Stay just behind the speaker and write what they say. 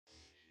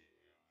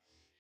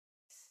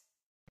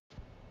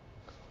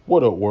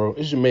What up, world?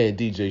 It's your man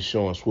DJ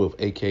Sean Swift,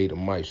 aka the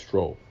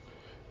Maestro,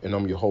 and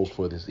I'm your host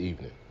for this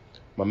evening.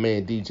 My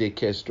man DJ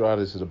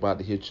Castratus is about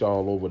to hit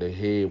y'all over the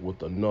head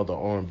with another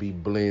R&B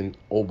blend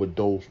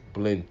overdose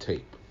blend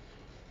tape.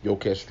 Yo,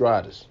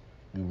 Castratus,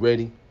 you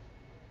ready?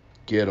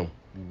 Get 'em.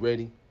 You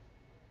ready?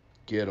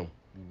 Get 'em.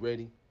 You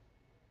ready?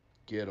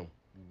 Get 'em.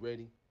 You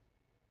ready?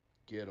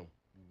 Get 'em.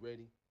 You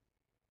ready?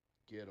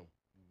 Get 'em.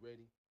 You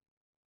ready?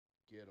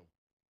 Get 'em.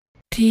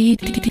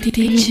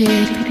 DJ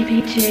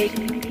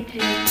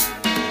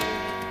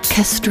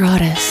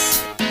Castratus.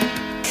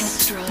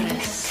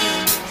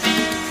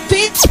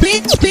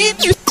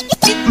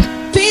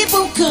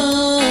 People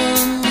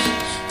come,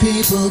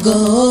 people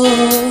go.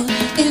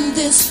 In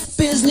this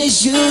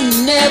business you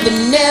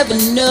never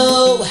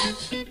know.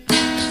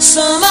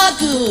 Some are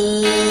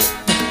good,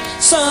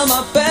 some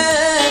are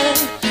bad.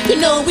 You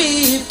know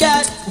we've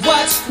got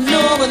what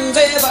no one's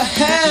ever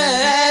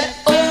had.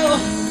 Oh,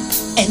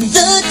 and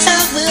the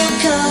time will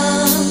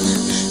come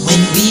when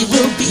we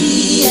will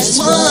be as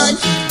one.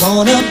 We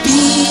wanna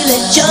be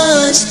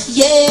legends,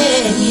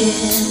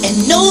 yeah.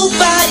 And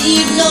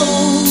nobody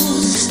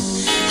knows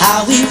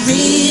how we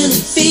really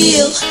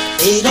feel.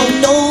 They don't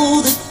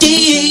know the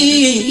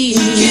deal.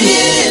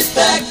 Get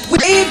back.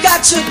 We've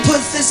got to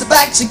put this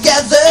back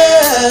together.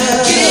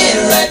 Get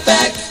right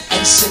back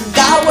and send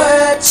our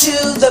word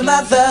to the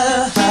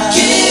mother.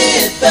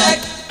 Get back.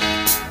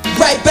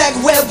 Right back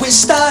where we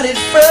started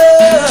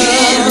from.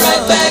 Get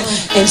right back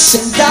and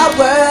send our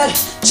word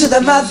to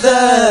the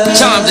mother.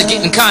 Times are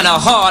getting kinda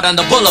hard on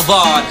the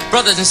boulevard.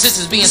 Brothers and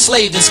sisters being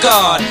slaved and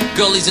scarred.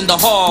 Girlies in the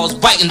halls,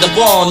 biting the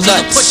walls.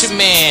 The pusher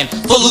man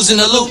for losing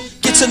the loot.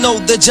 Get to know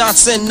the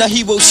Johnson, now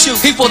he will shoot.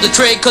 He pulled the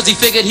trade cause he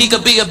figured he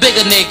could be a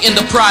bigger nick in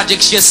the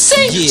projects, you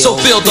see. Yeah, so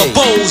fill the okay.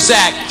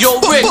 Bozak. Yo,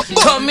 Rick,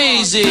 come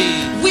easy.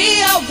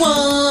 We are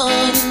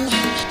one,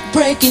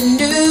 breaking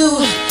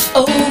new.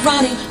 Oh,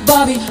 Ronnie,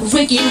 Bobby,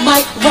 Ricky,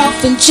 Mike,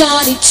 Ralph, and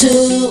Johnny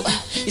too.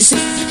 You see,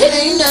 it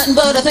ain't nothing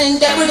but a thing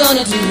that we're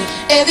gonna do.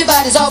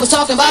 Everybody's always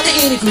talking about the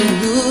indie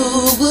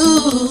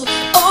groove.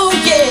 Oh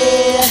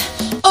yeah,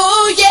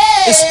 oh yeah.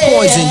 It's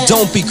poison,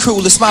 don't be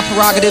cruel. It's my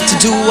prerogative to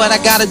do what I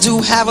gotta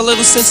do. Have a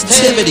little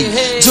sensitivity.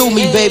 Do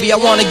me, baby. I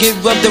wanna get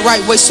rubbed the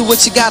right way. So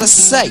what you gotta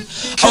say?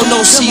 Oh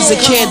no, she's a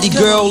candy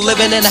girl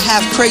living in a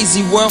half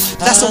crazy world.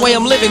 That's the way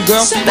I'm living,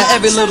 girl. Now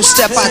every little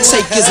step I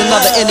take is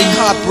another indie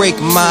heartbreak.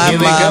 My.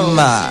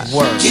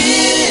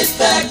 Get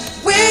back.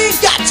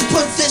 We've got to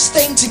put this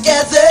thing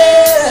together.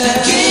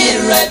 Get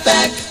right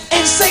back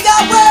and sing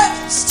our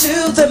words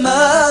to the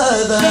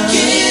mother.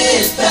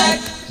 Get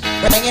back.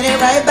 Bringing it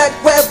right back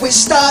where we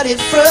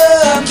started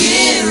from.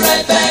 Get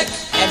right back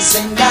and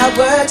sing our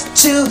words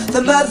to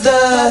the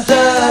mother.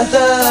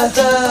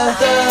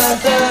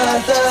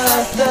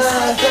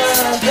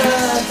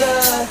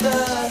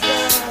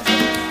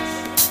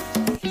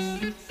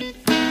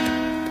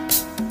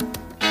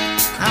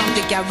 I don't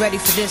think y'all ready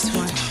for this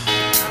one.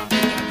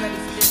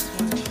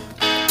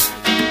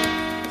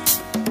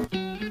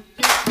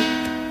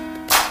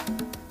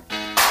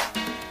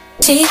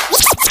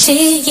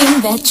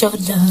 Saying that your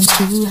love's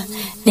true,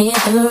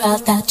 never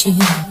without you.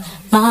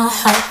 My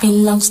heart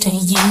belongs to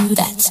you,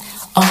 that's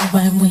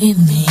alright with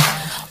me.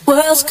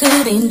 Worlds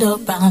could end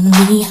around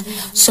me,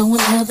 so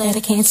in love that I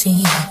can't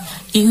see.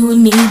 You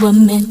and me were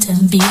meant to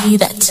be,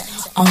 that's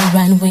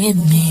alright with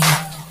me.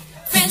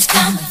 Friends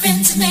come and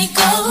friends may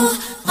go,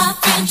 my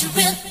friend you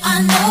will,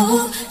 I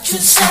know. True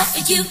self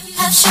you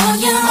have shown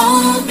you're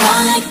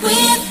alright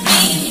with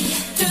me.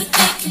 Through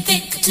thick and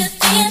thick to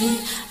thin,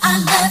 I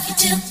love you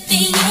till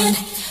the end.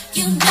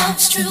 You know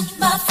it's true,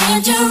 my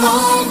friend, you're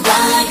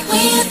alright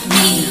with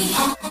me.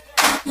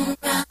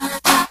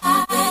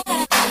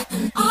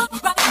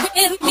 Alright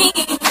with me.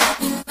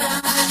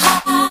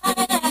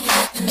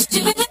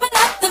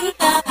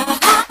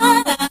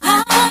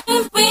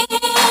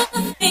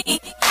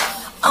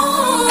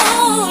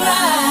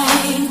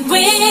 Alright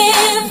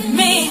with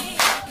me.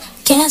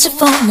 Catch a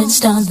falling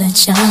star that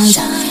shines.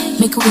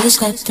 Make a wish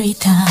clap 3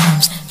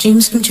 times.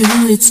 Dreams come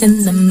true, it's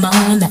in the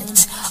mind.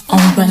 That's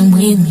alright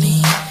with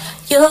me.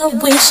 Your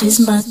wish is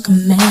my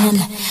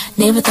command.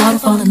 Never thought I'd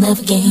fall in love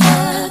again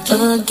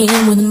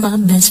with my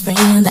best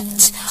friend.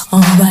 That's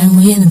alright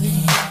with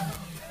me.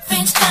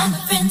 Friends come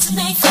and friends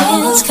may go.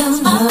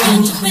 My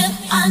friend you will,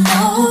 I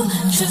know.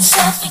 True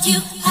self for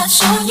you have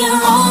shown you're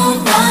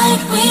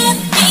alright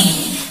with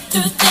me.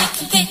 Through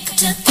thick and thick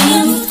to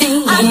thin,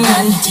 I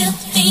love you till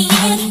the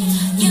end.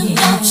 You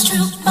know it's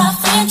true, my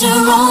friend, you're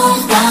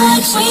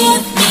alright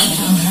with me.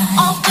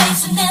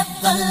 Always and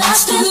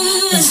everlasting.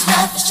 This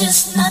love is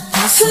just not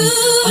this.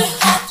 We're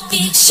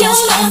happy,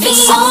 just and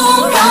it's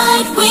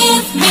alright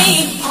with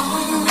me.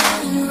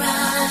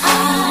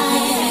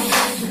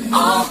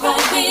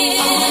 Alright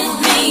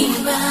with me.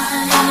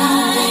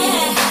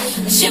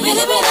 Should we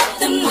live it up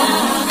the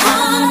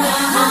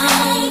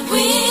night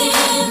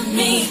with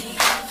me?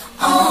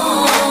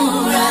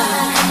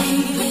 Alright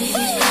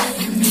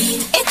with me.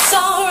 It's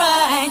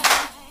alright,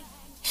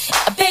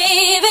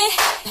 baby.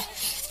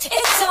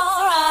 It's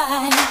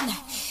alright.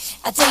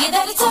 I tell you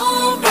that it's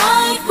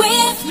alright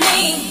with me.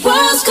 me.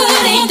 Worlds could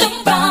end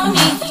around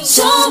me.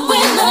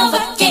 Showing love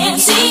I can't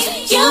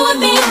see. You and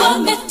me were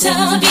meant to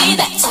be.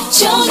 That's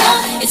sure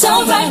enough, it's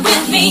alright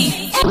with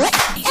me.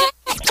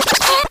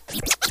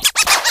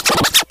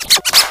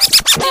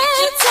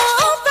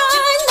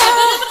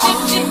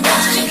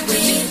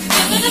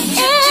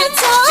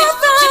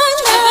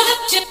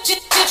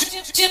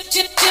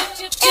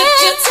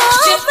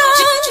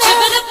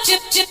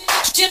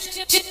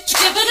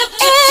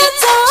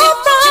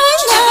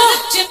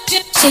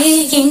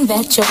 Taking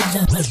that your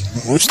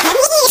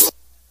love.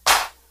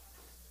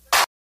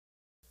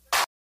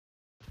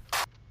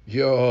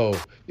 Yo,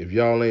 if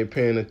y'all ain't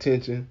paying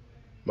attention,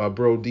 my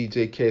bro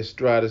DJ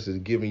Castratus is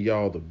giving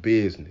y'all the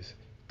business,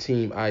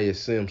 Team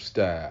ISM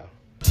style.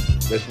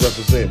 Let's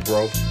represent,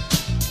 bro.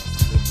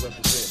 Let's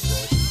represent, bro.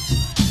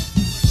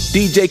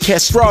 DJ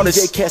Castratus.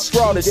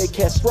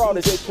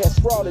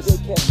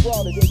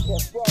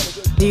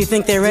 Do you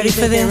think they're ready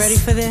for this?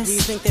 Do you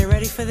think they're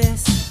ready for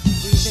this? Do you think they're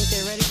ready for this? Do you think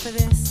they're ready for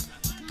this?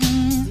 Do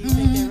you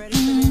think they're ready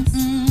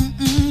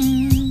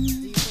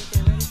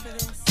for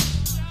this?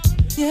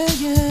 Yeah.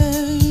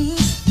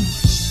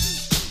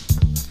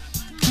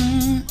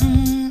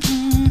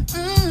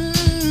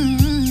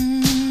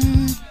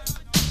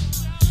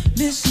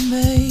 Listen,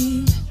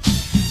 babe.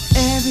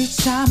 Every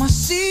time I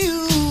see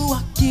you,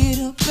 I get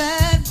a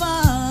bad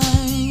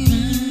vibe.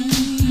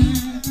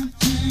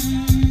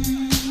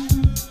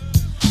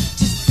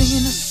 Just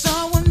thinking of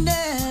someone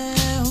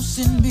else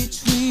in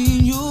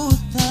between your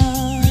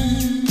thighs.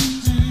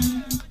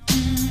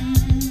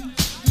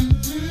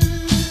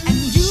 And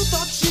you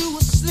thought you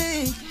were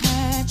slick,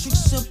 had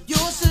tricks up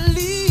your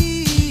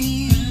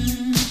sleeve.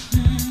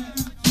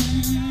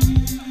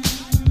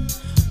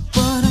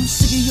 But I'm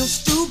sick of your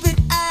stupid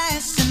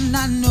ass, and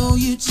I know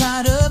you're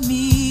tired of me.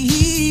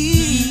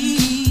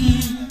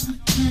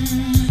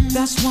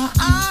 That's why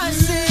I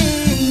say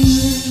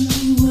when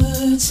we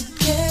were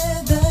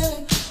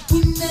together, we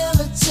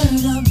never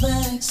turned our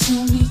backs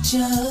on each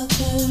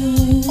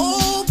other.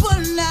 Oh, but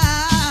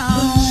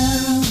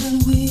now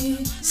that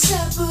we're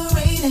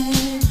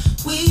separated,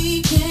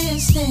 we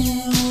can't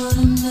stand one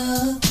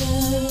another.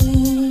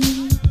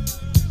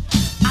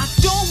 I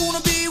don't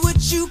wanna be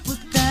with you, put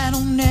that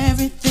on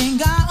everything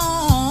I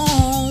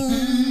own.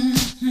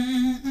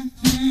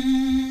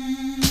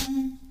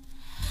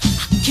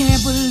 I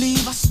can't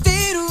believe I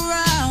stayed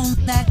around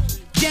that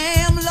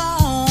damn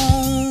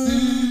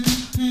long.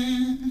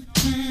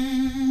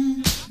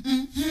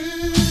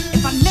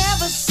 If I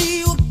never see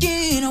you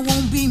again, I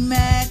won't be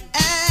mad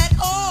at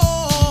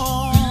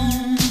all.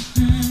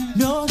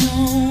 No,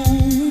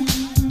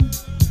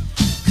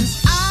 'cause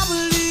I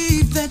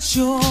believe that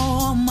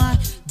you're my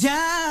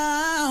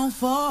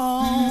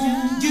downfall.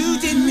 You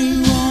did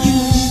me wrong.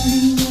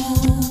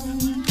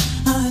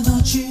 I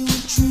thought you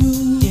were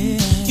true.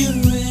 You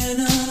ran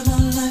out of my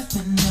life,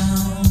 and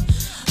now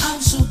I'm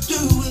so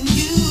through with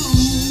you.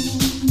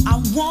 I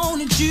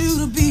wanted you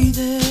to be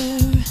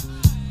there,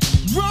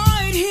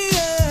 right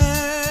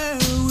here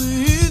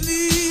with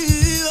me.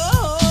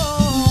 Oh,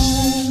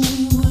 when we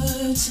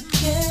were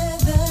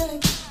together,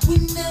 we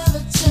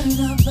never turned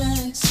our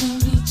backs on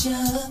each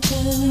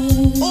other.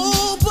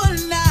 Oh, but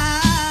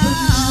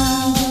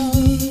now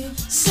we're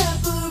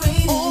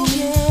separated. Oh,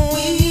 yeah.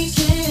 We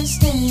can't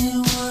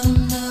stand one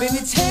another.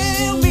 Baby,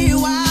 tell me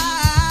why.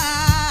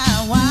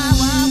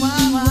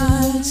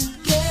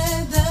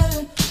 Together,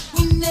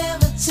 we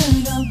never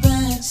turned our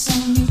backs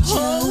on each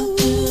other.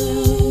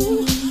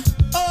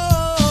 Oh,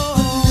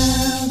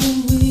 now that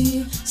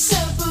we're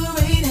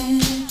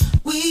separated,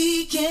 we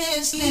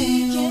can't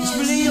stand. It's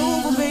really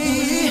over,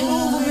 baby.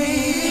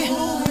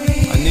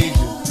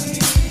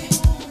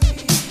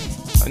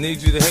 I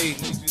need you to hate,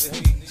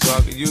 so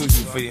I can use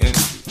you for your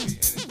energy.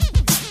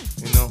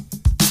 You know?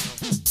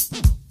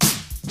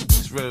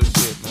 It's real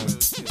shit, man.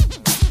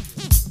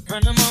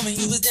 From the moment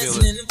you was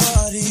dancing in the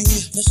party,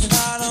 pushing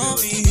out on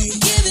me,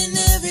 giving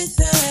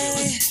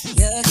everything,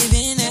 you're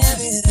giving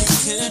everything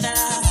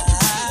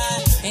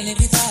tonight. And if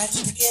you thought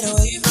you could get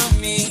away from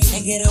me,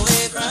 and get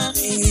away from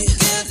me,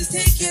 girl, just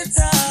take your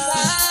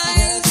time.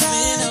 You're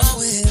coming on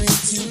with me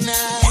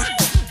tonight.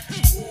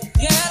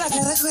 Girl, I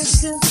got a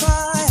question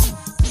for you.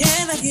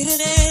 Can I get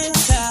an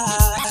answer?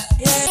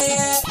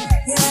 Yeah.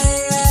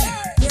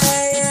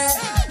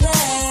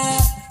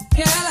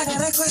 Girl, I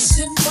got a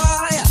question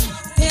for you.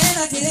 Can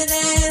I get an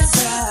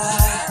answer?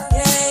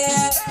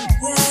 Yeah.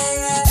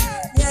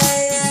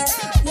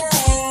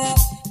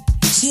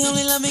 She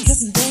only love me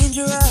 'cause I'm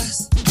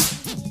dangerous.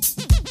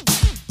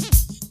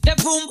 That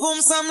boom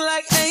boom sound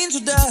like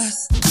angel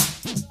dust.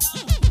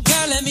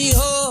 Girl, let me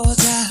hold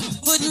ya.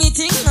 Put me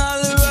ting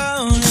all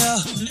around ya.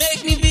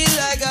 Make me feel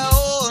like I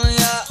own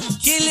ya.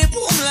 Kill it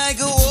boom like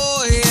a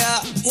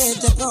warrior.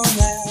 Hit the boom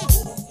like.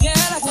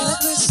 Girl, I got a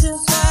question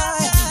for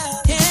ya.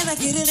 Can I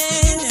get an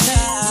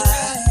answer?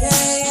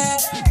 Yeah.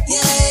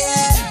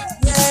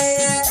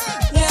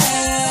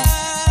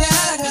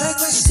 Girl, I got a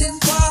question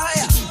for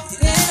ya.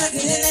 Can I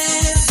get an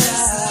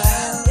answer?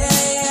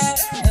 Yeah.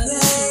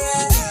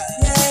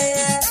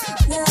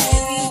 Let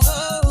me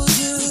hold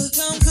you.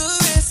 Come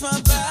caress my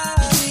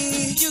body.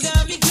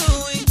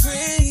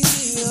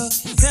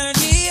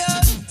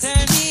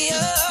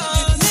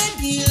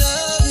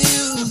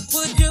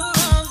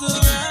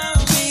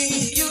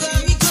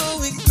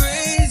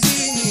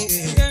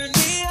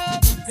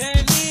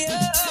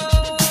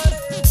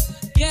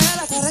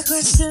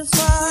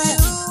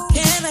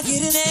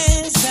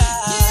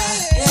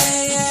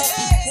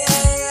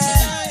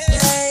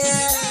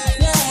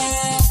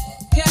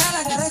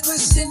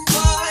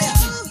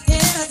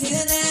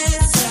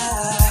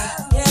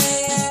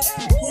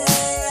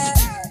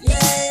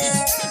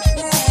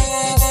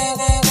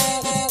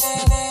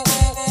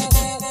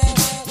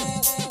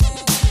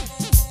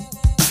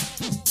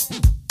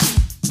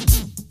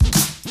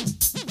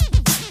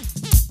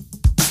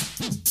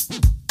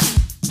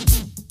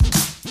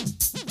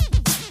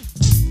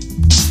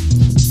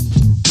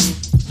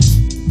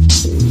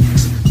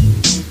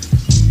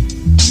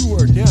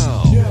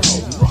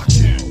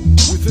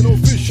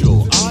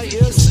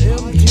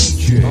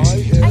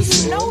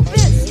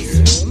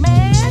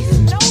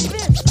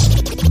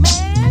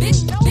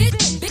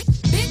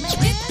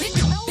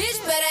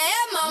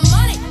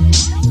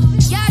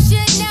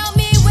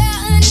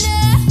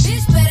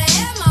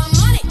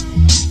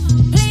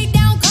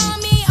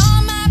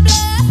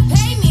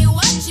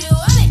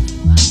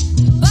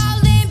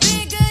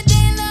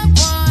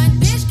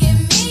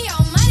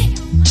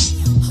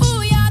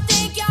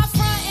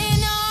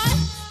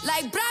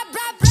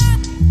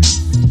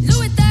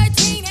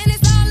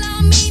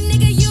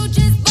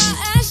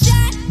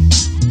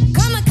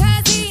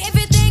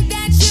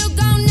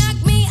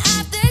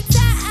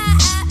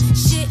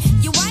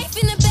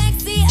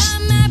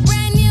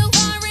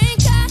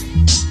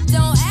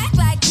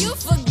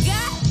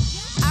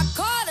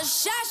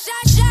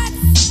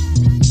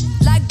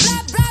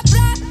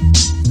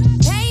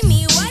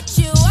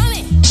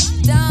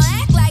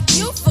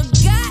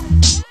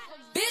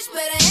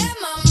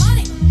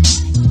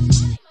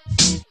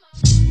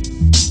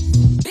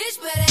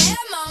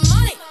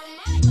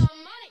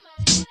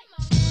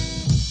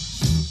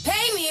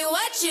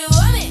 you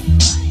want me?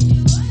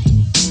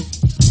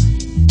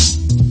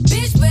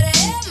 Bitch better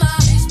have my,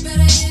 bitch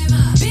better have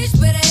my, bitch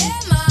better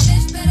have my,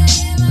 bitch better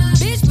have my,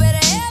 bitch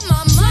better have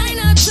my money.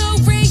 Not to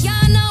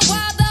Rihanna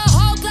while the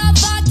whole club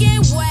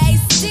fucking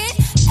wasted.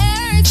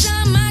 Every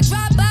time I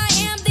drop by,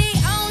 am the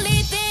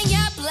only thing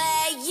y'all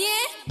playing.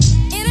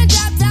 In a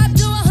drop top,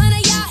 do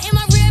 100 y'all in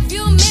my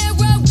rearview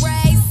mirror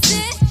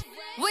racing.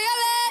 Where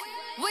y'all at?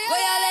 Where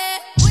y'all at?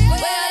 Where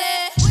y'all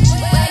at?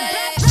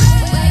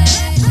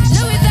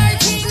 Louis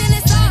 13 and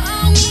it's all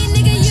on me,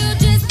 nigga. You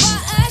just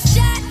bought a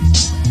shot.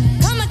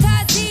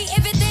 Kamikaze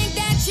if you think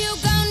that you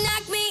gon'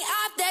 knock me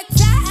off the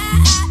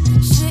top.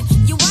 Shit,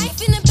 your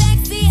wife in the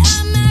backseat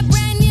of my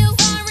brand new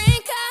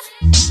foreign car.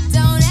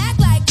 Don't act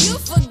like you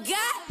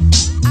forgot.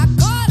 I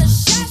called a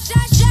shot.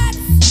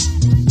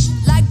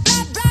 Like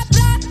blah, blah,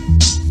 blah.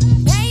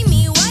 Pay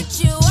me what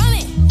you want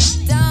me.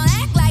 Don't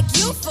act like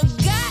you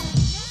forgot.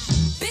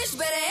 Bitch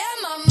better have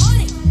my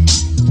money.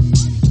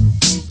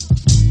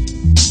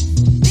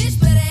 Bitch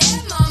better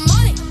have my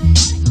money.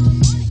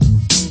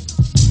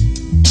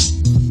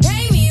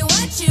 Pay me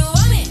what you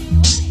want me.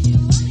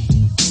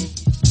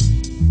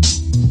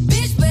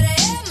 Bitch better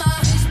have my,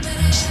 bitch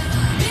better have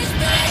my, bitch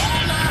better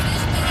have my,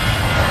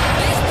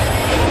 bitch better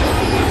have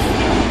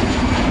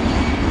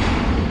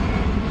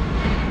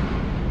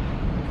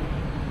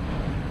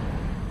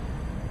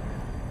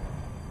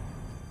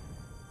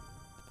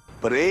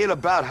But it ain't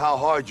about how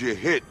hard you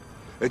hit.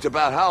 It's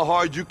about how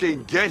hard you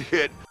can get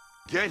hit.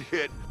 Get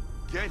hit.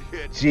 Get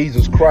hit.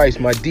 Jesus Christ,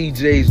 my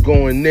DJ's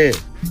going in.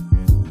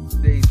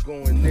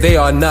 They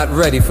are not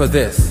ready for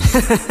this.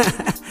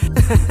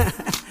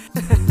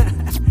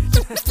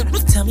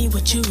 Tell me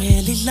what you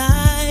really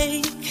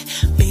like.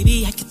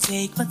 Baby, I can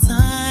take my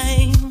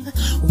time.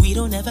 We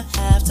don't ever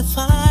have to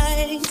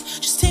fight.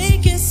 Just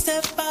take it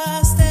step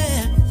by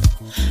step.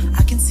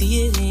 I can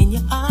see it in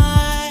your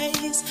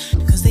eyes,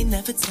 'cause they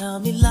never tell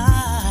me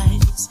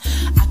lies.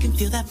 I can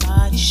feel that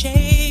body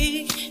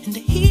shake and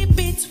the heat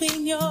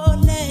between your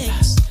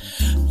legs.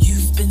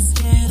 You've been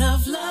scared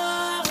of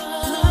love.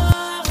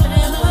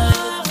 And what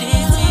it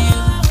did to you.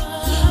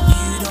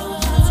 You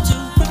don't have to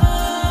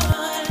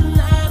run.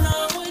 I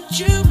know what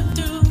you would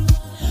do.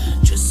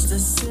 Just a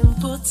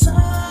simple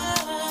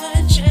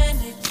touch and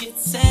it can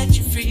set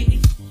you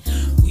free.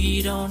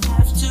 We don't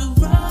have to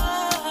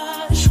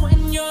rush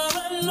when you're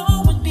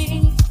alone with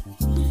me.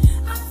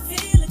 I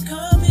feel it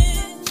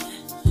coming.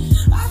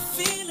 I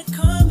feel it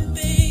coming,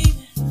 babe.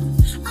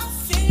 I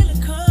feel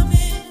it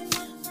coming.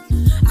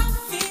 I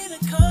feel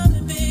it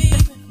coming,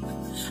 babe.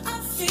 I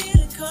feel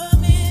it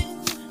coming.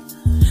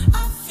 I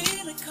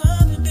feel it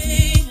coming,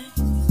 babe.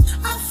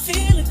 I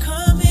feel it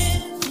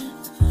coming.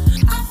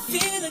 I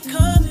feel it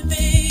coming,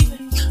 babe.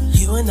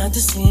 You are not the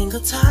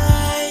single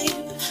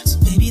type, so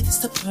baby, this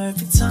the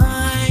perfect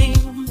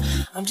time.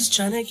 I'm just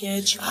trying to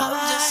get you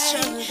high,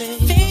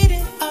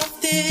 faded off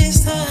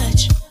this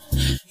touch.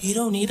 You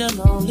don't need a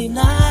lonely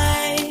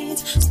night,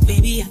 so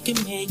baby, I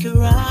can make it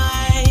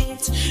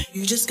right.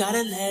 You just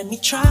gotta let me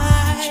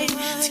try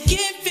to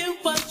give you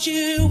what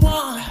you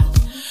want.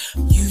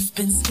 You've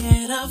been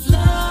scared of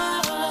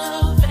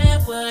love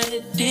and what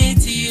it did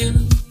to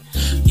you.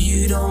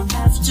 You don't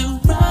have to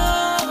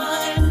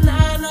run.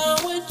 I know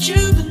what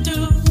you can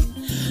do.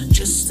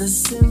 Just a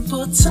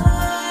simple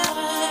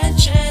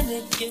touch and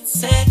it can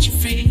set you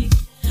free.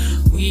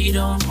 We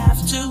don't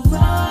have to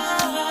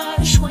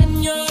rush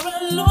when you're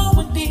alone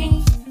with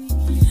me.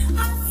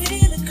 I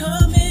feel it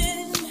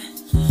coming.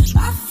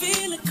 I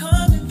feel it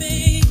coming,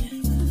 babe.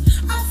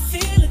 I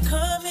feel it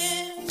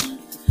coming.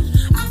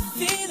 I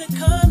feel it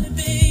coming,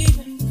 babe.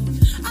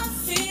 I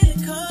feel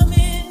it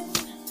coming.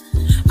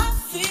 I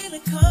feel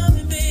it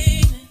coming,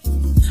 babe.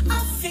 I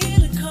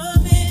feel it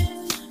coming.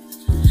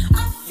 I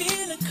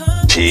feel it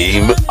coming.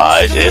 Team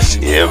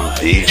ISM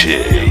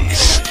DJs.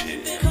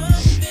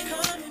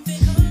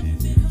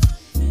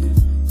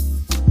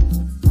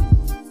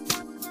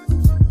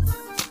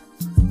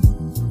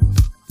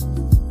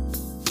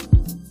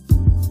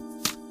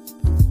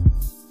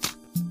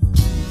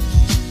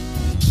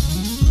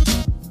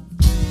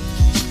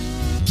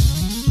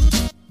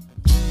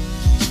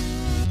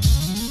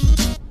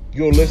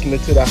 You're listening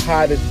to the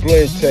hottest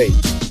blend tape,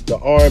 the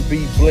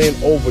R&B Blend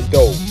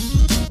Overdose.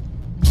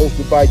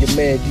 Hosted by your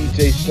man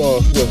DJ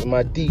Sean Swift,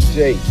 my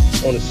DJ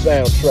on the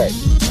soundtrack.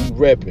 We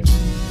reppin',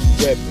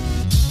 we reppin',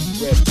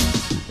 we reppin',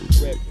 we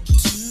reppin',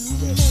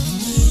 we reppin'.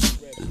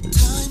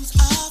 Times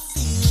I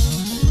feel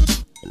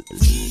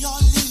we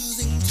are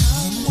losing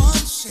time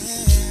one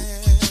share,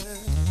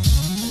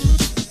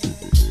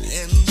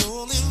 and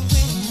only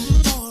when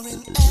you're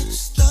in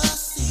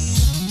ecstasy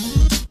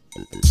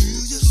do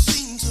you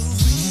seem to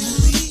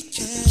really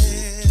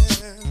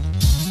care.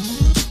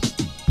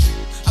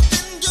 I've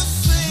been just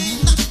saying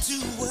not to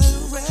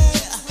worry.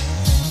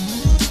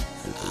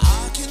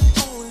 I can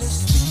only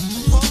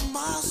speak for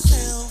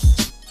myself.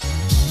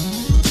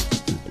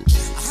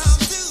 How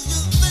do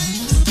you think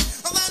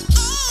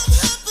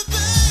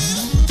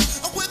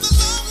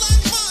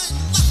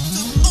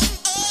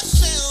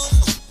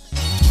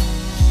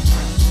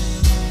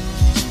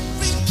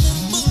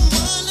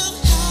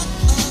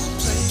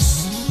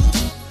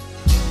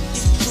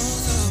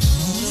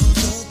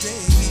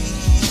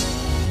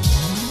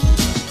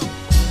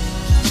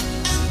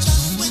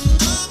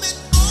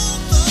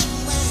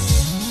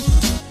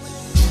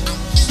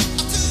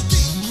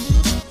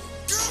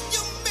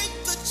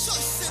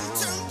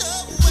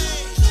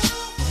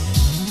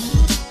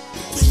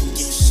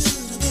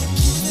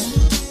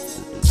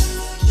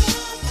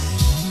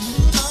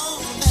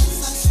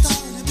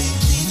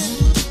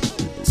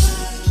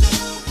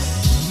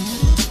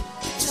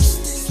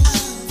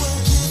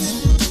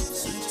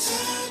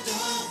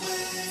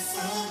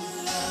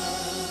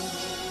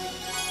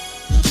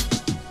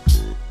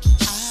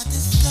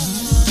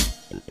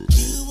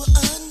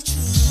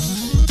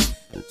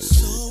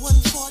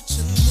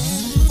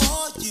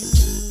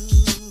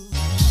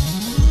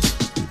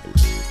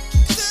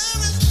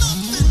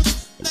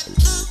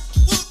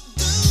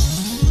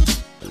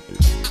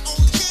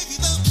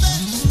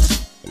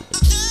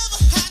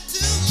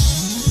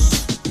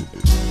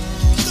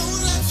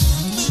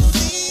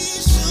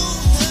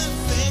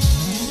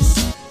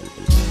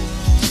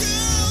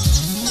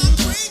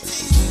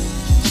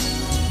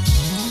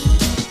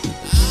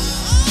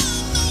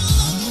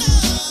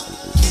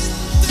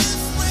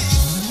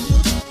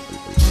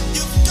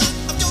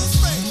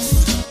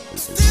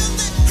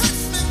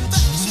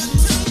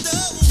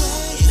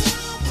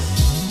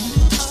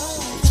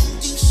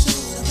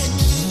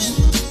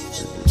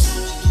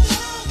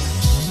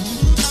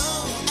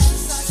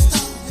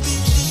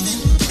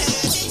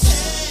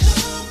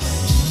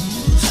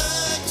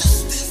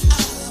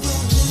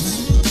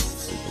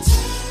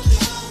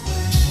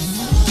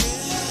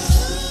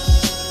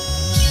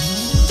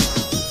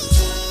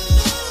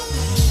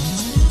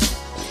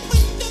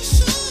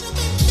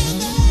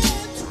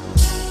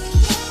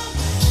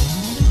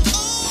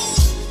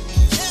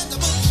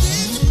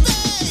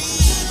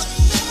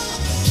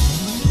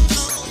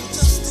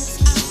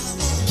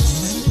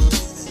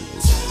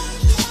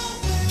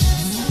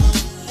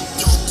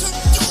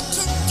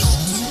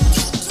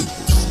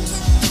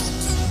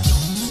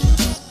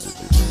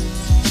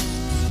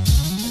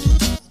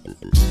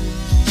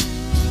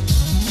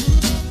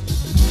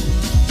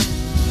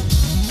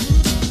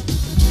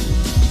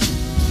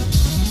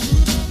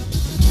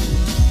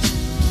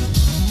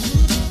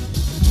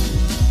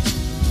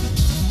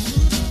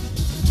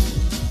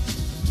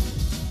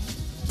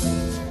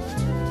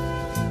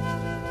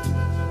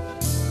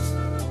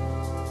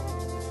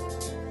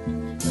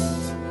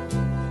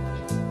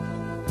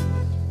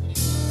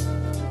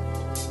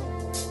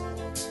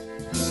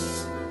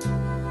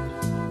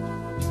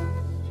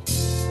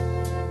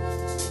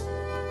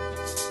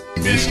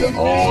Mr.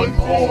 On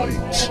Point.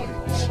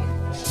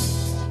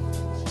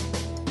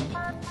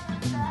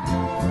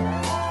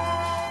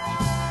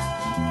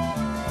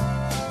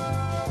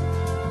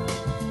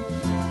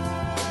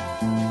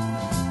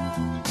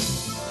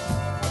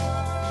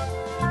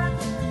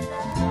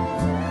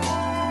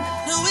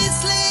 No,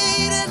 it's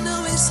late, I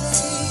know it's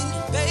late.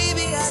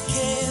 Baby, I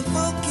can't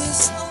focus.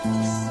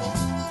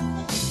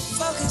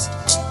 Focus.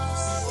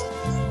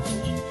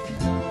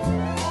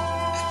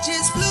 I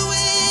just flew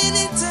in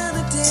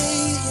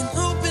eternity and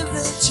hoping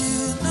that you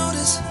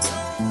notice.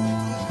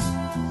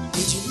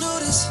 Did you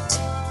notice?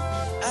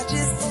 I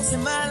just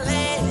opened my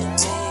landing.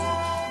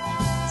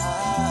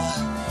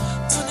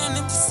 Turning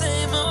into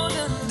same old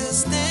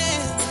understanding.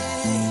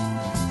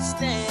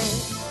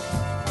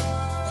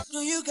 No,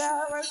 you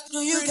got work.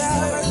 No, you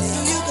got work. No,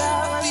 you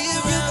got work.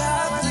 You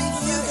got work.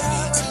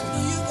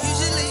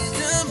 Usually it's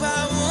done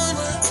by one.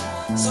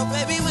 So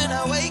baby, when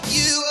I wake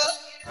you up,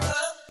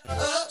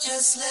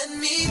 just let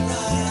me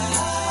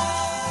ride.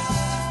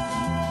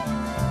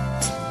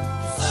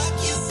 Fuck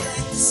you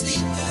like to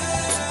sleep,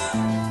 girl.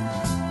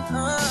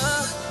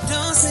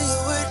 Don't say a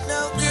word,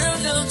 no, girl,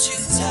 don't you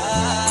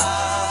talk.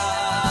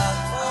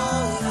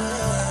 Oh,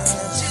 yeah.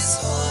 Just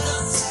hold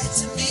on tight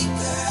to me,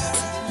 girl.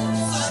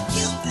 Fuck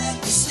you back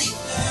to sleep,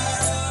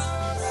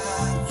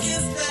 girl.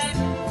 Give back.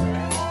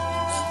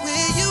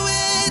 Where you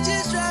at?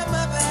 Just drop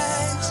my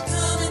bags.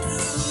 Coming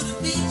through to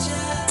meet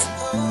ya.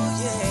 Oh,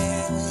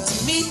 yeah. To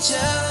meet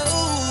ya.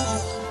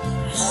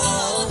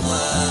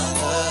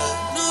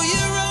 No,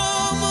 you're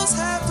almost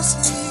half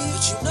asleep,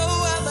 but you know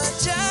how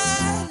much I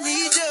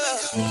need you.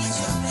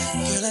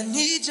 Girl, I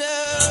need you.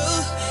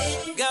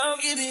 Go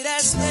give me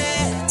that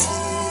steady.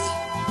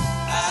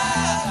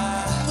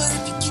 But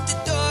if you keep the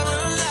door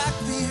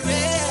unlocked, be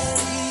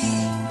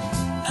ready.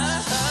 I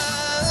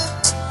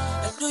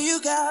know you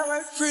got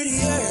work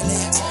pretty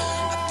early.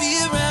 I'll be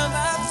around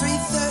by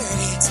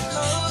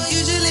 3:30.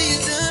 Usually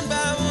it's done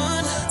by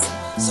 1.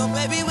 So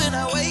baby, when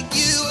I wake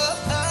you up,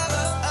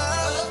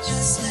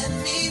 just let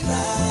me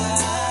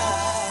ride.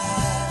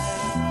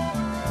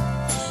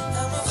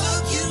 I'ma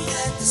fuck you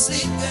back to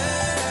sleep,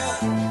 girl.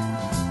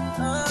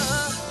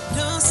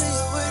 Don't say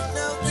a word,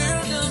 no,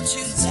 girl, don't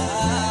you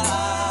talk.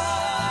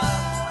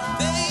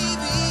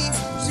 Baby,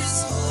 just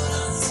hold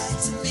on tight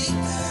to me,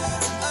 girl.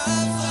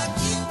 I'll fuck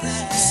you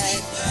back to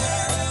sleep,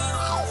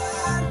 girl.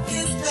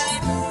 Get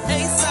back.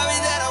 Ain't sorry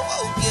that I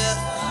woke you.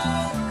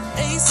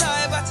 Ain't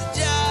sorry about the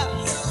job.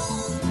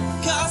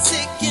 Cause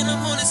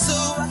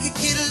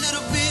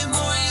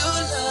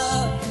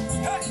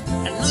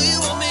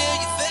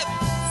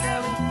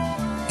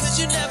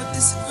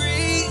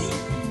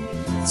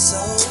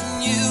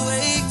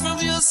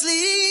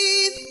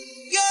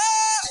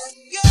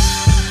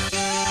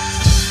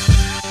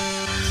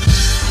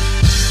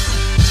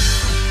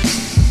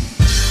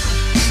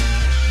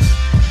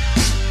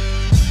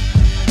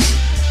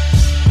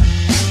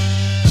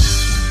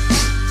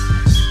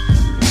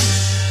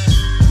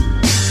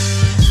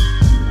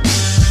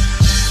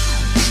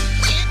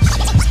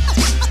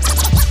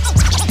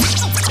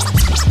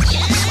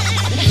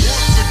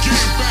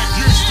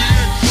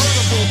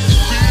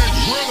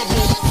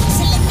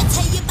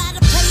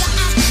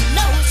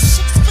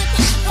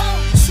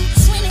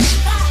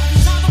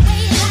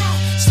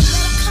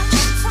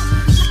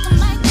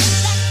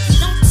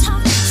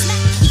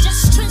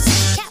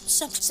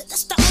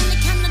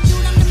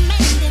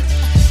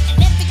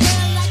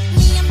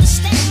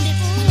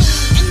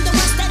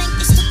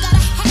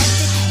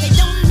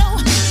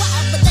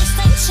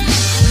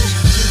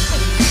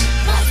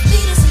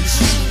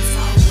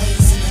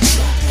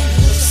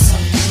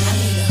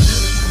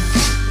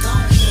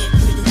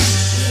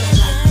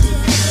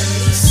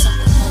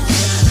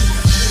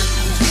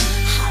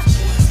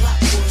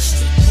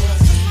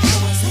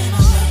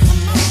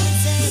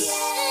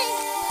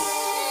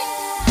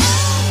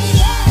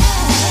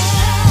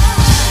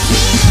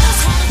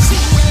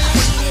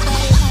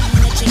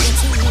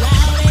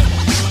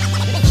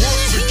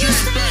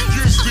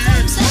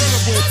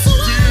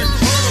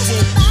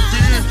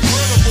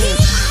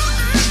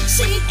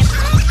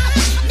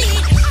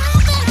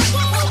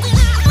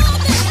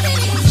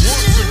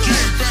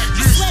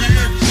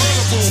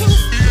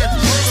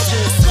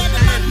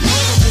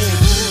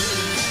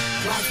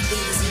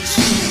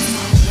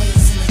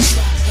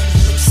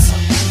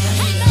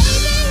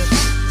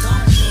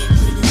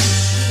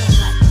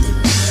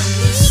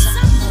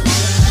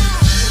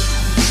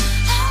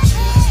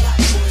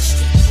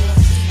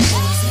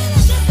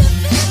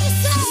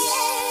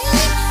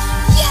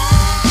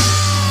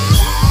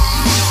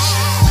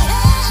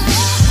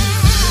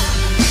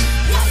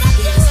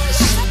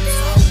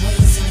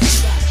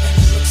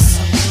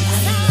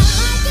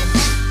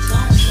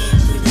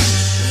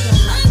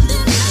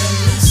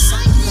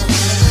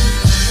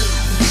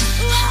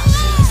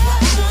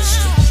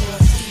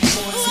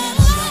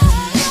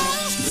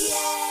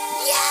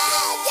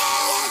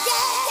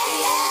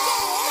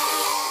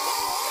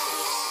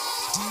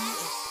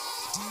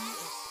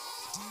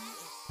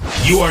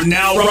You are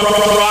now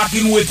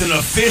rocking with an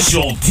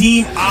official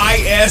Team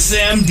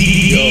ISM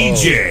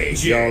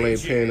DJ. Y'all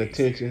ain't paying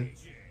attention.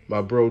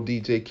 My bro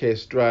DJ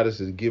Castratus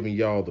is giving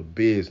y'all the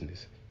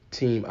business.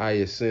 Team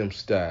ISM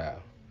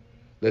style.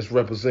 Let's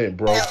represent,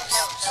 bro.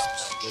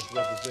 Let's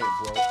represent,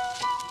 bro.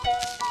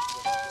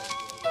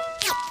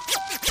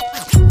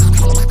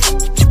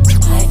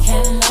 I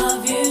can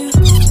love you.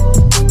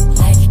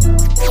 I can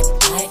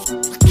love you.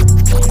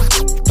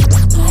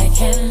 I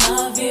can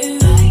love you.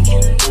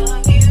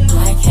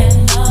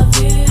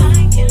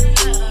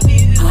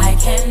 I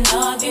can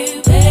love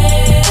you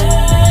better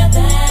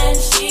than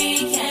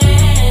she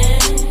can.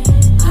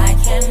 I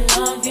can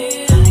love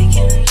you. I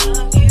can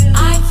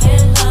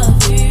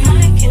love you.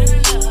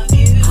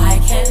 I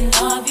can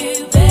love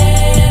you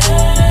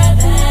better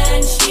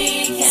than she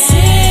can.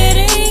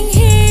 Sitting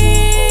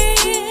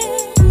here,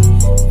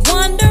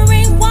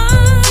 wondering why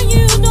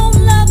you don't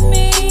love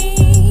me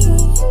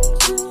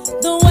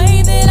the way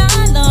that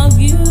I love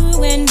you.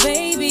 And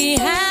baby,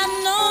 have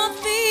no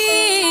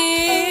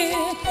fear,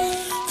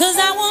 'cause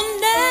I will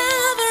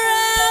never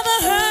ever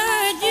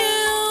hurt you.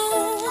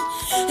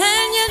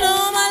 And you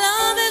know my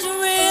love is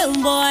real,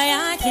 boy.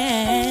 I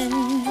can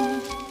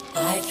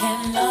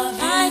love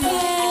you.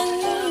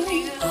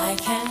 I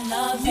can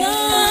love you.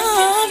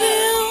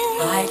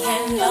 I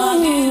can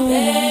love you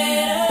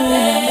better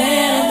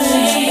than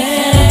she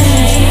can.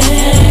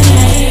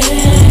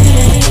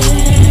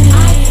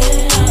 I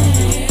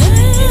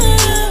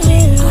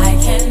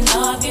can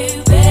love you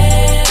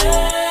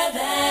better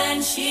than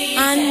she can. I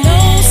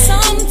know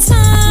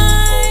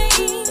sometimes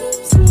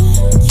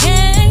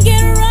can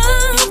get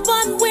rough,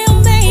 but we'll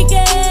make it.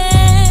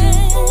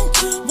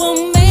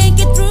 We'll make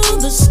it through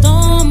the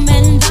storm,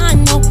 and I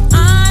know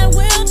I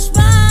will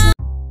try.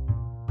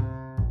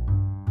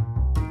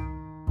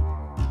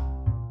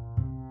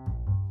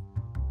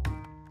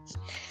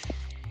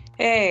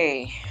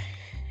 Hey,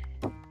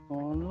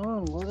 Going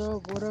on? What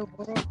up? What up?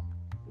 What up?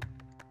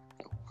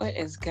 what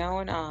is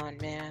going on,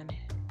 man?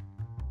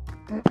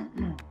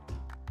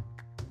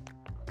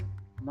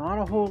 Not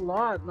a whole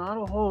lot. Not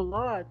a whole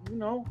lot. You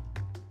know,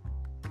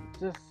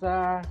 just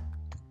trying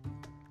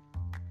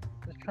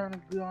to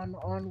be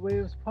on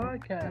Waves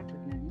podcast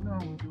again. You know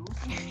how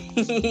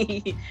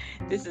we do.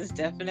 This is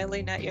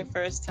definitely not your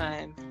first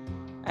time.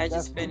 I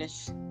just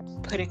finished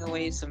putting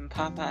away some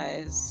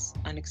Popeyes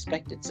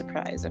unexpected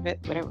surprise of it,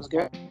 but it was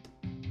good.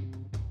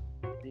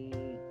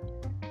 The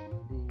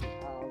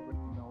I already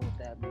know what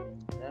that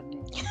means. That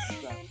means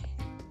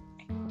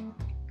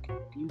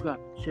you got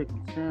the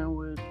chicken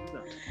sandwich. You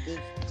got this.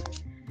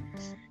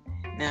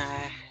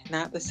 Nah,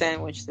 not the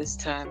sandwich this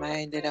time. I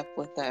ended up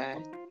with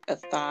a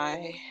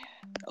thigh,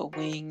 a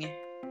wing,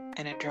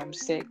 and a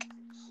drumstick,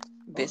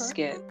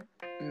 biscuit,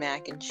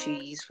 mac and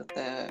cheese with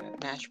the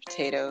mashed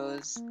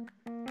potatoes.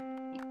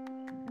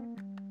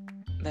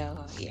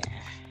 No, yeah,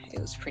 it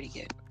was pretty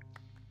good.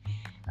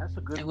 That's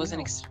a good. It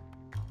wasn't.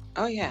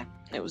 Oh yeah,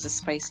 it was a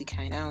spicy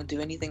kind. I don't do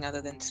anything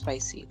other than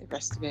spicy. The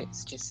rest of it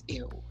is just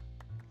ew.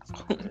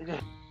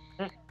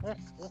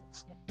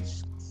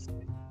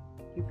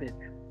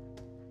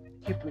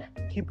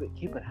 Keep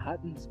it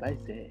hot and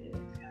spicy.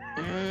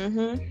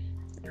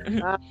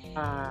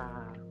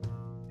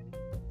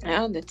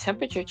 Now the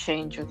temperature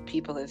change with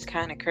people is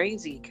kind of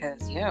crazy because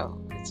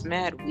it's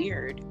mad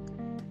weird.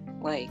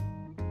 Like,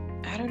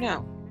 I don't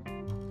know.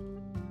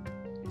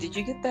 Did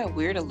you get that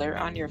weird alert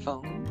on your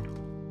phone?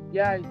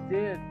 Yeah, I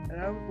did,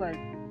 and I was like,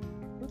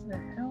 "What the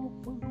hell?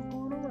 What's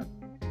going on?"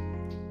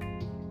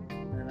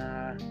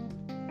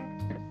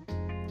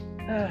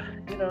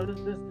 And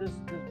this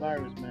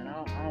virus, man. I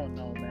don't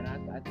know, man.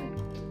 I think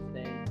it's gonna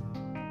stay.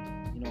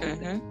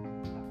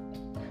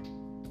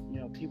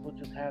 People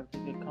just have to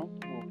get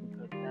comfortable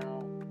because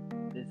now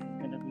this is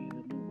gonna be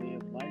the new way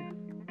of life.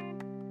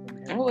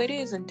 Oh, it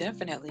is, and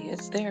definitely,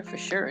 it's there for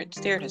sure. It's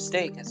there to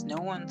stay because no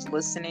one's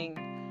listening.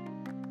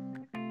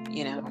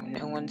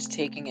 No one's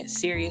taking it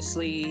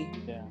seriously.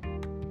 Yeah.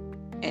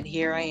 And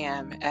here I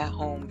am at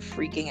home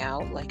freaking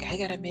out. Like, I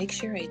gotta make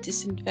sure I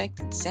disinfect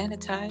and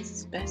sanitize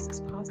as best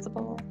as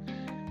possible.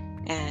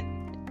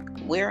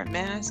 And wear a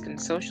mask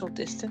and social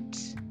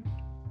distance.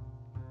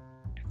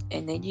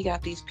 And then you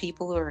got these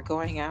people who are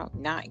going out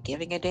not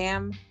giving a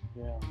damn.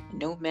 Yeah.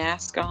 No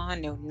mask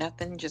on, no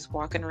nothing. Just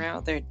walking around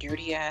with their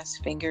dirty ass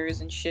fingers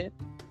and shit.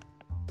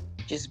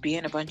 Just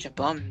being a bunch of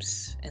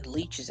bums and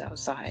leeches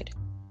outside.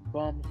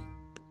 Bums.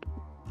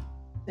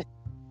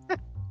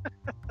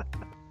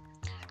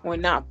 Well,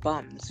 not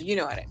bums. You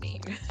know what I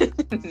mean.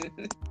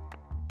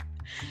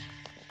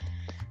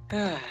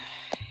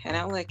 And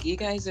I'm like, you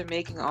guys are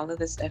making all of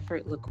this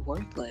effort look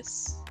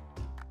worthless.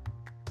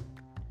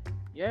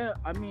 Yeah,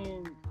 I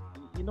mean,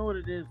 you know what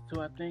it is too.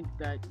 I think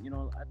that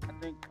I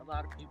think a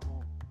lot of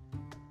people.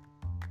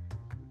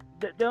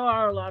 There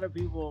are a lot of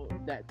people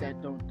that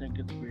don't think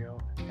it's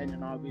real, and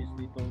then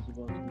obviously those of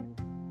us who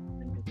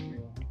think it's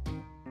real.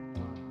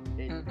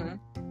 It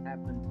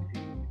happened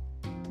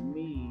to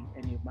me,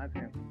 any of my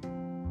family.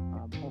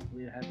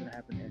 Hopefully it hasn't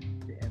happened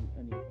to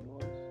any of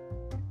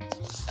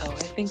yours. Oh, I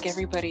think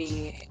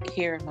everybody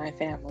here in my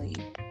family,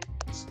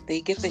 they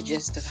get the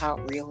gist of how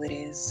real it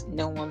is.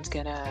 No one's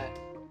gonna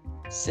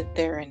sit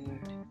there and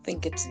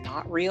think it's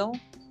not real.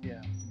 Yeah.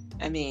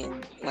 I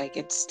mean, like,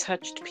 it's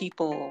touched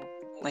people,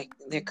 like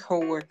their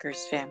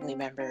coworkers, family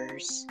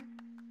members.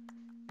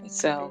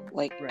 So,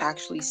 like,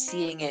 actually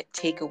seeing it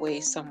take away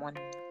someone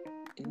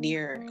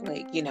near,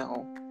 like, you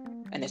know,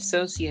 an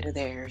associate of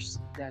theirs,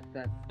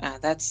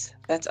 that's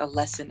a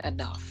lesson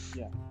enough.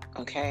 Yeah.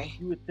 Okay.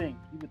 You would think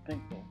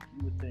though.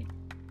 You would think.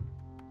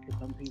 For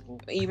some people.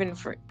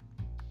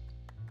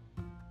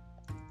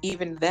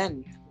 Even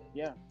then.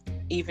 Yeah.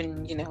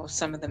 Even, you know,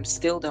 some of them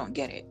still don't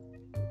get it.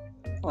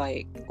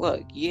 Like,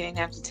 look, you didn't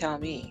have to tell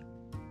me.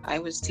 I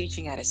was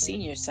teaching at a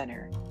senior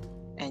center,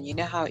 and you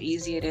know how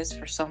easy it is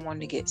for someone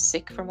to get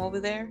sick from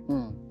over there?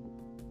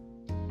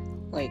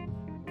 Like,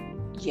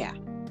 yeah.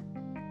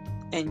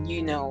 And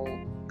you know,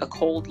 a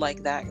cold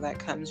like that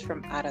comes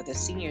from out of the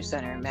senior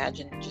center.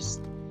 Imagine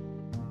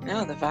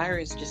the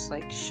virus just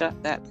like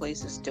shut that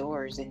place's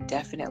doors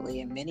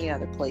indefinitely. In many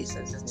other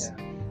places, it's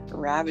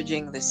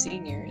ravaging the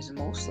seniors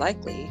most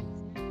likely.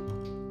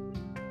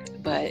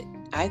 But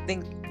I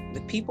think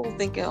the people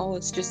think, oh,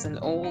 it's just an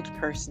old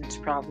person's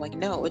problem. Like,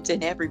 no, it's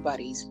an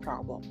everybody's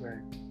problem.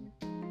 Right.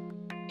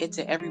 It's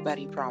an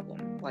everybody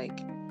problem.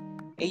 Like,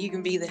 you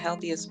can be the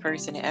healthiest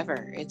person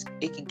ever.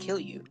 It can kill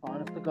you.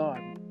 Honest to God.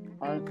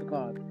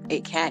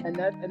 It can. And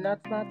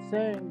that's not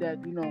saying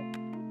that, you know,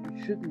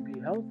 you shouldn't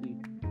be healthy.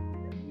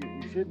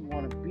 You shouldn't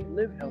want to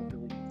live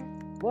healthily.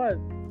 But,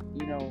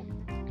 you know,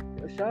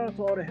 shout out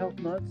to all the health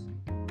nuts.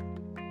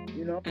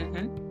 You know?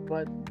 Mm-hmm.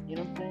 But, you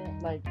know what I'm saying?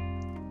 Like,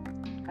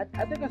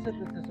 I think I said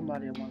this to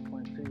somebody at one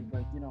point too.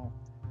 Like, you know,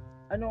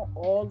 I know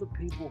all the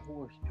people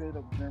who are straight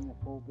up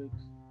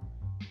germophobics.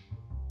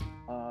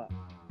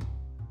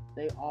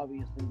 They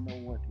obviously know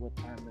what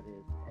time it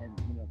is, and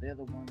you know they're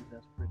the ones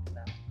that's freaking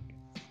out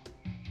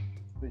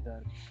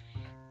because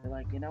they're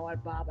like, you know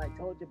what, Bob? I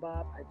told you,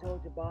 Bob.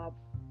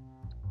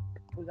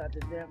 We got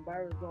this damn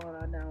virus going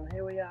on now.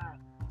 Here we are.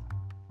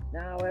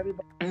 Now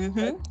everybody, you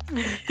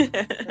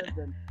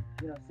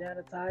know,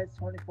 sanitized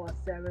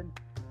 24/7.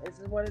 This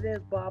is what it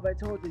is, Bob. I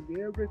told you.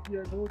 Yeah, Ricky,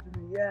 I told you.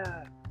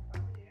 Yeah.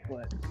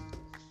 But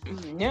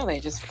yeah, they're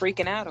just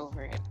freaking out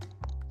over it.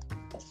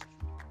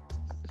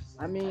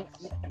 I mean,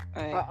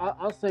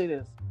 I'll say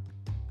this: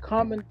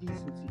 common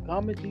decency /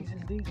 common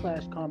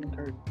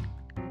courtesy.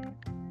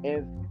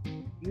 If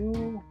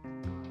you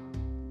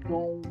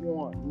don't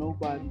want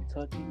nobody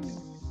touching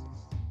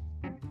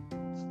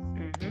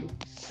you,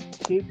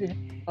 keep your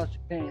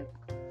hands,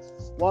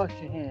 wash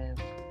your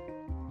hands,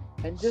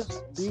 and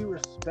just be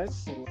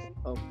respectful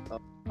of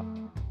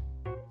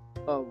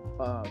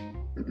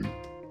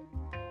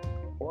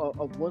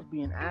what's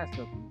being asked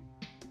of you.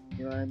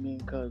 You know what I mean?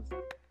 Because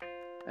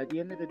at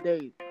the end of the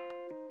day,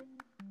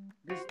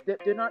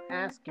 they're not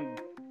asking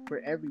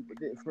for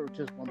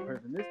just one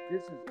person.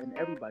 This is an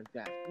everybody's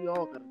task. We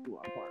all got to do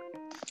our part.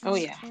 Oh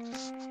yeah.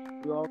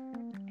 We all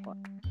do our part.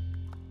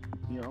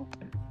 You know.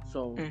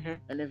 So,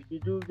 and if you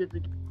do get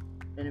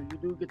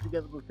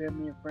together with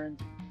family and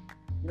friends,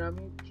 you know what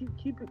I mean?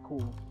 Keep it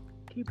cool.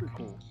 Keep it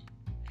cool.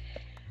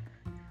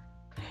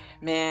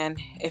 Man,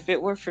 if it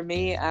were for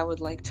me, I would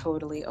like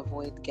totally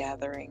avoid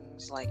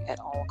gatherings like at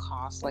all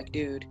costs. Like,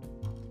 dude,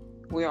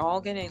 we're all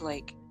gonna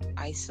like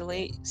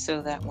isolate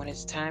so that when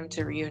it's time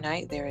to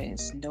reunite, there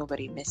is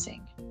nobody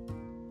missing.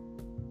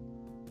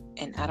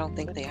 And I don't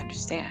think they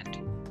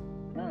understand.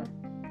 Yeah.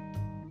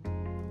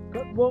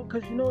 Well,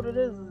 because you know what it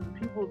is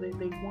people they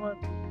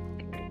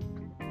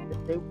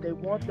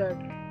want that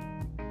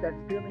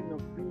feeling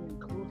of being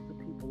close to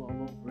people all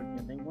over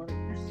again. They want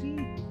to see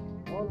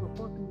all the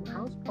fucking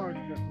house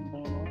parties that's been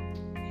going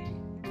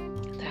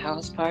on. The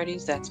house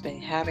parties that's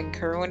been having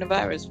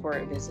coronavirus for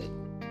a visit.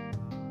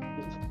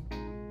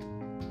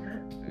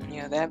 You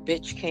know, that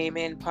bitch came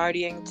in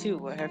partying too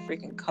with her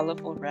freaking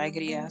colorful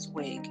raggedy ass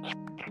wig.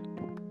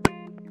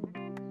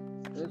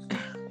 Listen,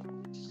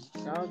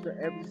 shout out to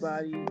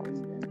everybody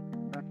and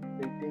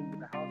they think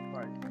the house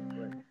party,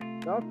 but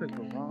y'all picked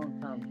the wrong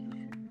time to do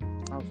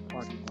house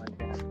parties like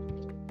that.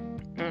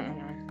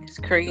 It's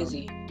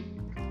crazy.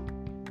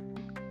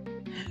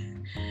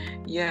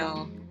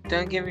 Yo,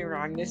 don't get me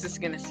wrong, this is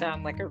gonna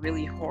sound like a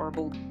really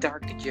horrible,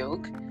 dark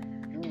joke,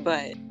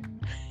 but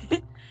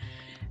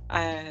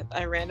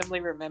I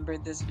randomly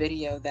remembered this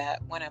video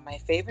that one of my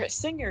favorite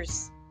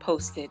singers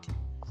posted,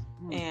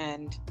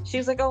 and she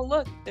was like, oh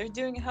look, they're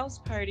doing a house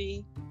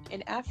party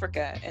in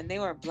Africa, and they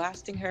were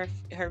blasting her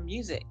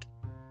music.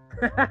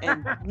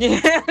 And,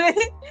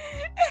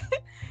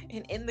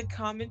 and in the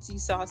comments you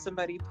saw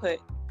somebody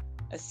put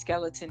a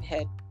skeleton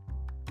head,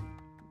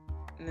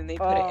 and then they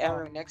put an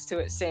arrow next to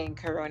it saying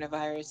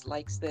coronavirus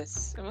likes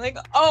this. I'm like,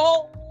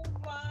 oh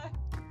my.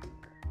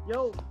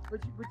 Yo,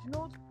 but you know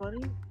what's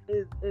funny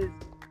is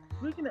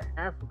speaking of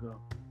Africa,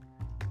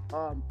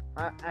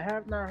 I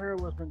have not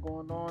heard what's been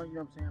going on, you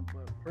know what I'm saying,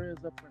 but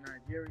prayers up for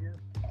Nigeria.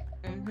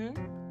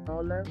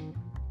 All that.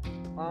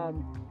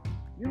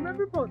 You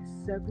remember about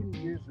 7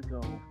 8 years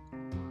ago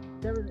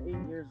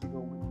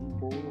when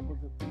Ebola was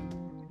a thing?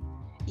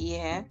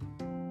 Yeah.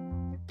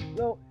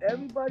 Yo,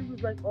 everybody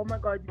was like, "Oh my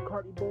God, you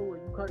caught Ebola!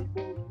 You caught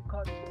Ebola! You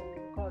caught Ebola!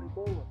 You caught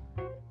Ebola!"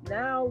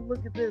 Now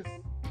look at this.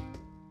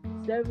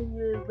 7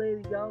 years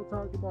later, y'all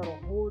talking about a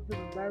whole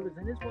different virus,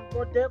 and this one's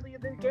more deadlier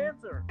than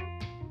cancer.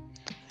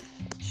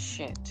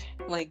 Shit.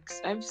 Like,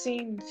 I've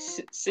seen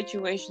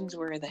situations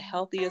where the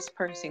healthiest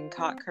person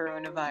caught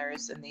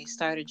coronavirus and they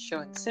started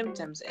showing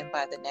symptoms, and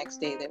by the next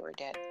day they were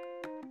dead.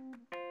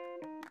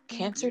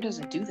 Cancer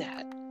doesn't do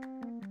that.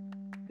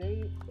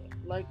 They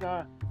like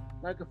a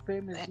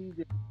famous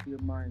DJ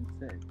of mine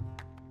said.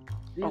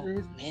 These are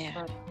his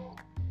man.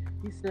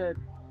 He said,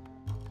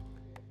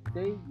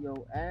 "Stay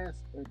your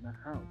ass in the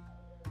house."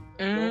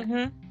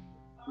 Mm-hmm.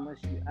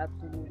 Unless you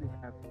absolutely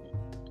have to.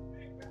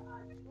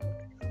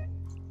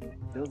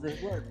 Those are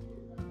his words.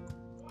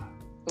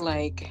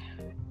 Like,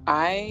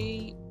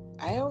 I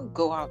don't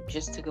go out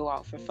just to go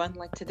out for fun.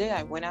 Like today,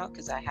 I went out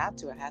because I had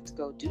to. I had to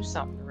go do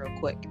something real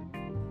quick,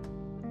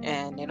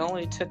 and it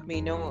only took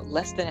me no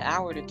less than an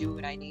hour to do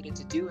what I needed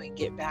to do and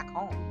get back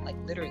home. Like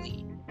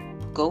literally,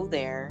 go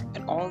there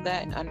and all of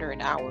that in under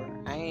an hour.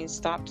 I ain't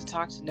stopped to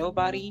talk to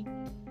nobody,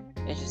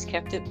 and just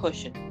kept it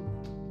pushing.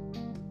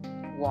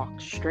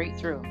 Walked straight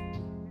through.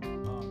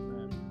 Oh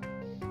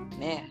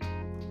man.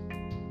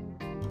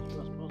 It's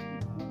supposed to be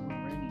cool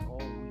and rainy all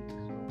week,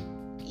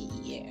 so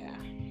Yeah.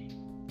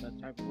 that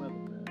type of weather,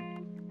 man.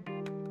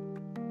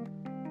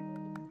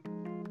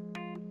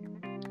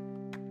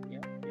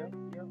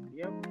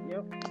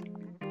 Yep.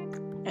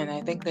 And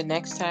I think the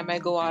next time I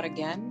go out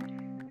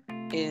again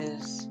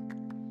is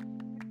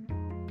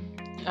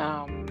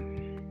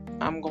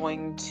I'm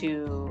going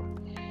to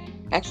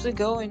actually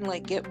go and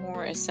like get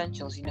more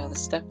essentials, you know, the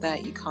stuff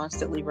that you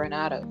constantly run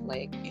out of,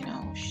 like, you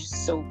know,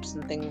 soaps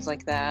and things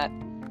like that.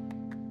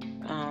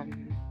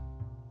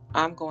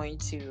 I'm going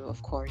to,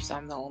 of course,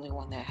 I'm the only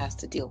one that has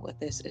to deal with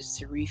this, is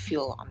to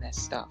refuel on this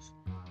stuff.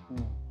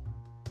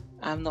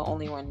 I'm the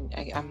only one.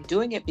 I'm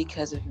doing it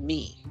because of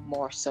me,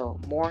 more so,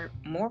 more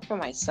for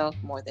myself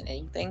more than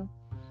anything.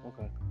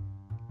 Okay.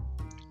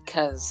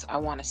 Because I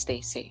want to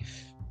stay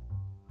safe.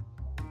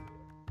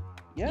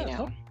 Yeah, you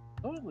know,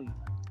 totally.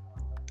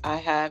 I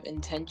have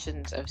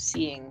intentions of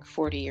seeing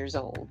 40 years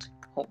old,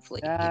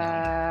 hopefully. You know.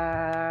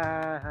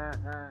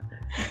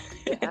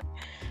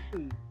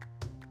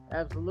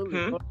 Absolutely.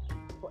 Hmm?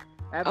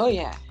 Absolutely. Oh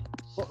yeah.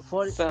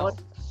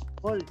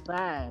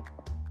 45.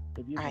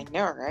 I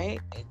know, right?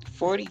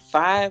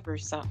 45 or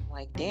something.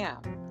 Like,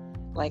 damn.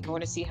 Like, I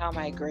want to see how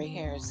my gray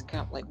hairs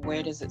come. Like,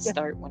 where does it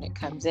start when it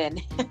comes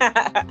in?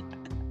 I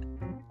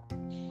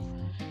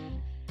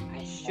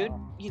should,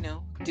 you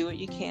know, do what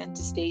you can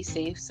to stay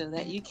safe so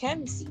that you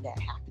can see that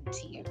happen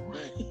to you.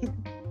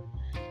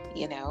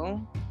 You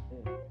know,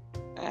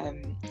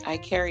 I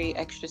carry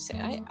extra.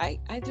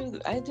 I do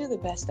the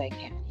best I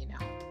can. You know,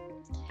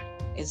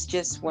 it's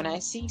just when I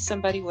see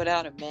somebody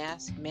without a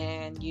mask,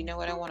 man, you know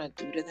what I want to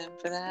do to them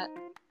for that?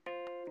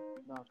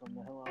 Knock them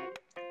the hell out.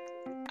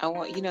 I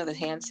want, you know, the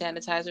hand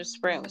sanitizer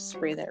spray. I would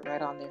spray that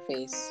right on their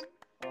face.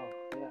 Oh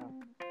yeah.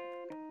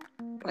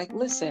 Like,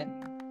 listen.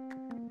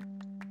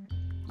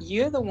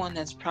 You're the one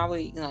that's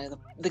probably, you know,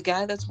 the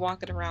guy that's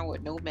walking around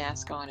with no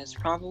mask on is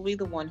probably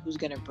the one who's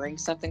going to bring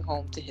something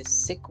home to his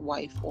sick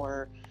wife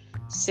or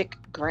sick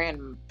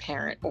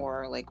grandparent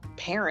or like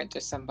parent or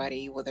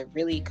somebody with a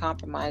really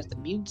compromised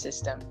immune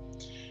system.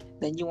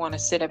 Then you want to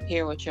sit up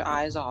here with your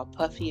eyes all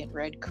puffy and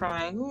red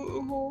crying,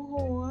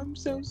 oh, I'm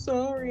so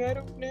sorry, I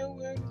don't know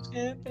what has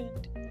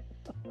happened.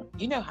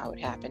 You know how it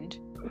happened.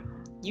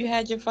 You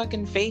had your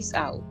fucking face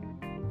out.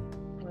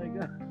 Oh my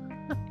God.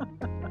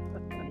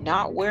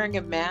 Not wearing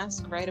a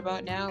mask right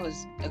about now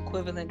is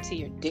equivalent to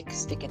your dick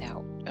sticking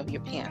out of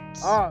your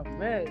pants. Oh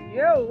man,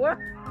 yo, what?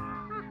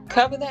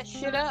 Cover that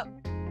shit up.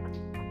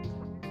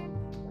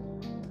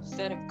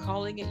 Instead of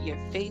calling it your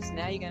face,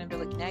 now you're gonna be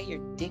like, now your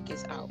dick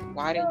is out.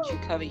 Why didn't you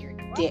cover your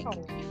dick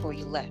before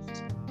you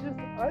left? Just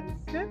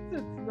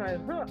uncensored tonight,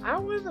 huh? I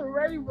wasn't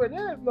ready for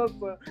that,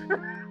 motherfucker.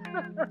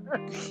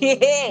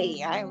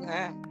 Hey,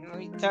 let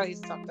me tell you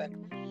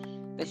something.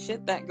 The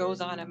shit that goes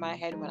on in my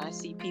head when I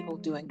see people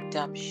doing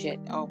dumb shit,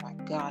 oh my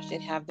gosh,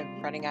 it have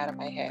them running out of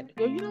my head.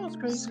 Yo, you know what's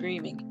crazy?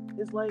 Screaming.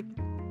 It's like,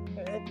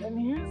 and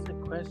here's the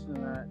question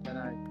that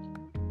I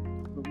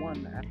the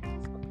one that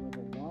asked for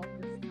the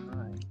longest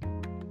time.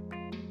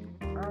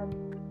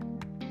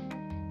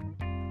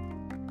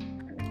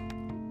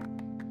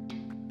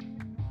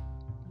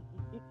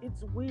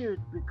 It's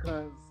weird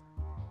because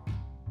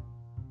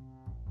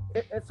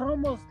it's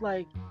almost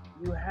like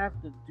you have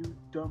to do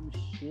dumb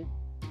shit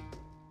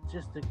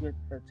just to get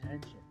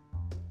attention.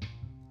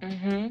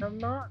 Mm-hmm. I'm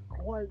not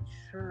quite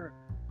sure,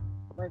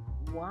 like,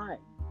 why?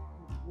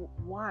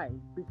 Why?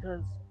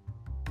 Because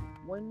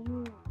when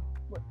you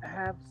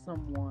have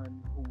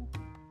someone who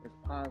is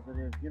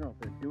positive, you know,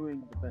 they're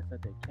doing the best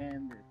that they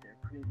can, they're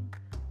creating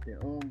their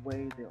own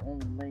way, their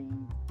own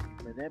lane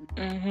for them.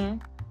 Mm-hmm.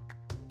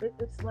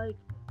 It's like,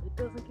 it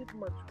doesn't get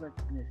much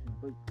recognition,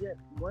 but yet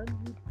when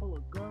you pull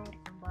a gun on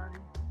somebody,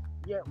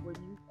 yet when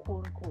you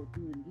quote-unquote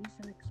do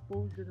indecent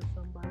exposure to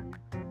somebody,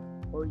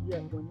 or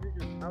yet when you're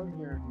just out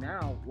here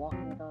now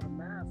walking without a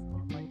mask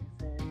on, like you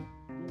said,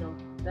 you know,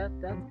 that's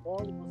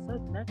all of a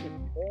sudden that gets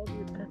all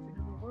the attention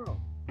in the world.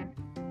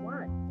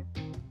 Why?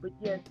 But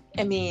yet,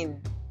 I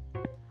mean,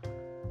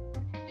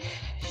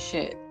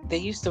 shit. They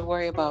used to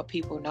worry about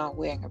people not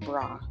wearing a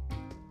bra.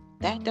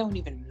 That don't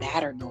even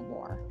matter no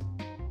more.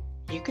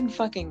 You can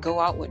fucking go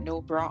out with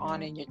no bra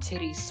on and your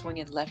titties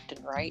swinging left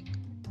and right.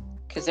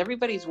 Because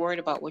everybody's worried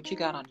about what you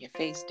got on your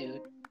face,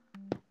 dude.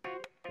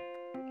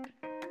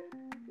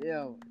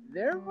 yo,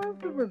 there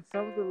must have been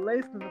something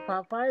laced in the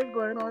Popeyes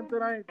going on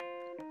tonight.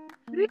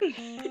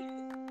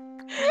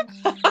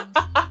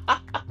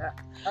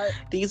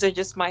 These are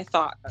just my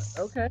thoughts.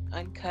 Okay.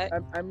 Uncut.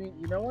 I mean,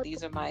 you know what?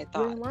 These are my You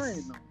thoughts. ain't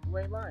lying, though. You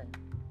ain't lying.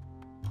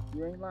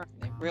 You ain't lying.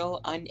 Real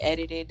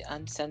unedited,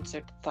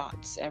 uncensored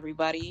thoughts.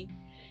 Everybody,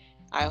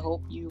 I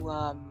hope you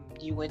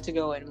went to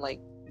go and, like,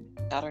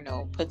 I don't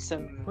know, put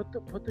some Put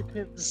the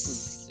kids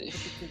to sleep.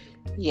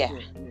 yeah.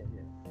 Yeah.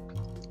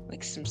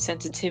 Like some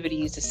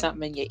sensitivities to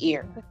something in your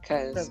ear,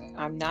 because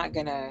I'm not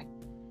gonna,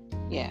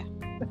 yeah.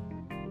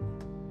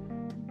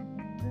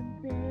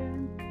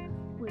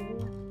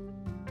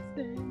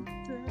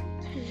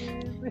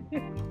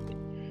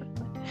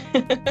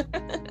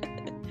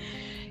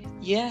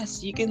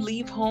 Yes, you can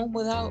leave home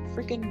without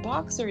freaking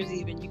boxers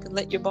even. You can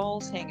let your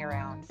balls hang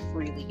around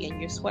freely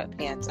in your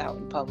sweatpants out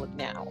in public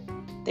now.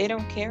 They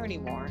don't care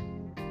anymore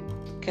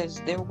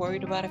because they're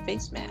worried about a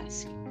face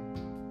mask.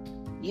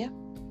 Yep.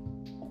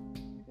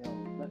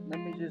 Let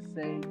me just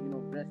say,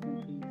 rest in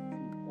peace to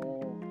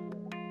all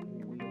who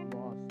we have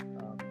lost to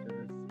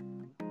this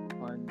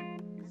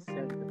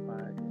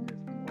unsanctified and this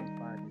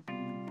mortified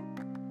disease.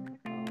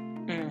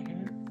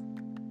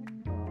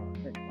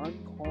 An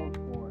uncalled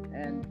for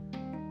and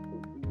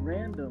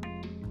random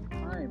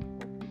time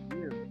of the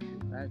year to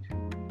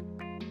actually,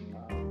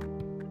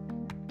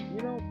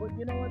 but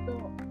you know what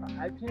though?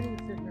 I can't even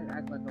sit here and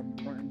act like I'm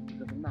running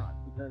because I'm not,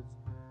 because,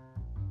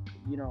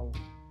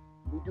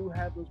 we do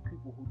have those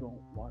people who don't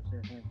wash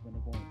their hands when they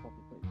go into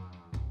public places.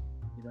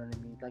 You know what I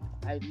mean? Like,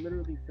 I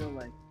literally feel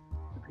like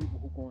the people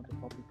who go into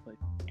public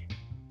places,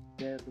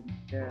 they're the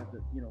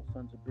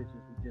sons of bitches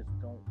who just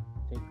don't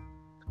take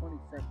 20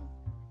 seconds,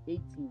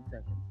 18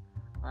 seconds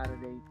out of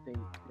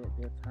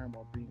their time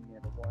while being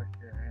there to wash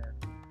their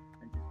hands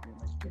and just being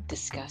like,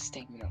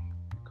 disgusting.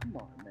 Come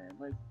on, man.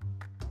 Like,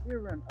 you're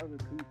around other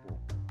people.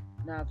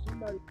 Now, if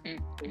somebody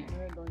puts their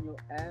hand on your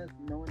ass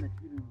knowing that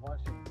you didn't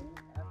wash your hands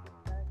after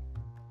the fact,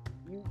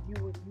 you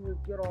would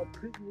get all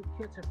pretty, you would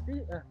catch a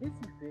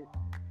hissy fit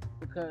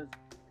because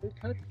they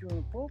touched you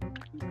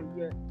inappropriately, but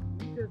yet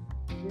you just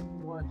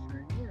didn't wash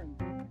your hands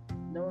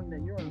knowing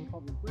that you're in a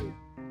public place.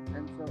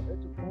 And so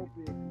it's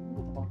appropriate for you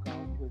to walk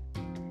out with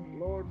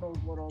Lord knows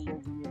what all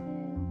over your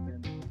hands,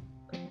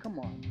 and come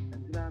on, you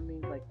know what I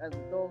mean? Like, as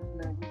adults,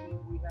 man,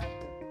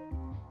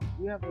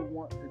 we have to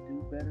want to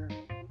do better.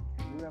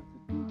 We have to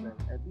do better.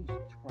 At least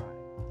try.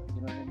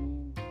 You know what I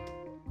mean?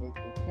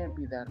 It can't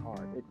be that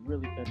hard. It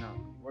really cannot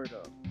be. Word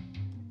up.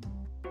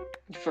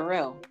 For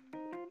real.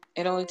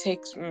 It only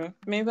takes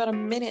maybe about a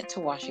minute to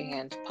wash your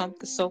hands. Pump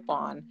the soap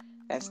on.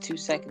 That's 2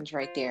 seconds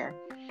right there.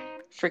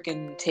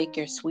 Freaking take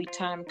your sweet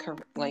time,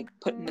 like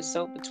putting the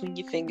soap between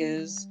your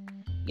fingers,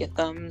 your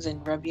thumbs,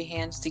 and rub your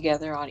hands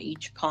together on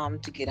each palm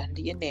to get under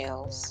your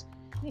nails.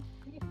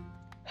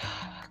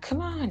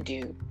 Come on,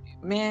 dude.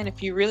 Man,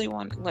 if you really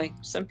want, like,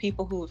 some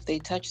people who, if they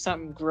touch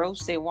something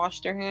gross, they wash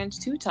their hands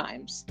 2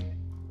 times.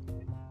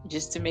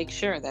 Just to make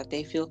sure that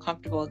they feel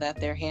comfortable that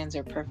their hands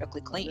are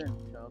perfectly clean.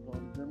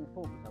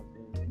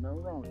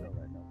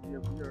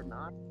 We're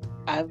not.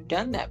 I've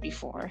done that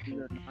before. We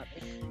are not.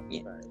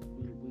 Yeah.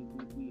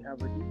 We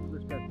have a deep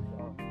respect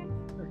for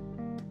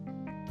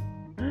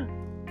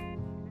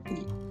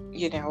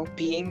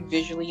being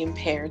visually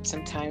impaired,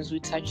 sometimes we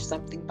touch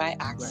something by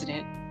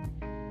accident.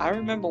 Right. I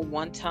remember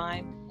one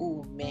time,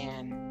 oh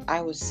man, I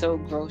was so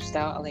grossed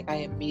out, like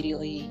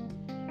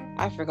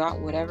I forgot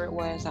whatever it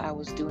was I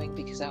was doing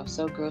because I was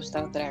so grossed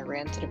out that I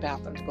ran to the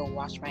bathroom to go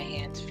wash my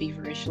hands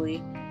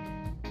feverishly.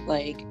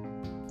 Like,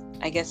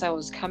 I guess I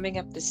was coming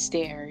up the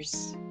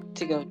stairs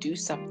to go do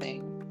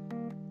something,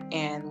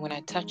 and when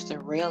I touched the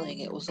railing,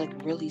 it was like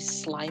really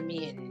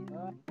slimy and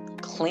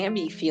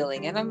clammy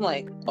feeling, and I'm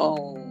like,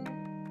 oh,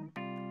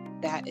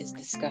 that is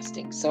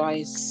disgusting. So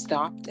I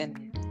stopped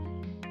and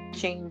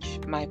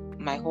changed my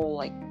whole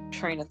like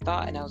train of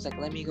thought, and I was like,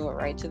 let me go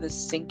right to the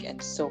sink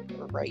and soap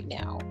right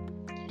now.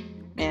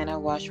 Man, I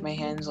washed my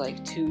hands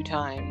like 2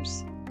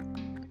 times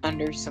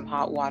under some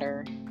hot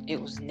water. It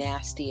was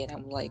nasty, and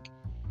I'm like,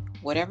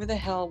 whatever the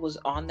hell was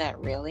on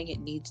that railing, it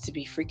needs to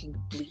be freaking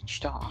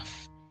bleached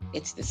off.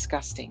 It's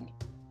disgusting.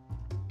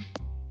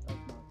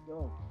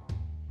 Yo,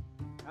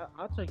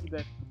 I'll take you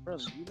back to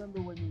brother. You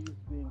remember when you used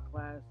to be in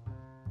class,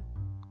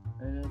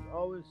 and there's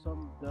always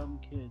some dumb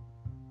kid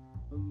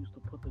who used to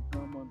put the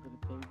gum under the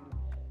table?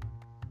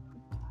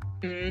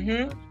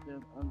 Mm-hmm. Touch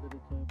them under the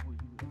table, you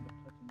would end up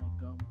touching that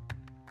gum.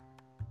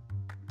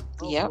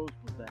 How Yep. gross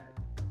was that?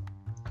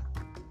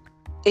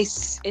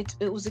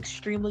 It was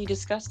extremely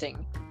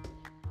disgusting.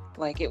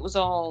 Like, it was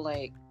all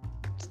like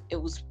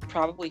it was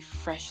probably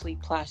freshly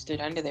plastered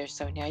under there,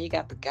 so now you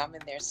got the gum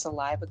in there,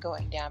 saliva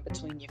going down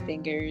between your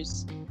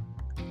fingers.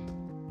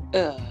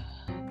 Ugh,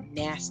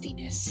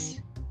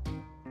 nastiness.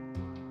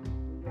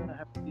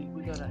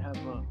 We gotta have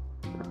a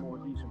more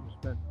decent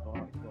respect for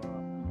our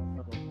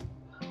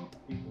fellow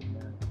people,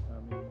 man. I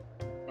mean,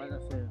 like I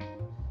said,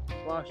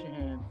 wash your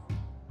hands.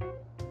 You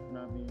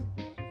know what I mean?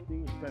 Just be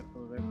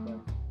respectful of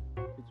everybody's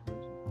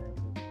situation, man.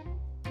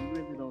 'Cause you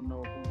really don't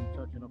know who you're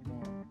touching up on.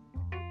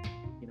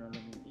 You know what I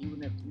mean? Even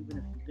if you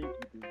think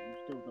you do, you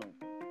still don't.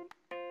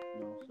 You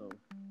know, so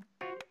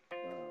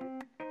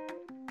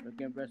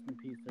again, rest in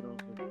peace to those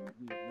who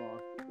we have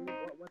lost.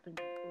 What think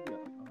we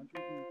got?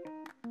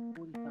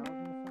 140,000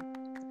 or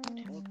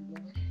something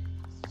altogether?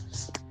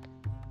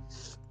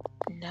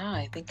 Nah,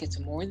 I think it's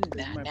more than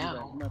that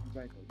now. You might be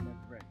right.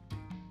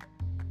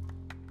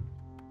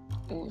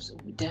 It was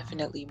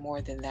definitely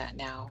more than that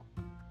now.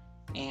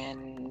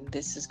 And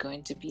this is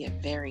going to be a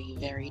very,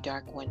 very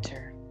dark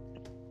winter.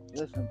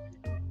 Listen,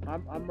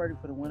 I'm ready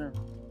for the winter.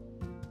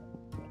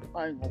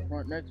 I ain't gonna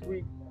front next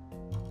week.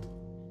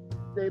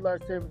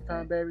 Daylight saving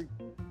time, baby.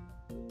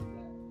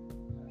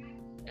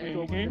 We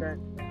go to that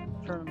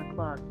turning the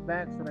clock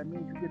back, so that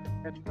means you get the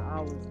extra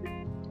hours.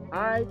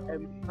 I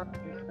am not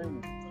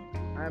complaining.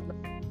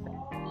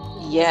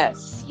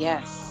 Yes.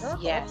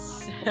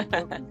 I'm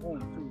working home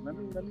too. Let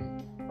me. I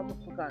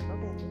forgot. I'm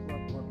going to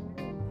work from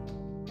home.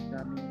 You know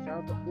what I mean? Shout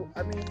out to,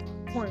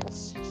 point.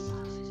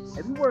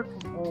 If you work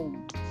from home,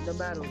 no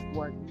matter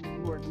what,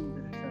 you are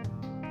using essential.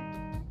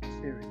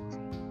 Period.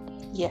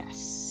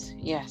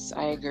 Yes,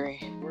 I agree.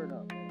 Word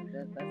up.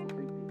 That's a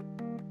big deal.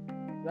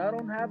 Y'all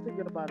don't have to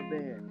get up out of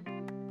bed,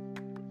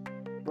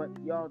 but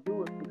y'all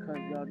do it because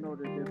y'all know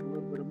that there's a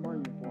little bit of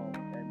money involved,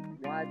 and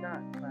why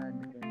not plan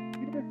the day?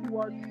 Even if you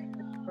are a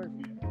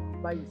person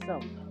by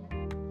yourself,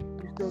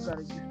 you still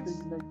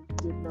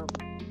getting up.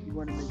 You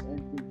want to make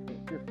ends meet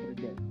just for the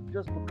day,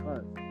 just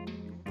because.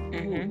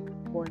 Going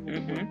into work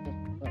just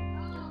because.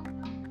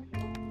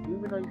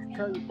 Even though you can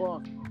tell your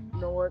boss, you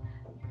know what?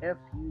 F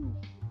you.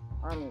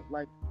 I don't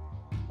like.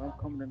 I'm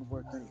coming into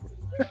work anyway.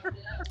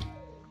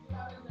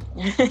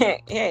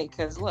 Hey,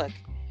 because look,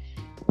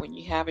 when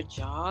you have a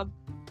job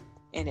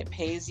and it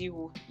pays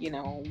you,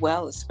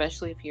 well,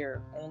 especially if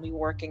you're only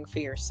working for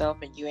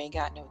yourself and you ain't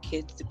got no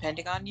kids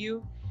depending on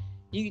you,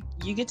 you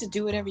get to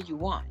do whatever you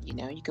want.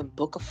 You can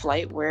book a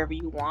flight wherever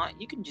you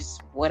want. You can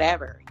just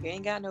whatever. You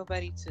ain't got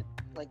nobody to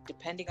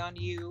depending on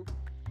you.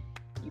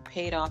 You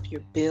paid off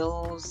your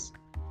bills.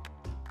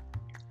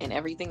 And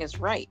everything is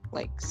right.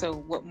 So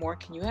what more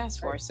can you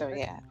ask for? So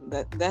yeah,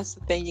 that's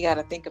the thing you got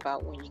to think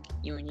about when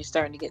you're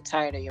starting to get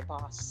tired of your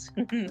boss.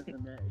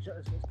 Listen, man.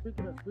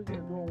 Speaking of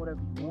doing whatever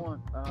you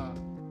want, I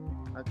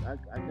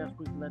guess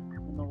we can let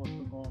people know what's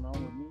been going on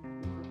with me.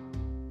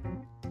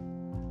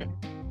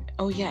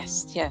 Oh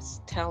yes.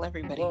 Tell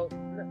everybody. Well,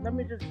 let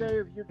me just say,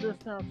 if you're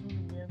just now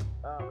tuning in,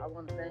 I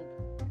want to thank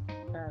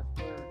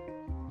Pastor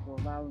for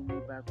allowing me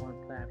back on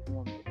the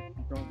platform. If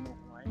you don't know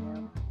who I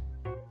am.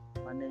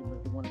 My name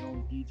is the one and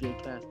only DJ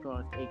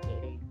Castros,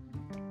 aka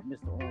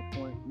Mr. On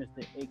Point,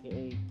 Mr.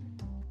 aka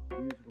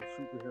Musical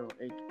Superhero,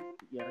 aka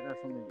I got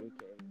so many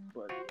AKAs,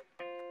 but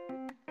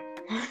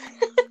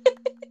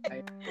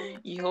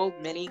you hold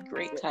many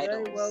great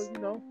titles. Yeah,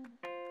 well,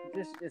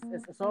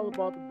 it's all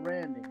about the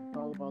branding. It's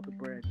all about the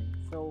branding.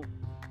 So,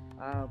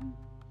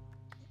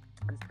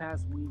 this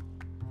past week,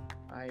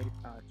 I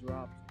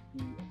dropped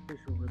the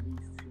official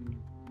release to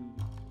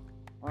the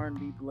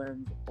R&B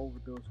Blends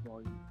Overdose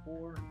Volume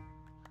 4.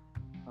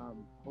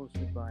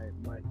 Hosted by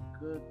my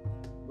good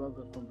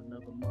brother from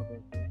another mother,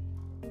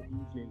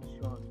 DJ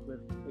Sean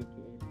Swift,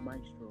 aka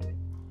Maestro.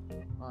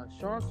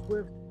 Sean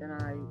Swift and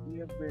I, we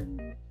have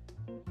been,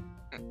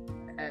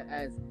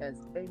 as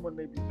anyone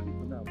may be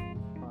keeping up,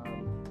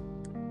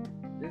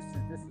 this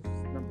is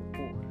number 4.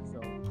 So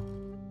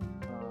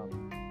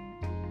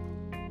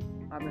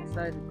I'm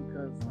excited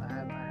because I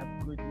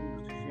have good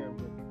news to share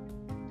with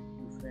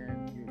you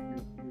fans, your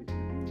viewers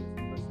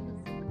and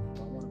listeners.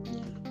 I want to be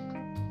able to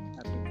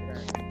tap into that.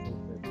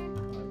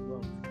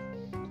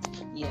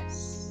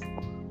 Yes.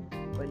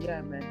 But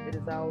yeah, man, it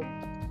is out.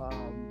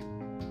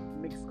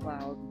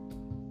 Mixcloud.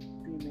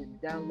 Stream it.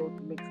 Download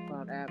the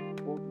Mixcloud app.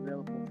 Both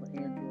available for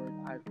Android,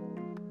 iPhone,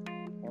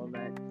 all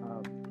that.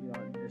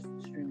 Just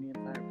stream the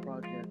entire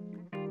project.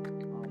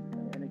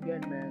 And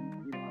again, man,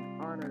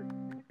 I'm honored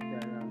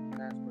that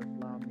Casper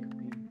allowed me to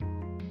be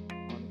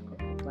on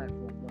the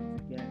platform once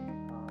again.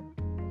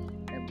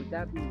 And with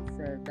that being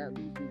said, that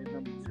leads me to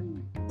number 2.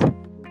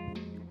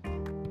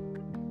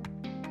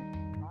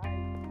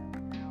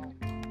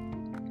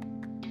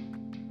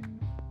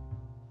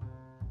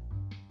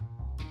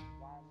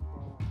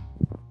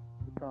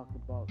 Talked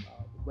about the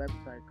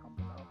website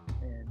coming up,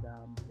 and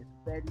it's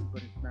ready,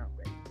 but it's not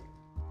ready.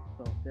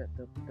 So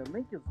the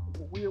link is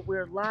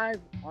we're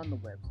live on the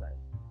website,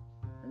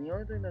 and the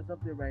only thing that's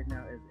up there right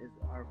now is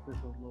our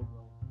official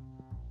logo,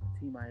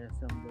 Team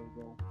ISM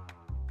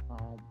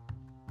logo,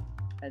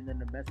 and then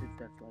the message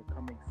that's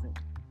coming soon.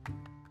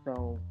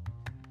 So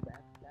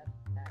that's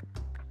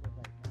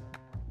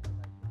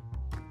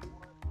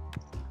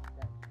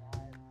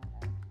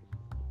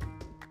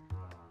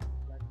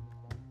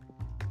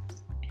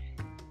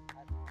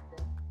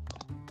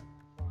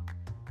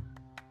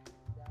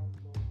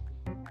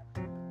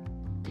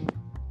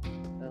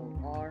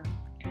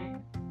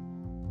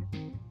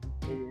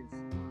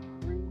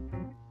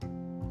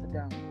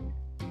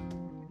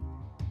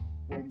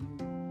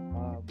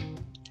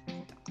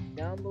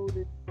download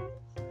it.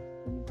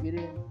 When you get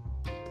in,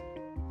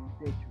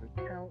 create your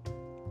account,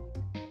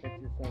 set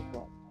yourself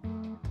up.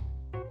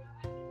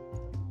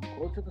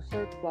 Go to the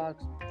search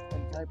box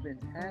and type in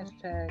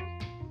hashtag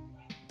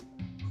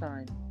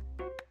sign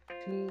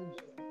Team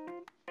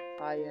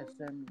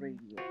ISM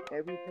Radio.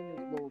 Everything is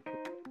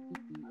lowercase.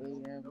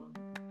 TEAMISM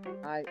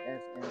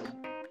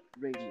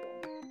Radio.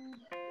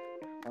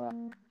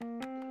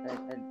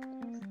 And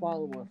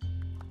follow us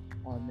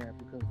on there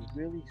because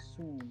really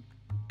soon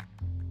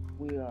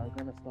we are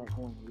gonna start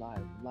going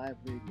live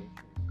radio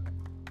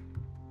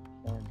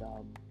shows.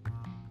 And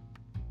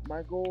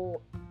my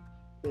goal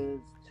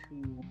is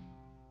to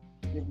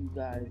give you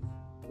guys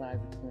live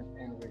experience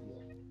on the radio.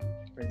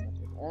 Pretty much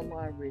it's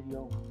online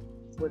radio,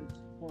 but it's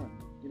fun.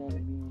 You know what I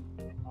mean?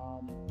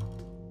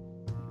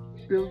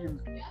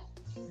 Billions.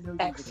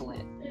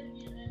 Excellent.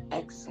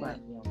 And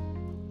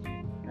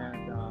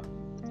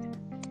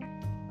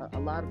a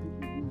lot of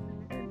people use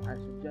it, and I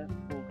suggest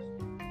folks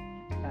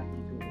tap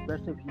into it,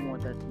 especially if you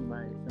want that Team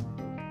ISM.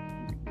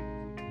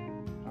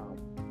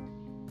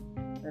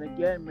 And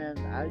again, man,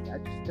 I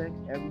just thank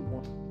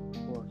everyone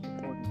for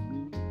supporting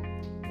me,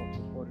 for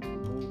supporting the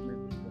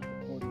movement, for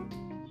supporting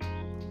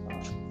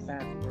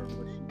Casper and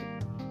what she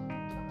did.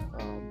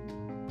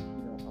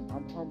 You know,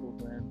 I'm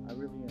humbled, man. I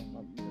really am.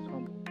 I'm just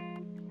humbled.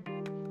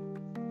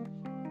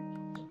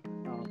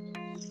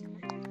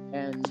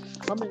 And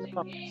coming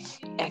up,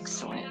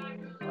 excellent.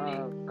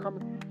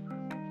 Coming.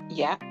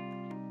 Yeah.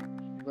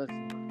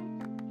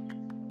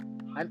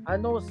 Listen, I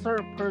know a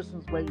certain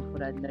person's waiting for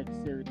that next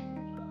series.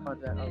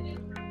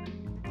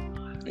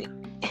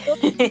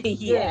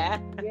 Yeah.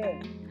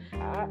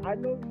 I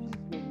know she's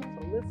waiting.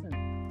 So listen,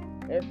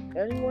 if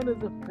anyone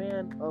is a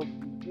fan of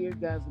the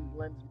Eargasm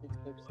Blends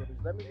mixtape series,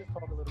 let me just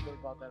talk a little bit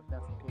about that if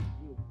that's okay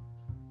with you.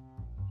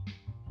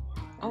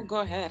 Oh, go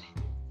ahead.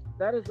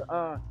 That is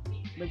a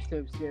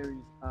mixtape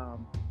series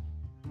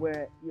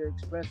where you're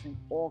expressing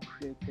all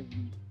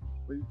creativity,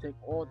 where you take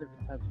all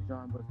different types of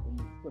genres and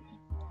you flip them.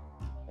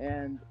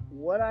 And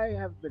what I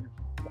have been,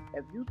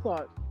 if you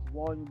thought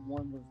Volume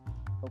 1 was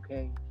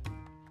okay,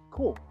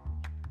 cool.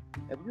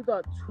 If you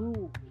thought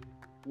 2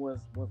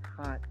 was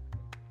hot,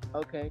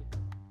 okay,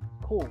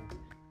 cool.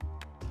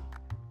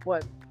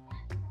 But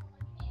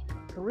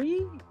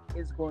 3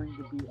 is going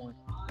to be on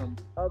some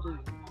other,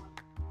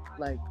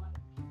 like,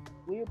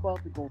 we're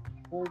about to go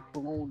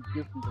full-blown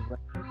different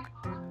direction.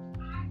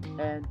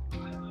 And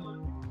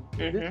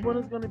this one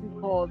is going to be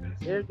called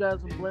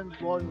Eargasm Blends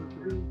Volume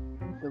 3,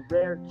 the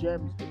Rare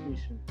Gems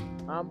Edition.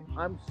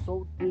 I'm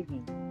so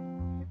digging.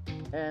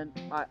 And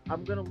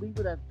I'm going to leave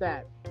it at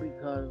that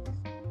because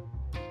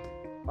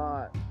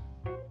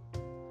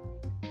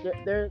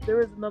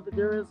there is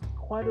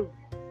quite a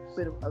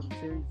bit of other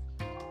series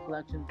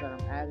collections that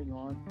I'm adding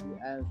on to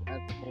as we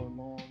go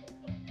along.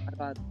 We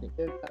got the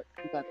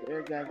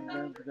Eargasm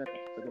Blends, we got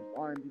the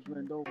R&B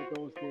Blend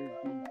Overdose, there's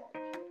the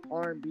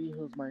R&B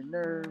Heals My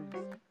Nerves,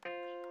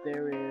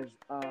 there is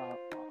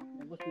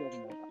what's the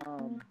other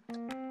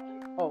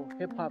one?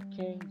 Hip Hop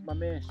Kings. My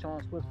man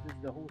Sean Swift is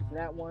the host of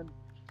that one.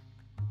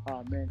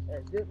 Man,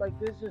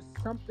 there's just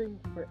something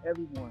for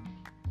everyone,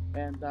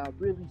 and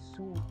really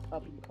soon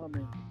up and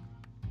coming.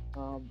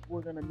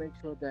 We're gonna make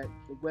sure that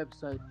the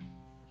website,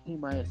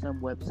 Team ISM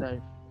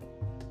website,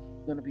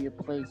 is gonna be a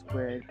place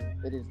where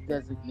it is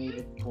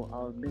designated for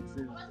our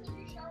mixes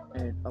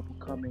and up and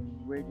coming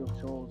radio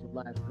shows or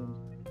live streams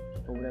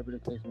or whatever the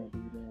case may be.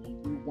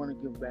 Man, we want to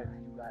give back to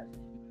you guys,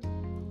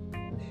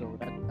 and so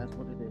that's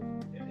what it is.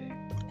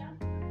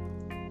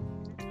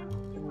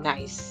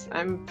 Nice.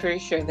 I'm pretty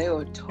sure they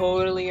would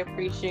totally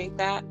appreciate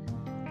that.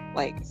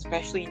 Like,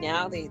 especially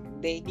now, they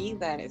need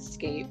that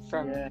escape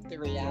from the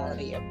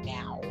reality of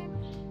now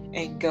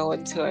and go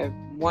into a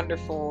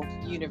wonderful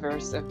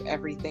universe of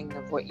everything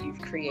of what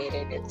you've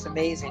created. It's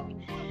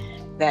amazing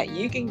that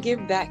you can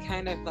give that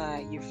kind of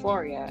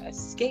euphoria,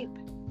 escape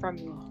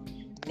from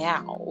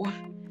now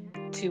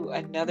to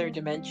another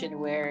dimension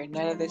where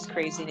none of this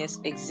craziness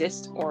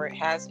exists or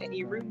has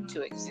any room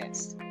to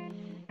exist.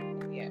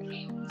 Yeah,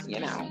 you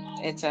know,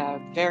 it's a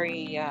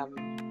very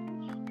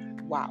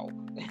wow,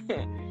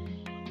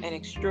 an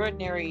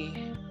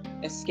extraordinary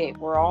escape.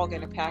 We're all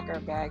gonna pack our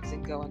bags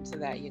and go into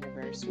that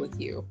universe with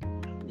you.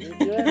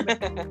 Yeah,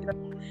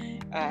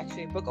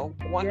 actually, book a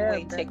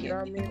one-way ticket. You know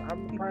what I mean?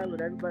 I'm the pilot.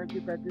 Everybody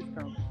get that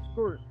discount.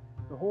 Screw it.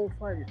 The whole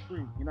flight is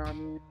free. You know what I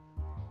mean?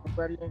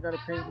 Nobody ain't gotta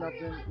pay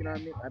nothing. You know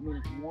what I mean? I mean,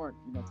 if you want,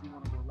 if you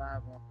want to go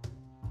live on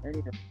any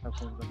of the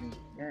platforms, I mean, you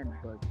can.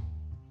 But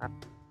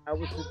I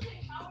would just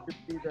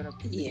leave that up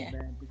to you,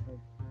 man,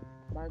 because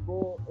my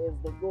goal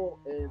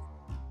is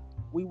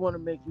we want to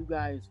make you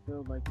guys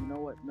feel like, you know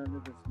what, none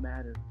of this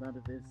matters. None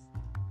of this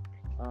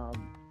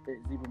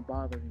is even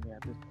bothering me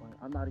at this point.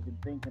 I'm not even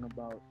thinking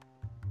about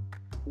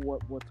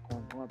what's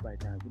going on right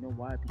now. You know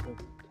why? Because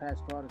Cash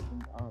Artists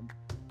and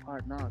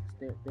Hard Knocks,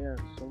 they're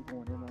so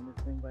going in on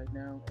this thing right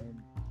now,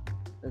 and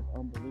it's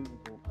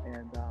unbelievable.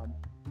 And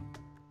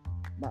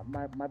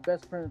my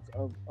best friends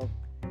of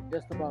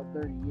just about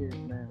 30 years,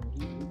 man,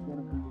 he's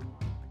gonna be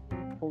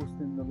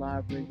hosting the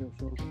live radio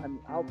shows. I mean,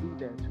 I'll be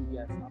there too.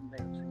 Yes, I'm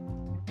there too.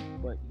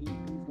 But he's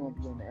gonna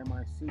be on the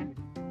MIC.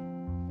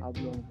 I'll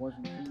be on the ones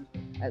and twos.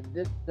 At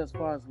this, as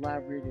far as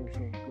live radio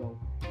shows go,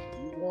 if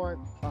you want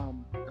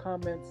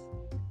comments,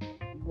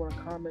 you want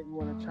to comment, you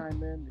want to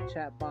chime in, the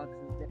chat box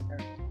is there.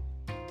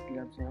 You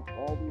know what I'm saying?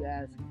 All we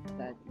ask is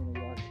that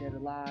y'all share the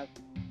live,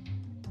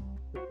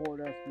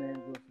 support us,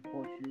 man. We'll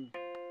support you,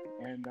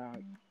 and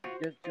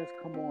just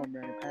come on,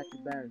 man, and pack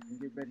your bags and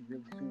get ready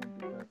really soon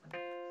because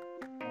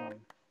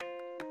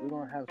we're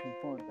gonna have some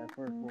fun that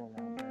first go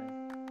around, man.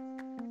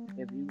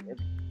 If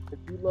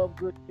you love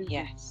good music,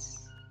 yes.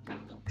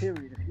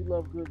 Period. If you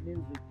love good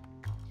music,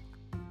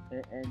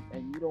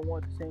 and you don't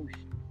want the same,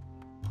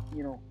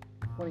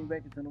 20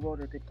 records in a row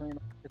that they're playing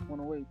on this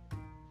 108,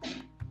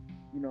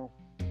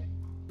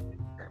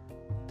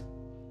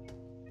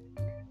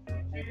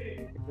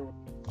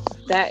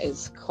 That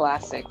is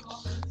classic.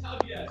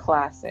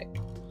 Classic.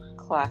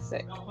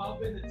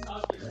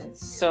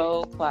 It's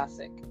so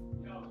classic.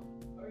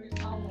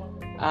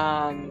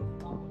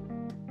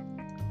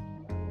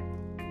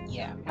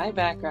 Yeah, my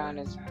background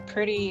is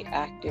pretty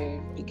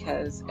active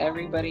because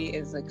everybody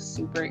is like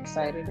super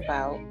excited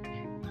about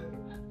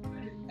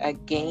a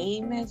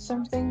game or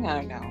something.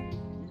 I don't know.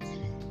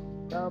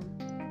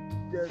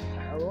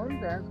 I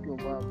wanted to ask you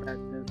about that.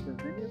 Does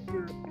any of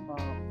your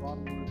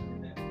followers,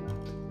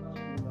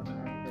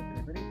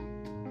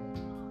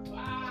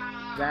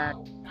 Zach,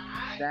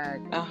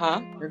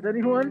 does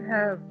anyone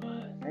have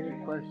any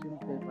questions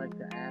they'd like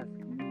to ask me?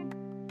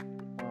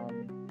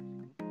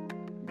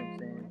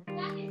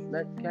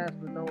 Let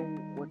Casper know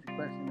what your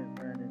question is,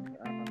 man, and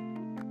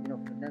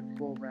for the next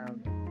go around,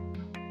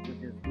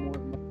 which is more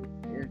than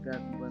air guys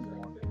and blender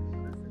on.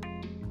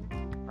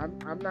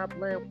 I'm not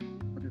playing.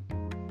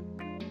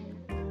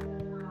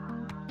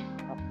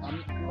 I'm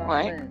not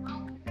playing.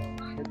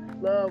 If you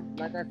love,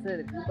 like I said,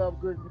 if you love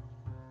good,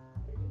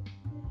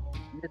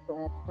 you get the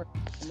on point.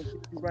 I'm gonna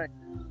get you right.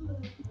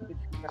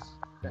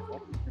 That's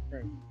all you can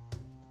say.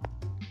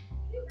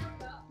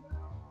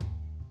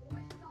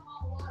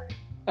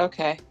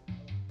 Okay.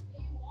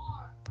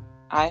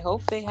 I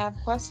hope they have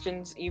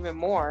questions even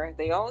more.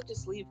 They all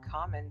just leave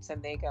comments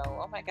and they go,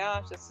 oh my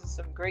gosh, this is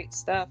some great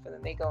stuff. And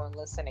then they go and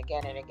listen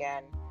again and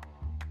again.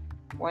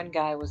 One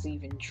guy was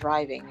even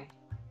driving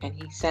and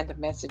he sent a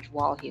message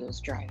while he was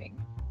driving.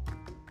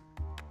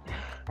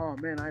 Oh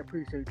man, I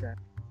appreciate that.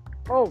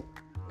 Oh,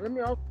 let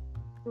me also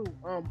too,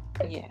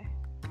 yeah.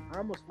 I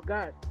almost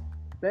forgot.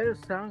 Better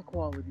sound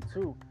quality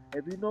too.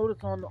 If you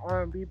notice on the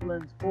R&B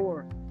Blends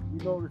 4, you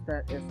notice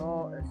that it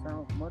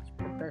sounds much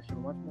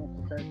professional, much more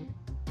professional.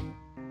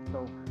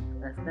 So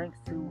that's thanks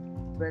to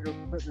better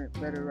equipment,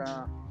 better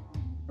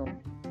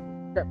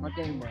step my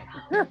game up.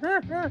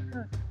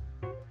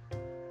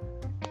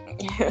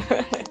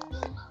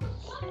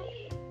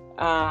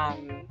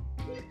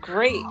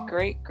 Great.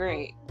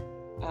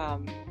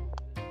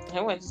 I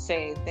want to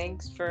say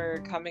thanks for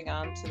coming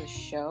on to the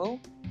show,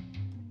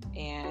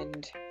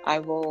 and I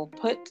will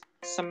put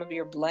some of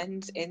your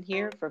blends in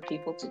here for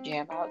people to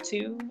jam out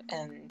to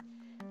and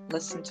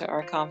listen to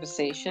our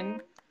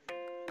conversation,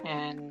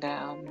 and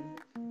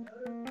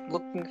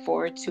looking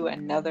forward to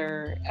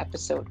another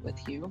episode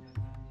with you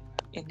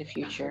in the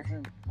future.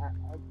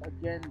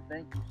 Again,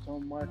 thank you so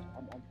much.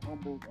 I'm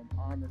humbled, I'm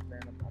honored,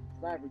 man. I'm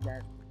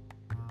flabbergasted.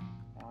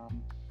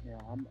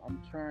 I'm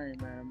trying,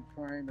 man. I'm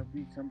trying to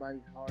reach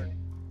somebody's heart.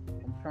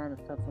 I'm trying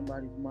to touch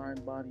somebody's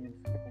mind, body, and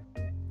soul.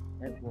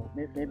 And, well,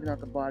 maybe not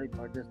the body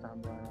part this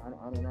time, Brian. I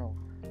don't know.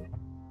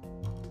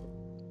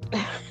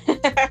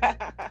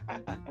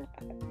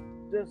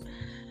 Just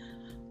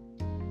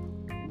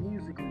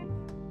musically,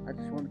 I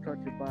just want to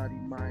touch your body,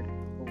 mind,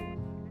 and soul.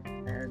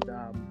 And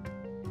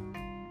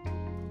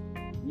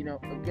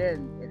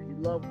again, if you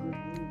love good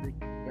music,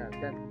 yeah,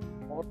 that's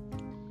all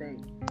I'm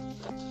saying.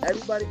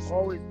 Everybody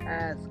always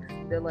asks,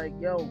 they're like,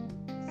 yo,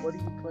 what do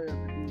you play as a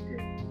DJ?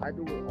 I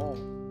do it all.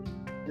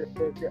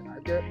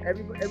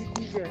 Every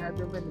DJ has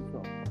their limits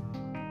though.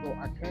 So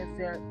I can't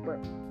say but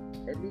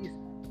at least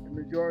the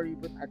majority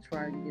of it I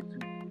try and get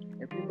to.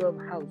 If you love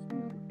house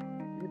music,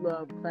 if you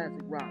love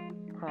classic rock,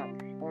 pop,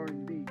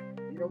 R&B,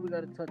 we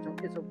gotta touch on,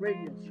 it's a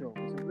radio show,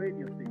 it's a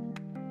radio station.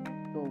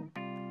 So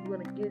you're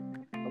gonna get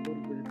a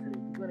little bit of today,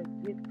 you're gonna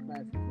get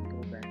classics and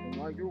throwbacks. And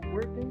while you're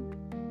working,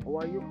 or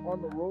while you're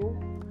on the road,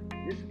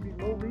 there should be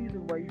no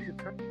reason why you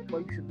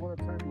should want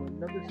to turn to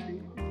another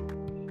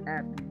station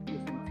after you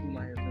listen to Team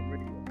ISM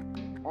Radio.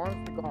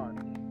 Honest to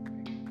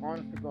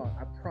God,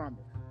 I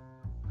promise.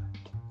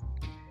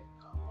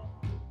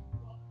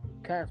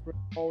 Casper,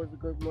 always a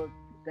good look.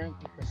 Thank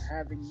you for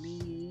having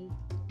me.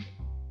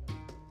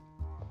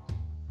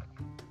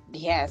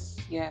 Yes,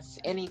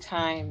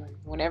 anytime.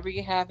 Whenever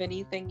you have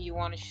anything you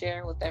want to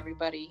share with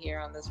everybody here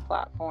on this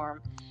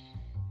platform,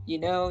 you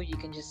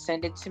can just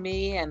send it to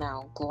me and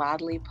I'll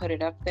gladly put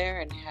it up there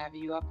and have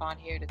you up on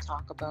here to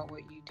talk about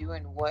what you do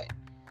and what,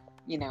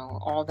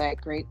 all that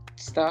great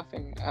stuff,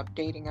 and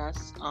updating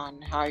us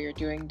on how you're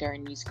doing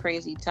during these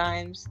crazy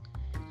times.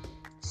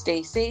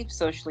 Stay safe,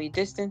 socially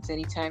distance.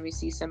 Anytime you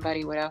see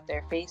somebody without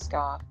their face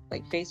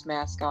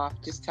mask off,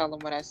 just tell them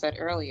what I said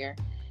earlier.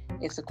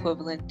 It's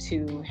equivalent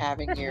to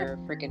having your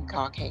freaking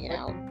cock hanging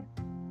out.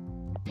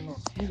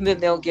 And then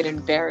they'll get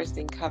embarrassed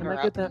and cover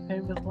I get up. that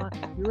famous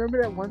line. You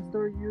remember that one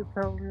story you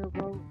were telling me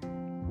about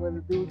where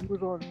the dude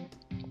was on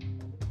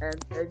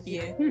and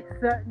Yeah. he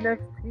sat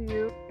next to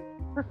you?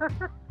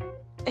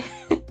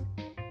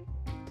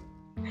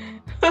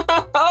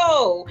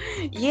 Oh,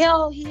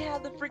 yeah, he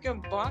had the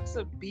freaking box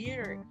of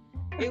beer.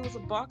 It was a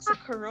box of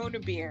Corona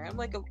beer. I'm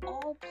like, of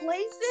all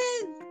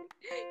places,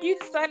 you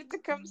decided to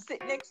come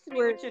sit next to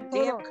me with your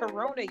damn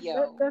Corona,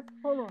 yo.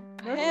 Hold on.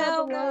 That's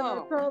Hell not the line no.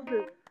 that topped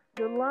it.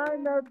 The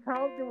line that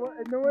topped it,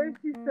 and the way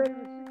she said it,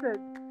 she said,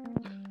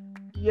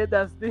 "Yeah,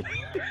 that's the."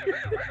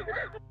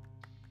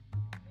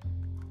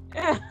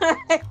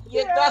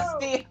 You're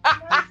dusty.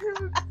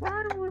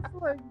 Time was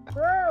like,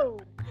 bro,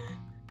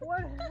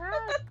 what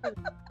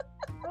happened?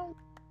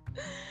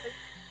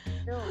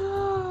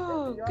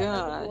 Oh, y'all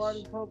gosh. go out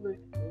in public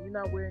and you're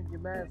not wearing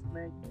your mask,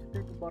 man. You should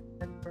think about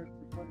that person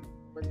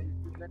when you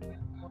do that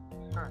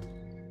one time.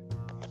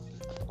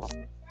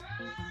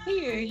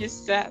 He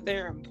just sat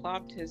there and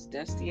plopped his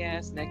dusty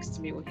ass next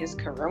to me with his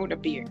Corona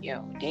beer,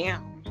 yo.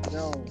 Damn.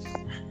 No.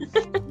 You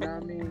know what I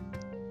mean?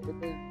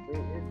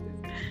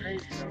 It's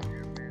crazy out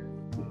here,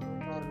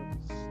 man.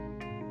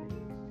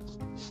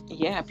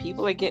 Yeah,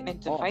 people are getting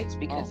into fights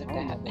because of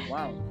that.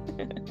 Wow.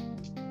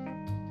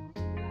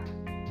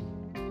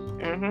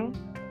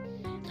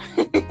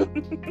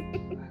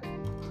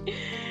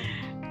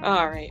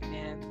 All right,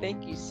 man.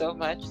 Thank you so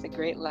much. The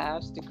great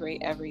laughs, the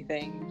great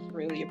everything.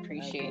 Really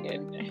appreciate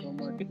it. Thank you so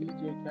much,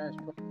 DJ Cash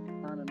Pro,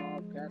 on and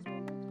off Cash Pro.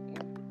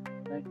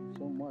 Thank you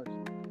so much.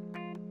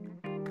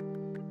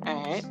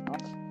 All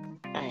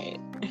right.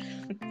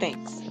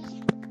 Thanks.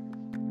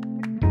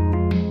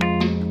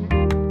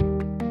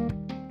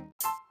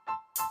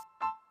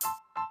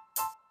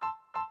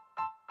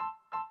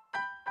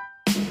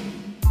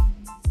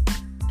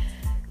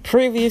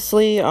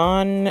 Previously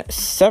on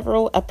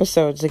several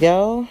episodes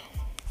ago,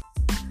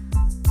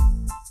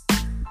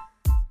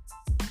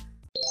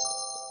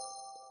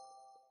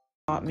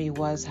 taught me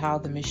was how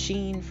the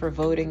machine for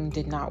voting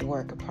did not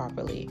work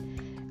properly.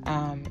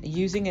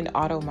 Using an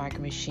auto mic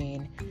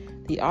machine,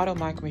 the auto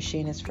mic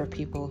machine is for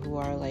people who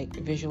are like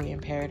visually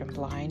impaired and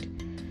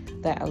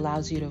blind, that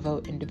allows you to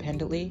vote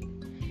independently.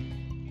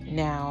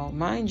 Now,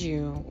 mind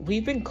you,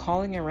 we've been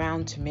calling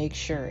around to make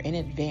sure in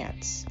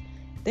advance.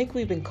 I think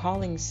we've been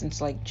calling since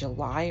like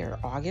July or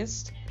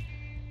August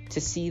to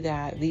see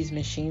that these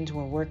machines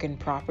were working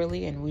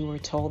properly, and we were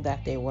told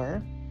that they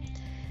were.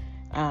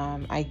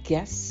 I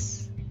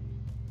guess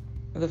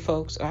the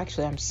folks,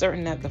 actually I'm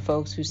certain that the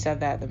folks who said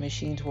that the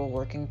machines were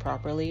working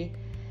properly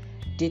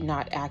did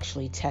not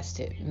actually test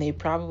it. And they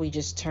probably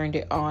just turned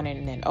it on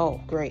and then,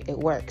 oh great, it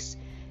works,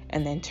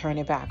 and then turn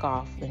it back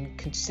off and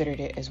considered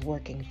it as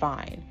working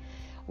fine.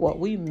 What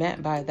we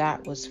meant by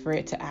that was for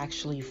it to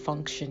actually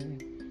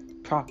function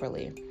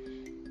properly.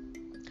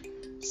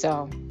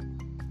 So,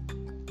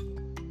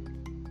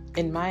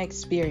 in my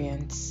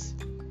experience,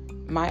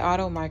 my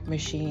auto mic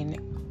machine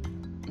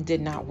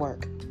did not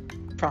work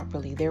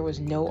properly. There was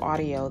no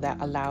audio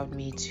that allowed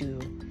me to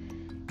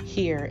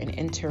hear and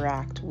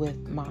interact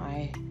with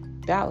my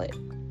ballot.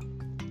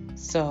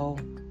 So,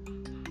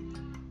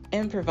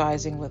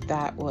 improvising with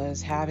that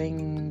was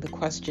having the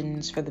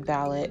questions for the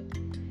ballot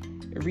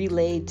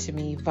relayed to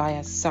me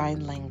via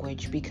sign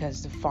language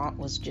because the font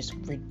was just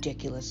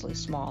ridiculously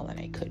small and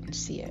I couldn't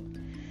see it.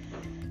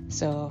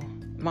 So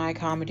my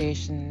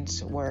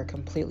accommodations were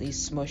completely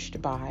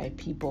smushed by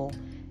people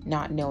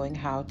not knowing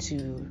how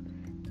to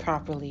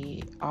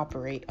properly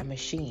operate a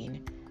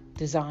machine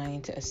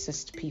designed to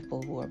assist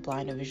people who are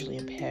blind or visually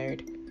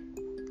impaired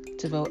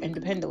to vote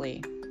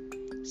independently.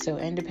 So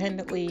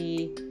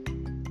independently,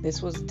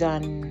 this was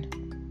done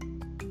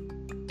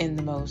in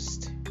the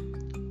most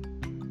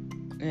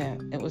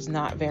it was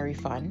not very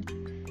fun.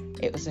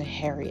 It was a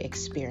hairy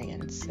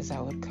experience, as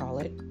I would call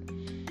it.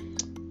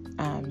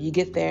 You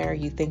get there,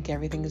 you think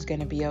everything is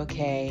going to be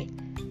okay,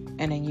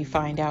 and then you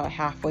find out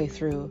halfway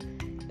through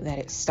that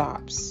it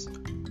stops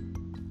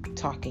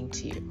talking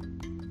to you.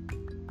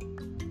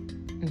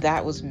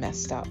 That was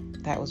messed up.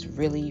 That was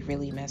really,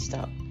 really messed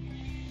up.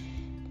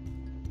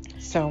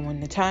 So when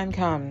the time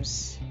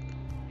comes,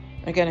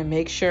 we're going to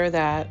make sure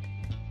that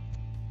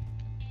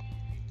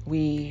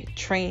we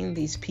train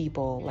these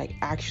people, like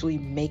actually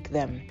make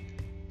them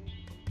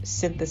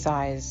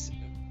synthesize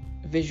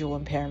visual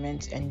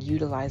impairments and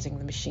utilizing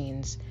the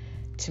machines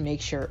to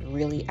make sure it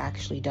really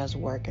actually does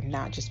work and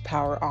not just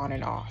power on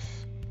and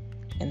off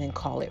and then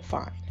call it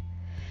fine.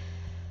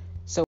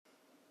 So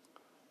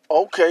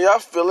okay, I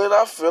feel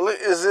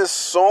it. Is this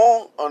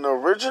song an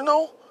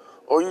original,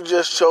 or you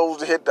just chose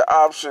to hit the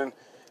option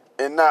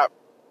and not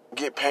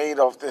get paid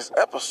off this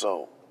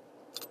episode?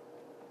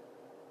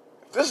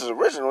 If this is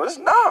original,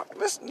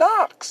 this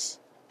knocks.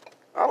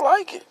 I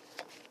like it.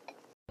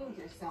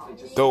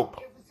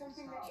 Dope.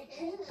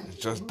 It's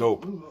just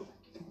dope.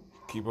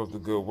 Keep up the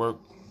good work.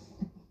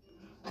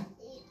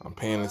 I'm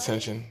paying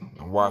attention.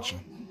 I'm I'm watching.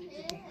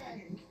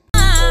 To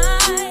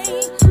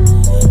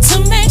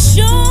make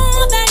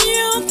sure that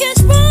you can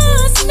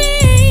trust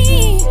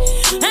me,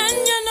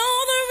 and you know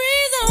the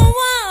reason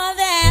why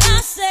that I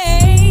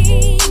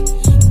say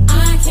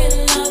I can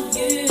love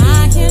you,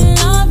 I can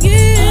love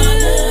you a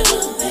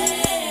little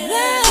better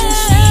than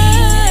she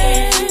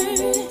can.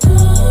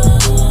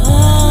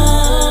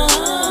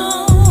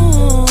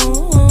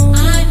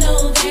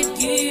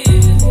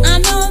 I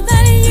know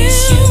that you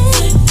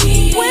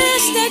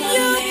wish that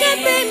you could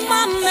be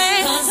my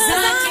man, 'cause I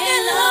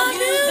can love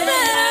you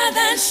better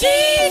than she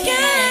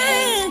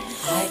can.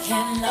 I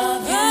can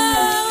love you.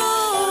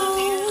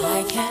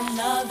 I can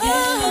love you.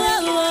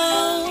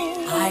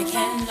 I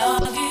can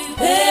love you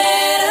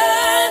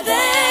better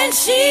than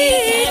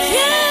she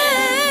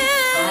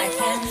can. I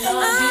can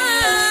love you.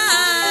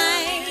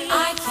 I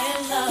can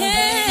love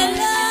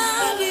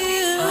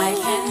you. I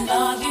can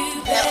love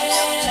you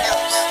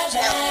better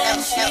than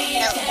she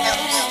can.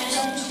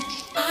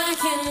 I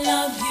can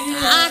love you.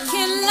 I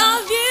can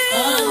love you a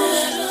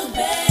little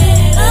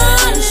better. A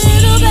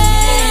little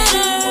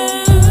better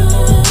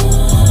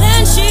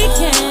than she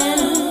can.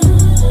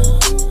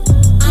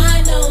 I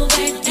know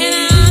that you, and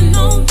I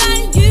know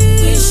that you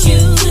wish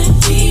you could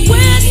be.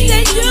 Wish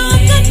that you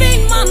could be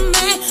my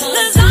man,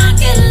 'cause I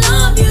can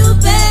love you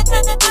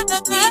better than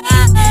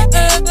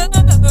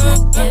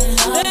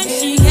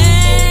she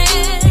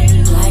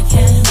can. I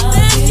can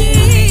love you.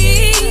 I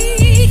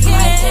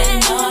can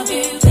love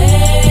you better than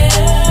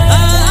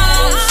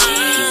she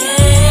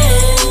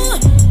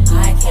can. I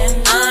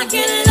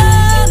can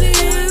love you.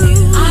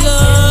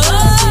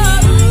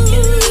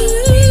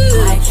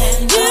 I can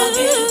love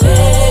you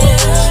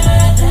better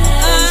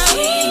than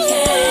she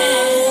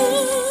can.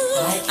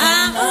 I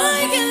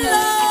can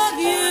love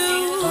you.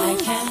 I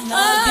can love you a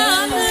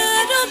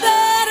little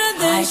better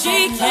than she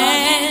can. I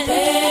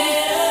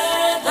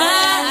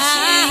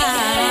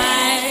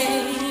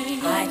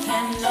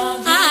can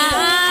love you.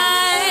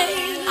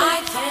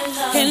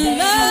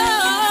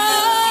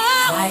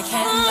 I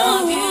can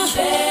love you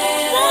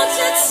better. Won't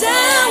you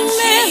tell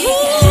me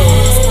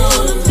who's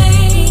gonna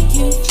make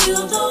you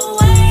feel the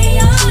way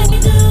I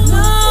do?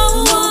 No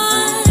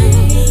one,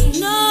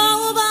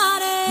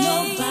 nobody,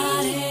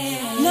 nobody,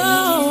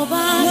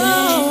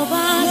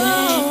 nobody,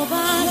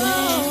 nobody.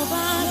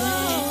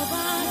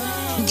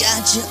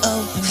 Got you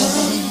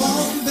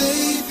open,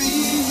 baby.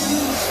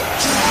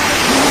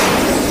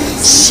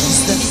 She's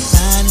the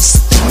finest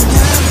thing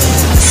I've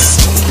ever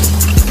seen.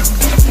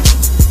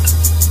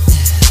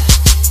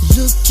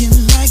 Looking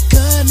like a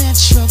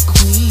natural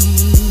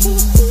queen.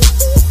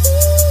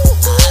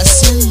 I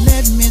said,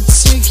 let me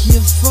take you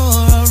for a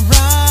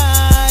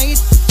ride,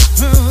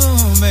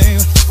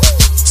 babe.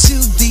 To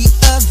the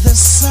other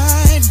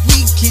side, we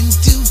can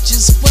do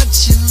just what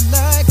you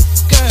like,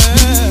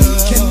 girl. We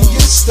can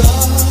get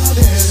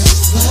started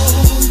as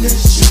long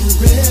as you're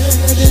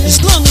ready. As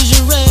long as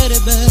you're ready,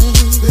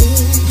 baby.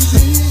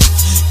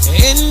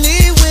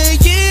 Any way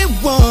you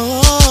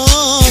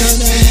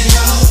want it.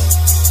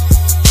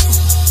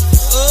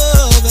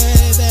 Oh,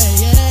 baby,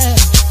 yeah.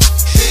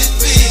 Hit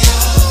me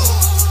out.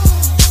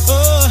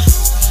 Oh,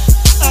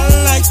 I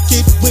like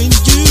it when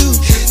you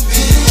hit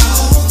me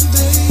out,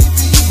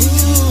 baby.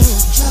 Ooh,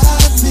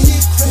 drive me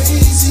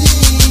crazy.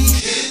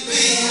 Hit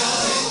me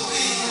out.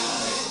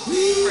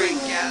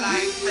 Break it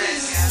like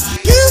this.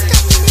 You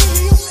got me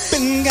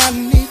open, got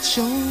me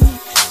chewed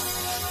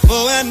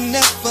for an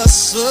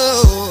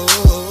episode.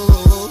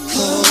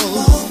 Come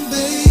on,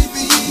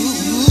 baby.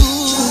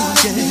 Ooh,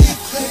 yeah.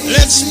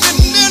 Let's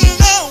spend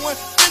an hour in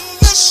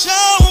the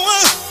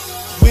shower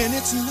when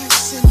it's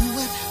nice and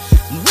wet,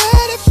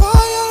 ready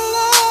for your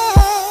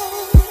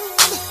love.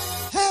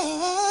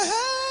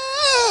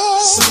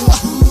 So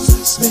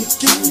who's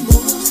making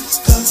moves?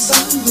 'Cause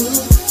I'm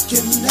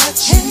looking at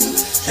you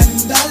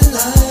and I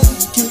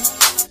like it.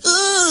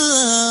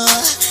 Ooh,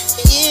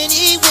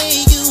 any way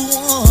you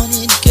want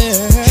it,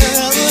 girl.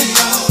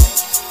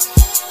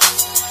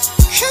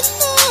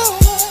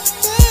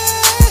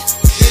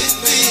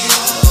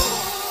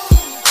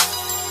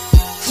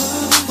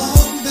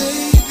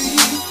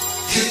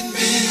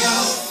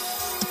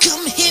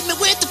 Come hit me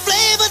with the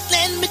flavor,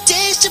 let me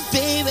taste you,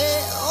 baby.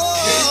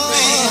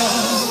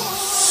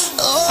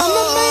 I'm a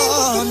man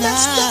with the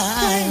next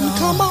thing.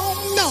 Come on,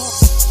 no.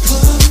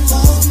 Come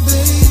on,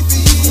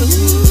 baby.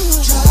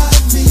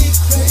 Drive me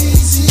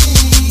crazy.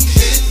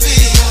 Hit me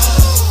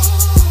out.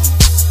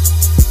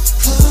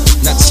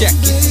 Now check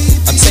it.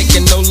 I'm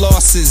taking no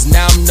losses.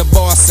 Now I'm the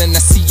boss and I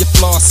see you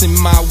flossing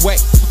my way.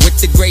 With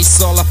the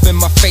grace all up in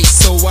my face,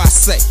 so I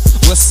say,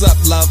 what's up,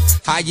 love?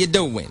 How you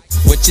doing?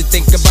 What you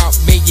think about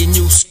me and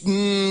you?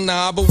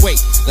 Nah, but wait,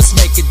 let's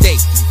make a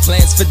date.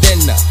 Plans for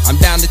dinner. I'm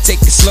down to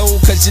take it slow,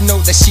 'cause you know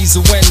that she's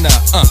a winner.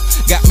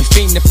 Got me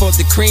fiending for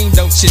the cream,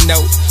 don't you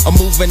know? I'm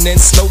moving in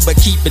slow, but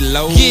keep it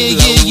low.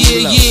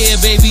 Yeah,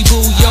 baby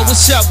boo. Yo,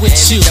 what's up with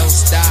you?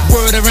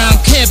 Word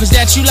around campus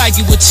that you like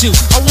it with you.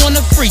 I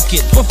wanna freak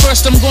it, but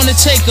first I'm gonna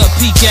take a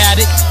peek at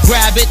it.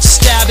 Grab it,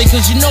 stab it,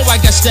 'cause you know I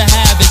got to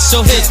have it,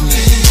 so hit me.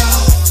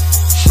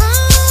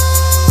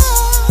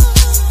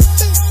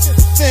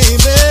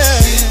 baby.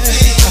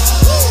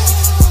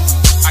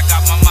 I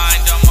got my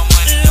mind on my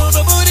money. You know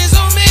the booty's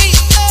on me.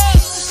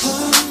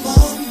 Come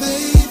on,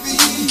 baby.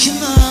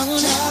 Come on.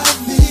 Drive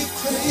me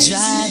crazy.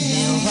 Drive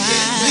me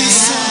wild.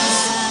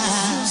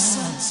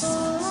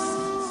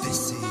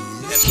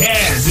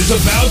 Kaz is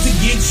about to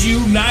get you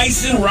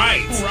nice and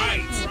right.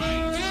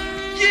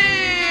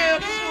 Yeah,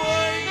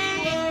 boy.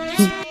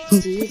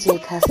 DJ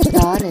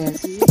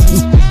Castratus.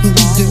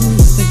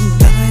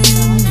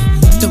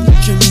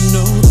 Don't you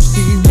know that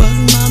he was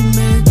my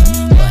man?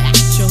 But I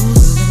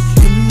chose to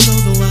let him go.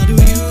 So why do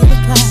you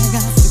look like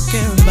I still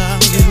care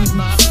about him?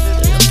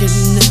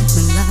 Looking at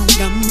me like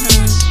I'm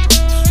hurt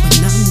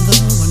when I'm the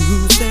one who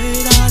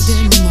said I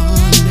didn't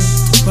want it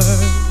to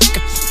work.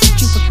 Did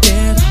you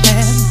forget I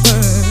had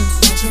first?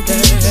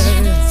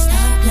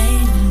 Stop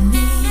blaming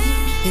me.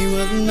 He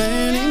wasn't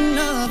man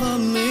enough for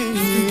me.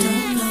 You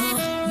don't know,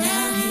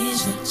 now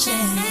here's your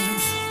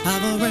chance.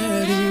 I've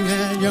already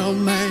had your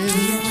man. Do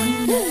you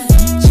wonder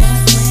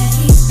just where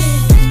he's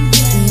been?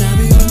 And I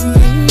be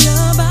worried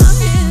about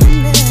him.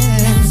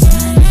 Last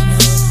time you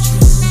know the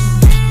truth,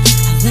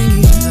 I think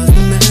he's just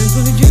the man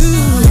for you.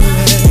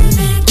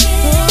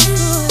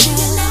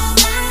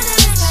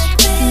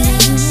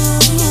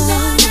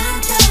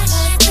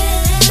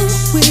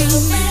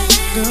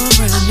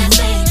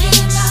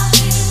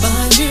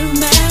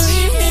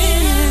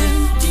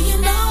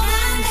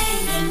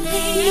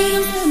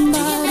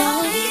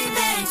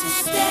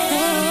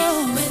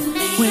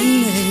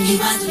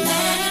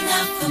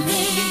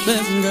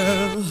 Listen,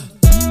 girl,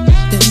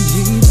 did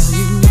he tell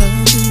you the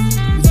truth?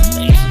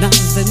 There's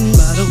nothing,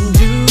 but don't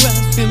you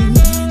ask him.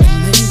 And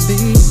maybe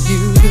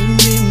you could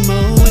be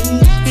more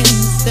into him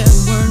instead of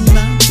worrying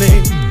about me.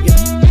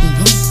 And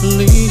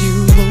hopefully you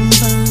won't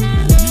find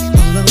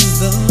all of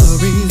the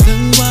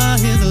reasons why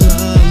his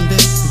love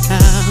didn't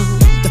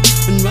count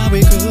and why we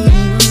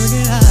couldn't work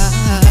it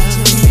out.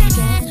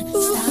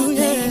 Ooh,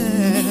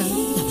 yeah,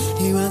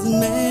 he wasn't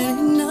man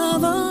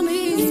enough for me.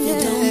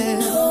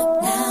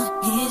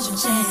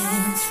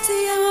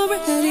 See, I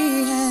already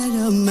had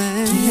a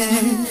man.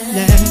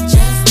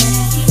 Just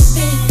where he's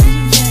been,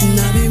 and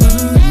I be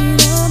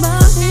worried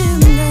about him.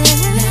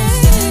 Last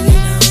time you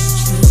know the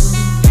truth,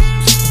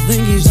 I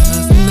think he's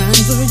just the man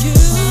for you.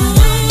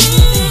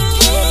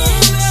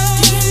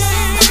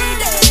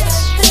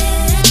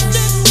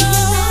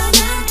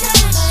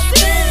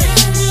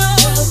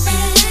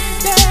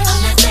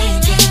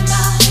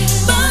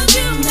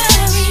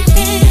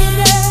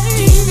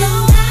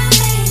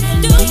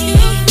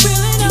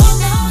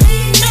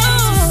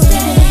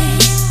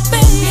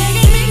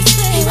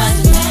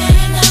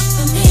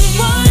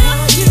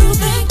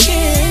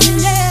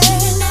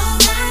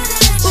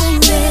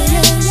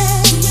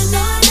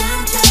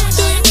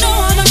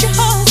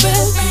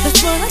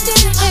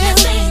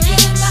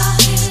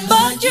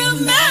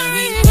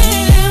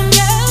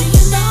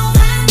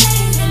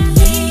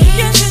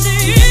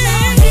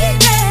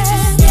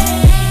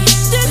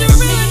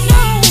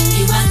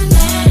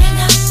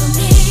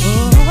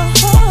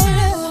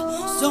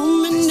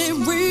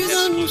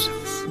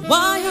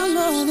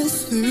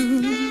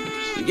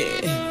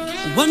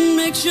 What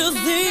makes you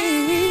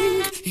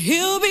think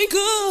he'll be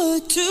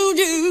good to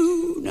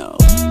you? No,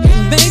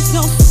 it makes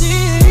no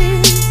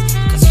sense,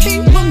 'cause he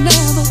will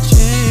never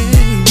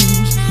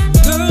change.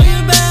 Girl,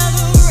 you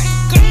better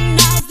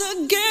recognize the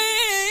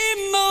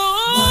game.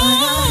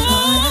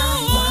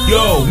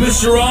 Yo,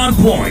 Mr. On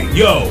Point.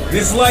 Yo,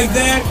 it's like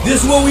that?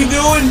 This what we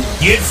doing?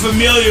 Get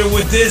familiar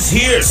with this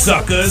here,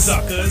 suckers.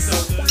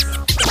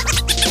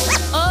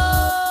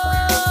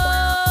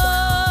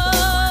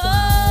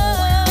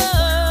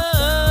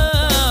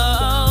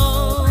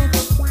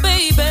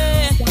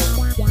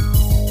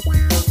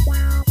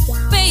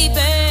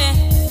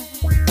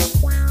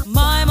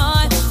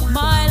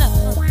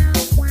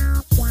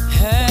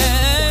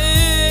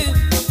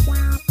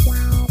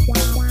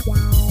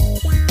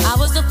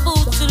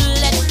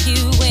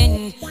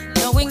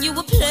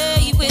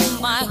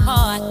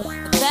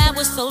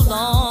 So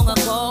long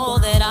ago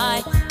that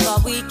I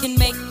thought we can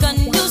make a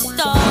new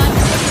start.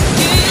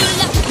 You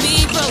left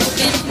me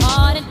broken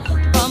hearted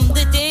from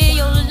the day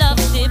your love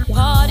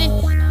departed.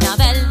 Now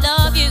that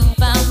love you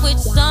found with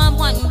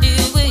someone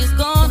new is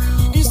gone,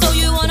 and so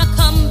you wanna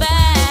come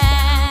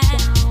back,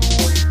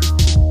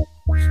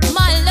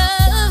 my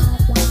love.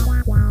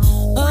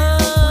 Oh,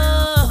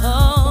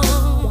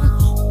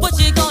 what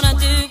you gonna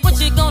do? What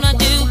you gonna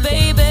do,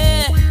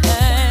 baby?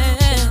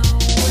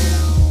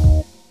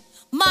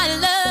 My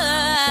love.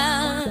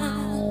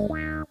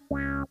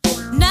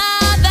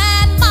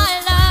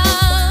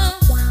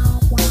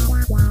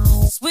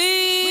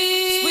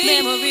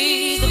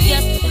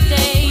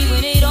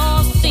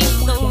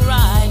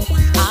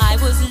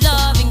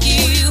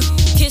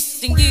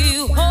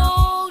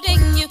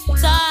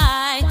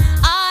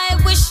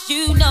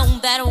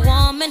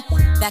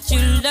 That you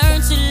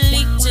learned to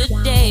leave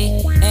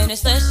today, and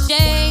it's a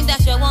shame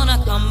that you wanna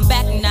come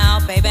back now,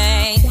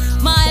 baby.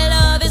 My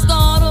love is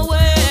gone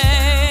away.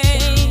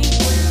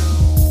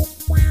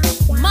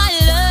 My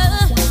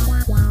love,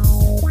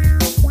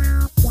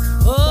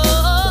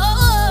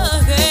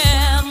 oh, yeah.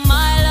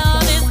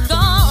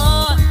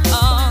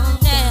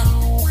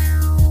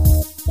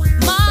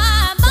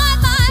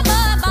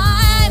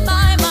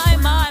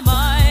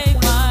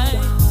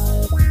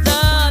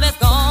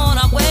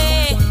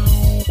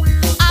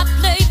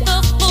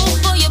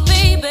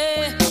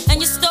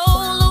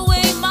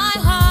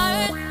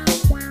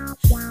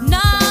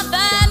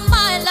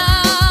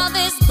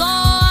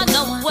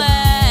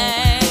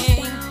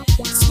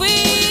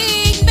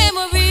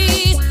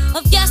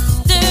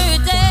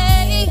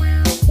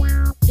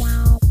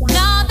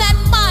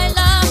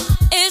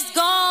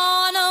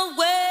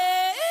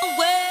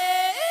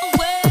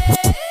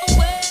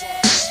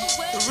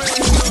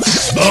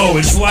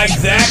 it's like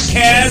that,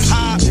 Kaz?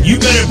 You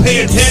better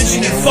pay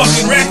attention and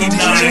fucking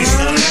recognize.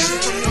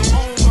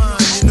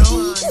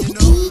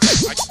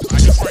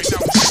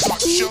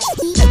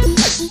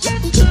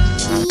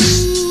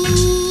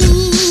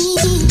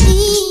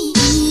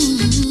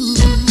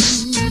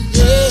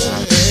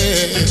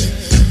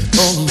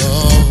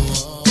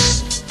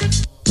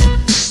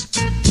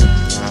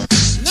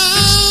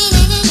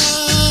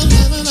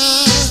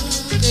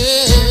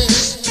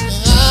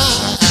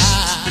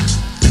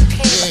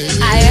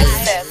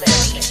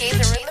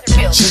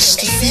 Just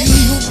to feel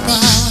your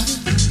body,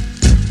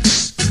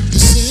 your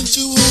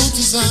sensual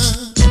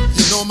design.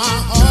 You know my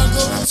heart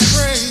goes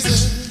crazy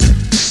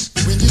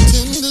when your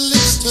tender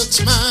lips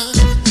touch mine.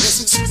 Let's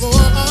explore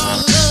our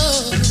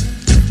love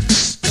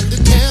and the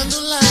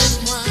candlelight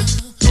wine.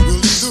 We'll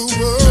leave the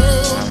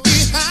world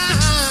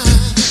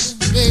behind,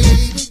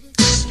 baby.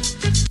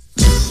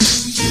 Do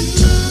you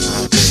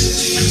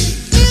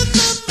believe in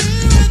the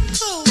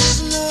miracle of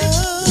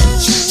love?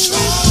 Won't you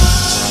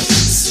try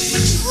and see?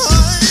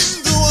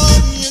 I'm the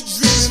one you're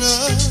dreaming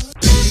of.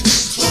 Baby,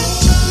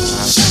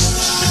 close your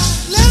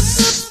eyes. Let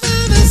the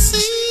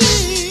fantasy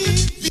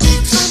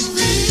become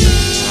real.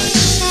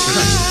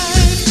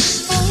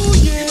 Oh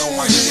yeah. You know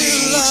my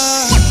name.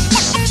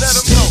 Let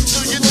them know. Do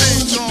your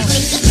thing, John.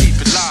 Keep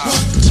it live.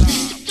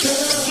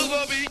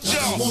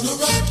 I wanna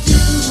rock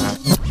you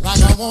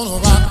like I wanna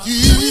rock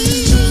you.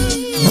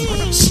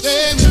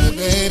 Stay with me,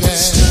 baby.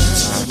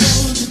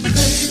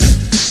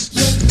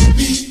 Let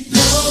me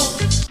know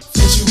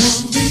that you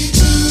want me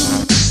to.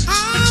 I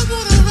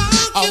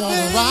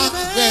wanna rock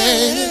you,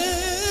 baby.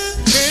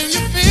 Can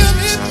you feel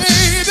me,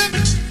 baby?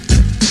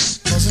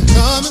 'Cause I'm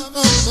coming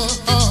from the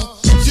heart.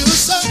 You're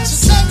such a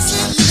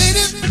sexy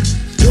lady.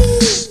 Ooh,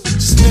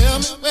 just tell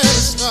me where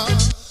to start.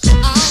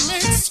 I'll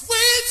make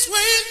sweet,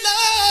 sweet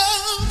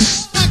love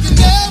like you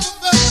never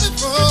felt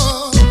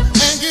before,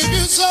 and give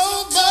you so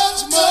much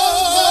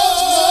more.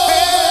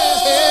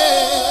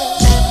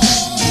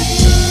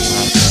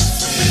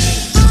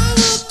 I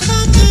will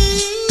come to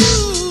you.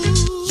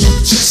 You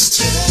just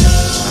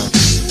tell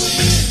me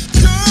when.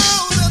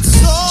 Girl, that's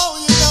all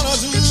you gotta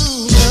do.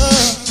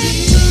 Love me,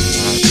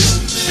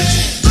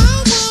 I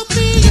will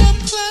be your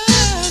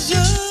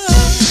pleasure.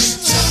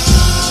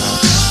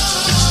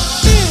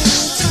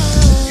 Anytime.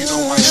 You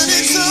know my name.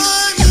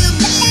 Anytime you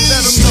need.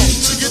 Let 'em know.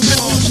 Do your thing.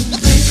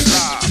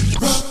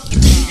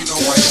 You know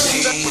my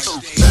name.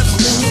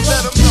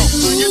 Let 'em know.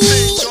 Do your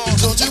thing, John.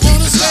 Don't you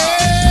wanna stay?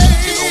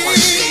 You know my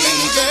name.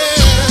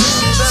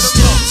 Let 'em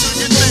know. Do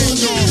your thing,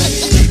 John.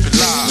 Keep it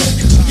live.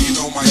 You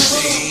know my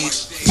name.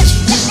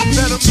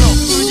 Let 'em know.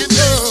 Do your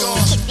thing,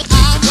 John.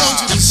 I want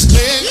you to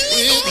stay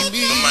with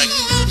me.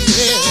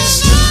 Yeah.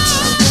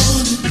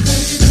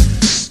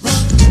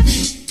 Rock me,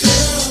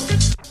 girl,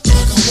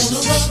 like I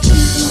wanna rock you.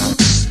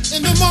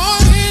 In the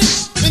morning,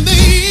 in the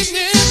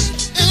evening,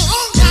 and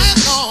all night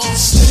long.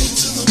 Stay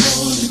till the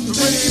morning,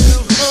 baby.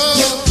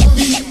 Let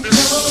me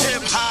know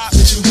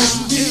that you want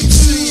me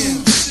to.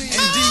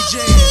 And DJ,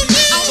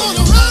 I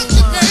wanna rock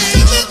you,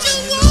 baby. That you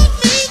want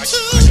me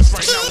to.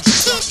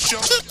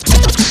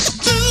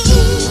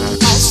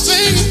 I'll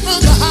sing it from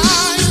the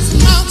highest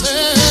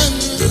mountain.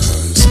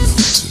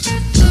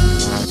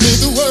 Hear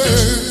the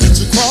words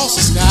across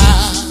the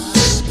sky.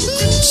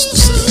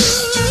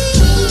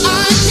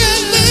 I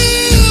can't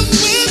live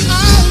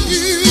without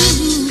you.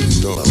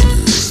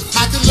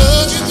 I can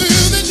love you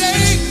through the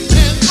day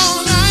and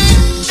all night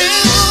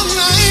and all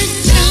night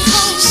and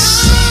all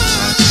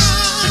night.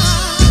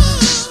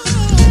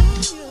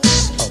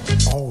 Of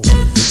all the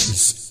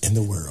riches in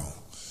the world,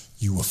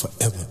 you will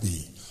forever be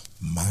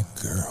my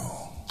girl.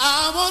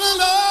 I wanna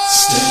love.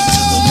 Stay to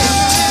the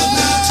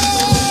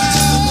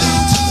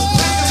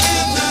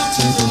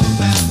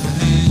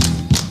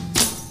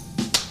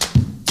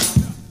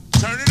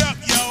Turn it up,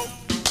 yo.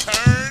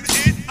 Turn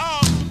it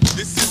up.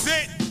 This is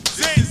it.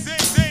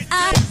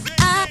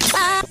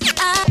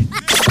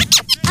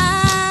 I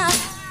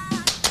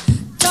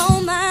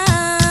don't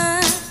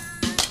mind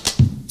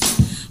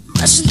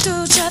rushing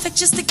through traffic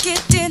just to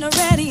get dinner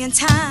ready in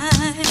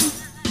time.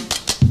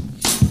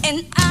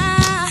 And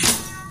I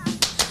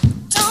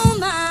don't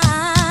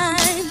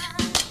mind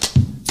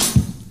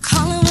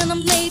calling when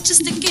I'm late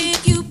just to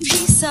give you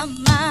peace of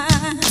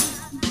mind.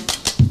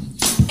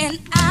 And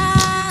I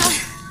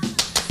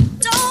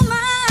don't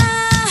mind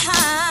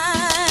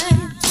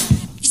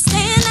you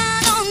staying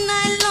out all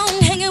night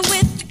long hanging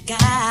with the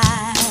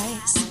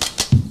guys.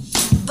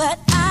 But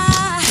I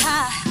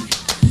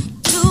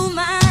do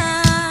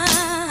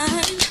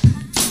mind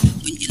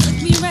when you look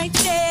me right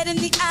dead in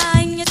the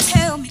eye and you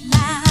tell me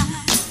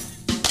lies.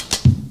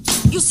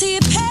 You see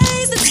it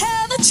pays to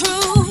tell the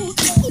truth.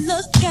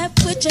 Look at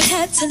what you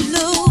had to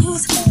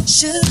lose.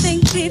 Should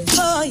think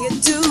before you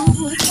do.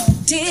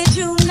 Did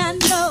you not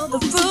know the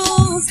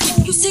rules?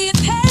 You see it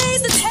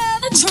pays to tell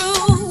the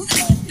truth.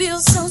 Feel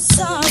so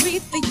sorry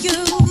for you.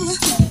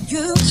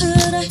 You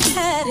could have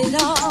had it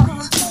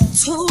all.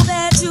 Too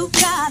bad you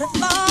gotta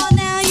fall.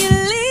 Now you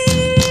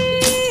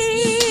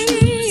leave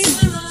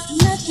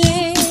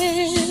nothing.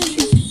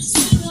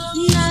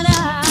 Nada.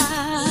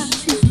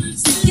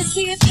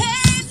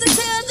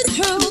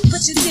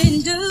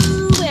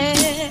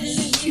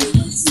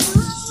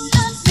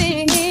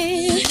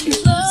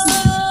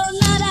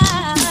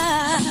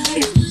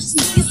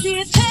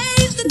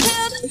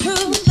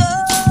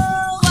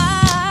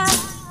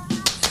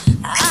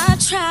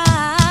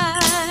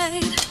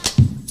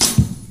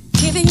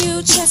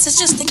 few chances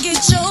just to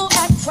get your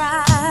act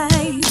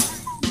right.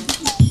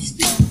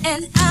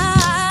 And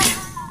I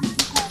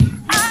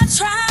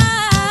tried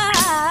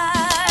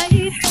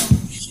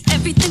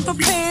everything from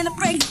praying to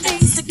break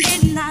things to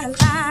getting out of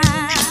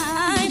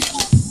line.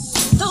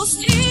 Those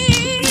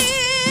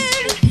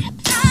tears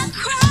I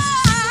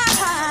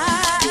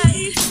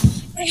cried,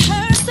 they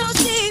hurt so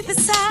deep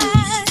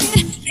inside,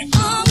 they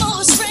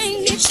almost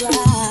drained me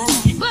dry.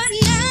 But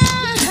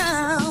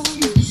now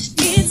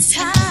it's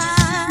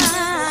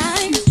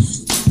time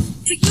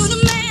for you to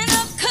man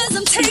up, 'cause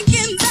I'm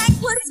taking back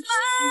what's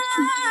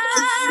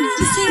mine.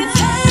 You see, it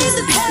pays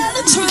to tell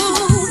the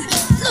truth.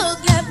 Look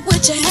at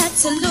what you had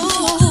to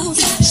lose.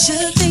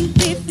 Should think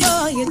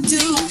before you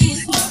do.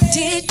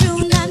 Did you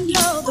not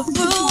know the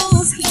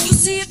rules? You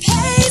see, it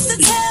pays to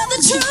tell the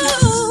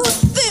truth.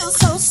 Feel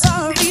so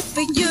sorry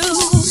for you.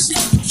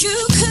 You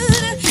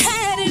could have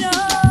had it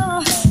all.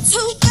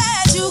 Too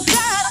bad you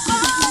got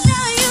all.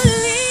 Now you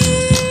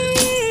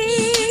leave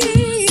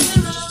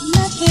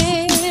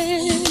nothing,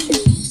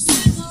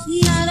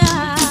 nada.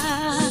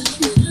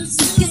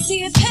 You see,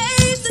 it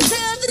pays to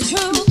tell the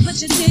truth, but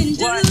you didn't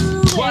do it.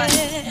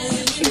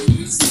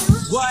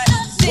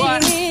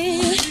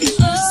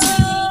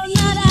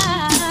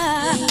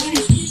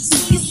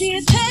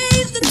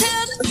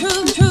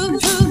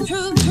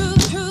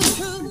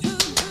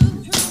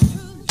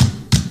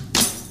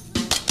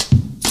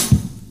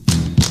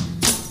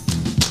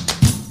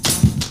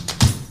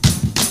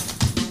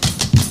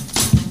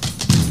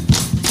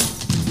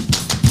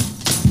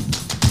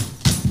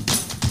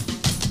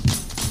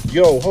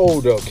 Yo,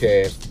 hold up,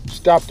 Cass.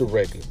 Stop the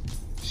record.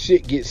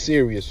 Shit gets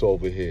serious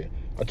over here.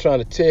 I'm trying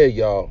to tell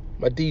y'all,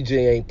 my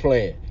DJ ain't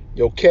playing.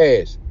 Yo,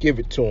 Cass, give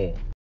it to him.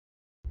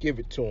 Give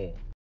it to him.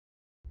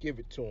 Give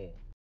it to him.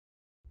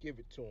 Give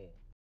it to him.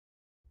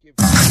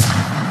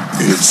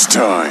 It's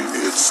time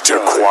to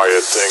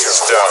quiet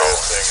things down.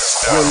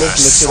 You're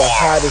listening to the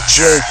hottest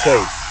blend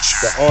tape,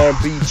 the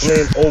R&B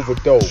Blend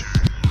Overdose.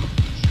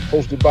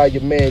 Hosted by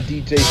your man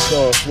DJ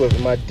Sean Swift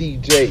and my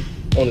DJ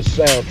on the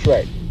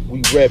soundtrack.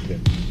 We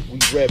reppin', we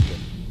reppin',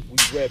 we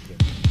reppin'.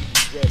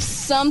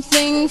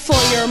 Something for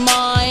your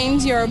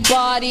mind, your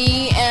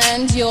body,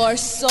 and your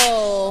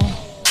soul.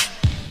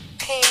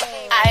 Team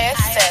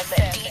ISM,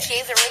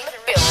 DJs are in the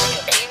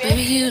building, baby.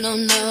 Baby, you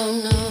don't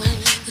know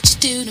what you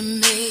do to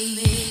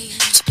me.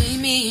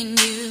 Between me and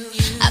you,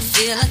 I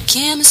feel like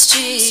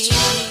chemistry.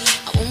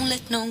 I won't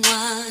let no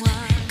one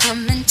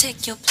come and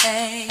take your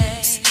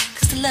place.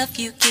 'Cause the love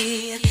you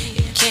give,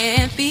 it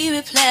can't be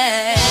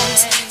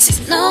replaced. See,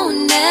 no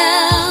one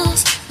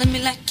else love me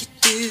like you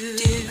do.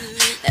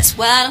 That's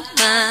why I don't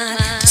mind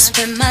to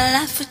spend my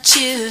life with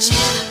you.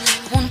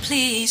 I wanna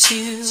please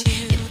you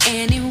in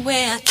any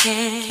way I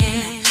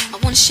can. I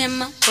wanna share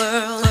my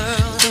world,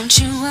 don't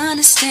you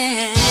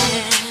understand?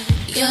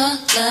 Your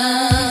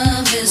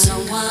love is a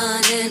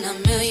one in a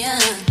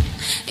million.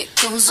 It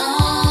goes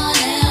on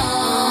and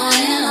on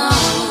and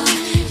on.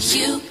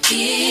 You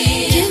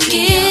give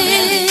me a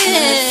really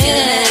good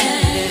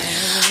feeling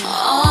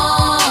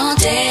all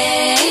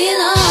day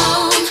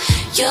long.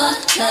 Your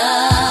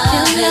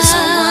love is a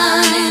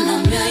one in a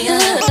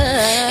million.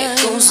 It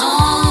goes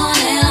on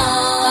and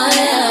on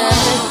and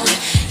on.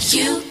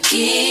 You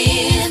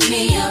give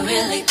me a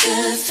really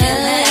good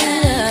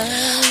feeling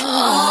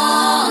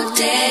all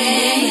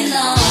day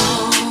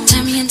long.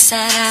 Turn me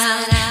inside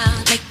out,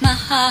 make my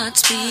heart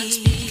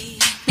speed.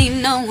 Need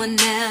no one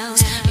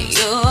else,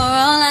 you're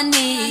all I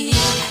need.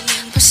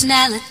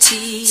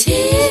 Personality,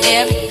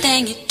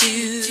 everything you do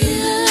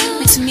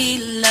makes me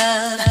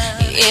love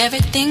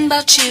everything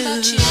about you.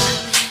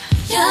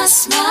 Your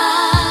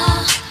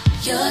smile,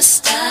 your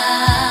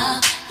style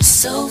is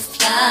so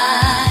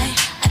fly,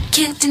 I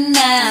can't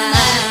deny.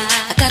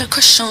 I got a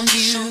crush on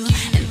you,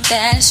 and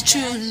that's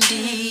true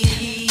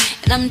indeed.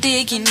 And I'm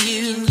digging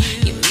you,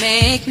 you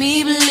make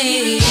me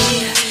believe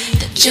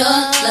that your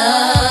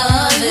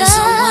love is a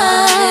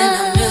one in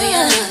a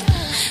million.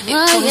 It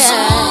goes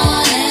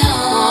on and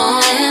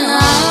on and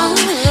on.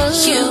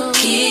 You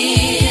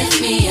give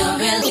me a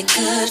really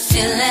good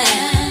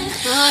feeling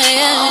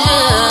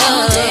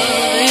all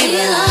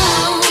day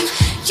long.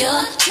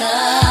 Your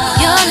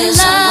love is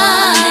a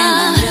one in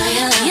a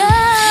million.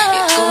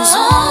 It goes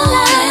on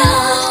and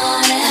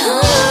on and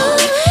on.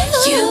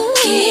 You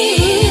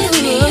give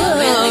me a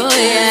really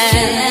good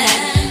feeling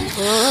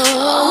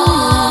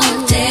all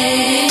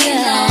day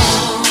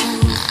long.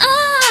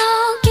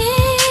 I'll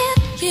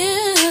give you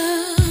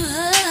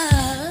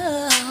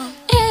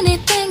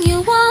anything you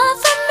want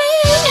from me.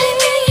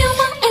 Anything you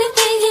want,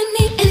 anything you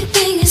need,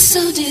 anything you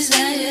so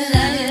desire.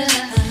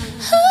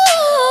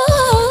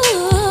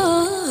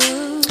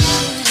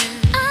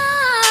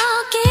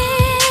 I'll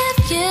give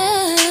you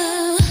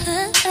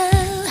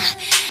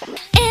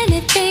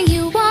anything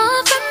you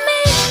want from me.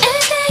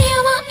 Anything you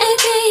want,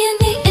 anything you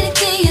need,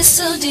 anything you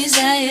so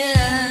desire.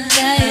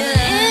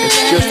 It's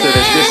just that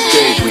at this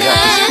stage we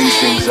have to speed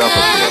things up a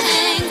bit.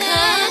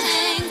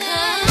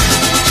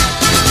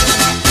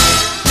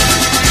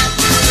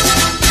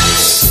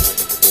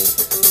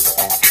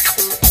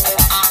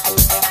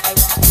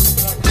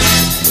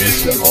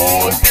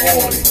 On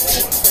Point.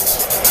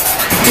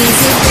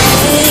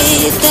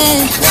 Baby,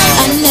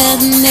 I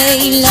never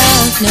made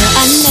love, no,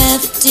 I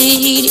never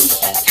did it.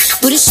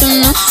 But I sure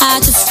know how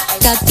to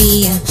fuck, I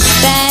be a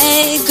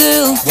bad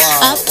girl,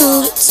 I'll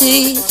prove it to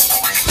you.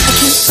 I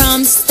can't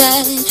promise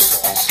that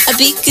I'll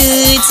be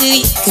good to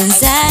you,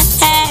 cause I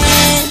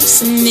have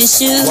some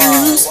issues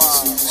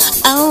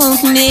I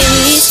won't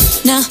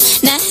miss. No,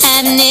 not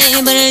having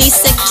it, but at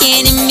least I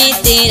can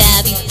admit that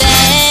I'll be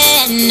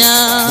bad,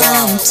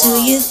 no,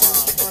 to you.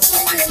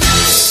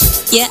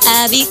 Yeah,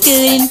 I'll be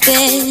good in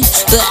bed,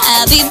 but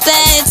I'll be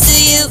bad to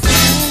you.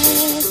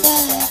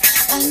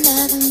 I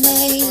never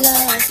made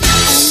love,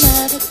 I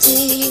never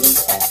did it,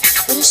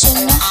 but I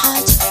should know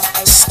how to.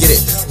 Just get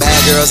it. Bad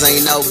girls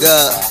ain't no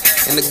good,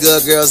 and the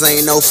good girls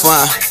ain't no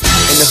fun.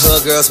 And the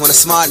hood girls want a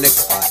smart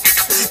nigga.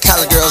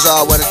 College girls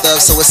all want a thug,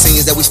 so it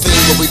seems that we fiend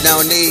what we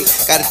don't need.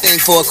 Got a thing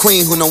for a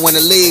queen who don't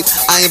wanna leave.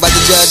 I ain't about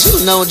to judge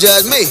you, don't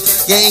judge me.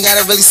 You ain't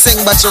gotta really sing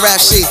about your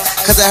rap sheet,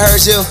 cause I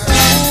heard you.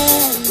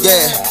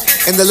 Yeah.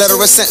 In the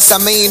literal sense, I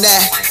mean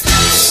that.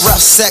 Rough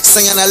sex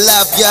saying I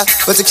love ya,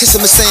 but to kiss him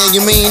is saying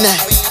you mean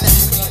that.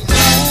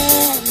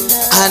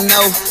 I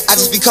know, I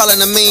just be calling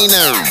a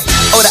meaner.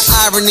 Oh, the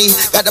irony,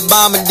 got the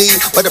bomb in deep,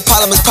 but the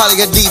problem is probably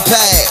a deep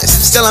pass.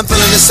 Still I'm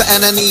feeling this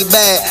something I need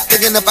bad.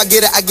 Thinking if I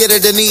get it,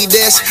 I need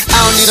this. I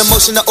don't need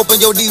emotion to open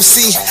your deep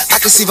sea.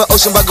 I can see the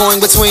ocean by going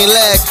between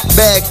leg,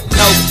 bag,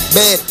 no,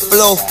 bed,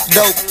 flow,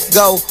 dope,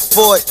 go,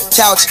 forward,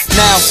 couch,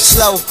 now,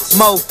 slow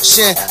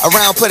motion.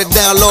 Around, put it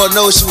down, Lord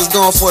knows she was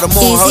going for the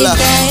moon. Hold up.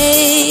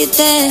 Baby,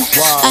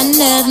 I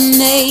never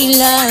made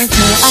love,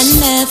 no, I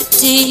never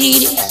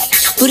did it.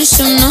 But I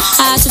sure know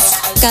how to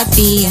fuck, I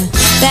be a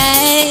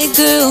bad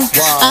girl,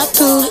 I'll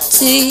prove it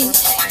to you.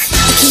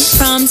 I can't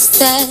promise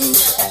that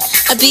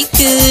I'll be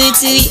good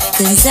to you,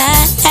 cause I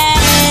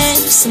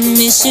have some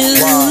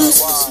issues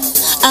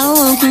I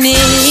won't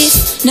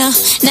miss. No,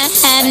 not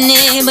having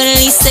it, but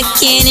at least I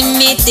can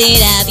admit that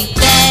I'll be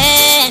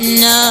bad,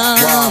 no,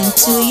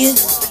 to you.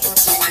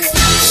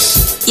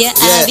 Yeah,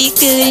 I'll be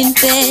good in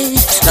bed,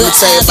 but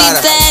I'll be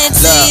bad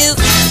to you.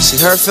 She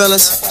hurt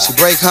feelings, she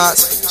break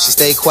hearts, she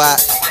stay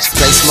quiet, she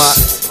play smart,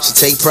 she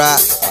take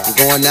pride. I'm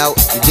going out,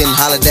 I'm getting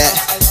hollered at,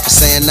 I'm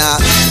saying nah.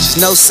 She's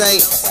no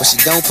saint, but she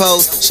don't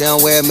pose. She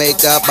don't wear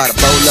makeup by the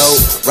boatload.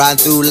 Riding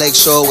through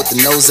Lakeshore with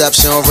the nose up.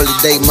 She don't really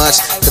date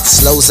much, cause it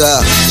slows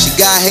up. She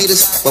got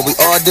haters, but we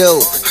all do.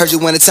 Heard you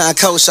wintertime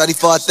cold, shawty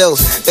fought through.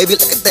 Baby,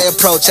 look at their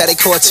approach, how they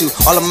caught you.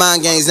 All the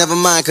mind games, never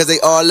mind, cause they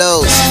all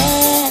lows.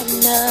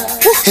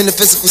 In the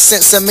physical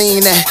sense, I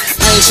mean that.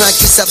 I ain't trying to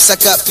kiss up,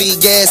 suck up, feed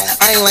gas.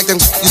 I ain't like them,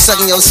 you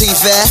sucking your teeth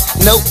fat.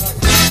 Nope.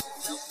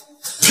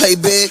 Play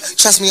big,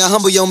 trust me, I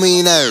humble your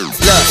mean nerve.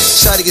 Look,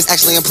 shawty is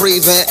actually in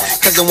prevent,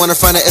 cause the one in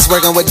front of is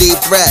working with deep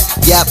threat.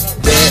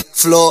 Yep, bed,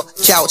 floor,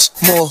 couch,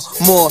 more,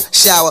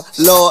 shower,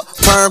 Lord,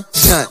 perm,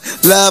 done.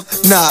 Love,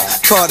 nah,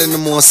 called in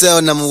the morning,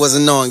 cell number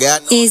wasn't on,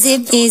 got. Is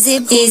it?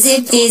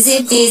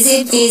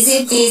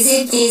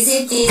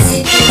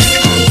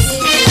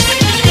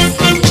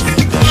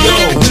 Yo,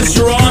 this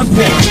you're on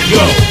point.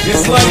 Yo,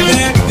 it's like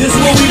that. This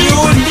what we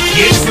doing?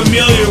 Get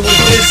familiar with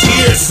this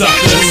here,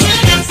 suckers.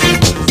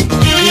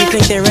 Do you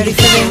think they're ready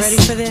for this?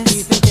 Do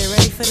you think they're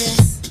ready for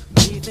this?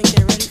 Do you think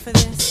they're ready for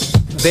this?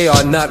 They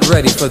are not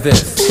ready for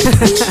this.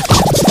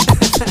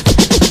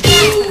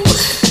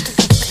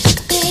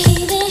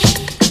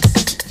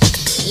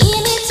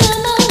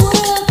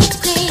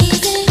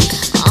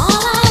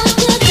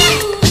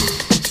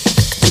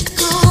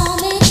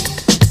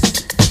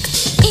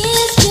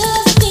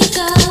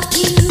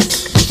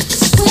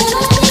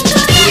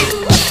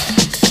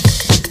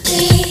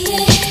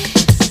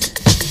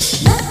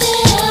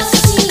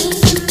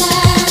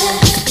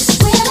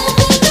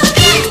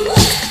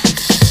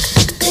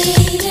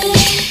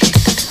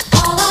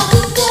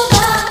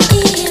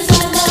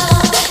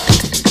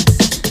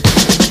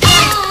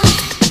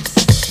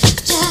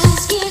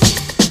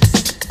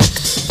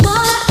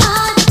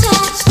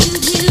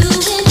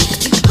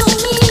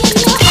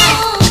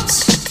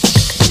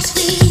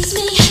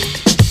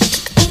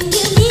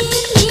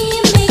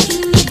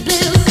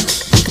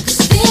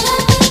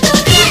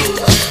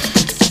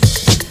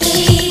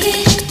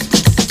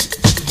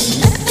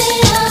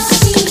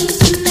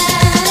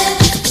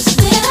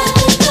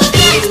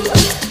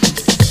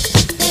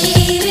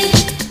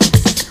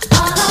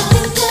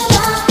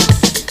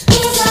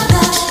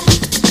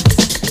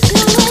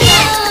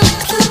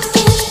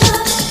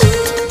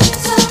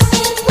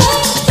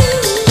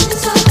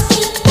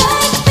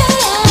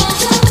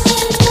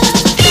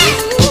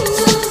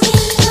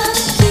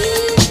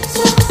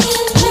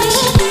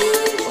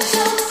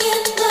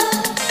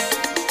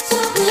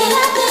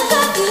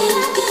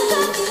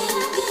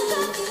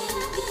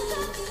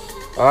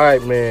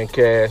 Alright, man,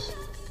 Cass.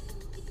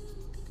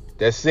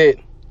 That's it.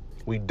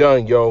 We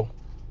done, yo.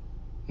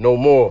 No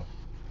more.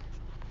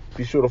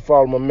 Be sure to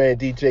follow my man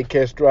DJ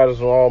Castratus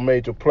on all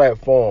major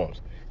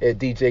platforms. At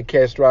DJ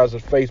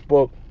Castratus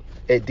Facebook,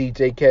 at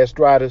DJ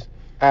Castratus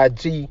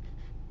IG,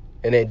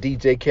 and at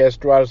DJ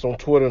Castratus on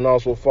Twitter, and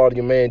also follow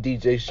your man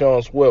DJ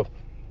Sean Swift,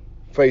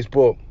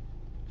 Facebook,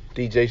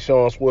 DJ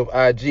Sean Swift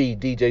IG,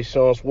 DJ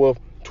Sean Swift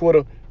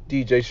Twitter,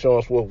 DJ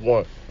Sean Swift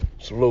 1.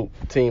 Salute,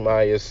 Team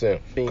ISM.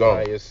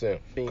 Gone. ISM.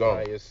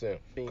 Gone. ISM.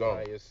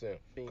 Gone. ISM.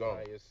 Gone.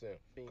 ISM.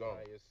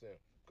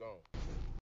 Gone.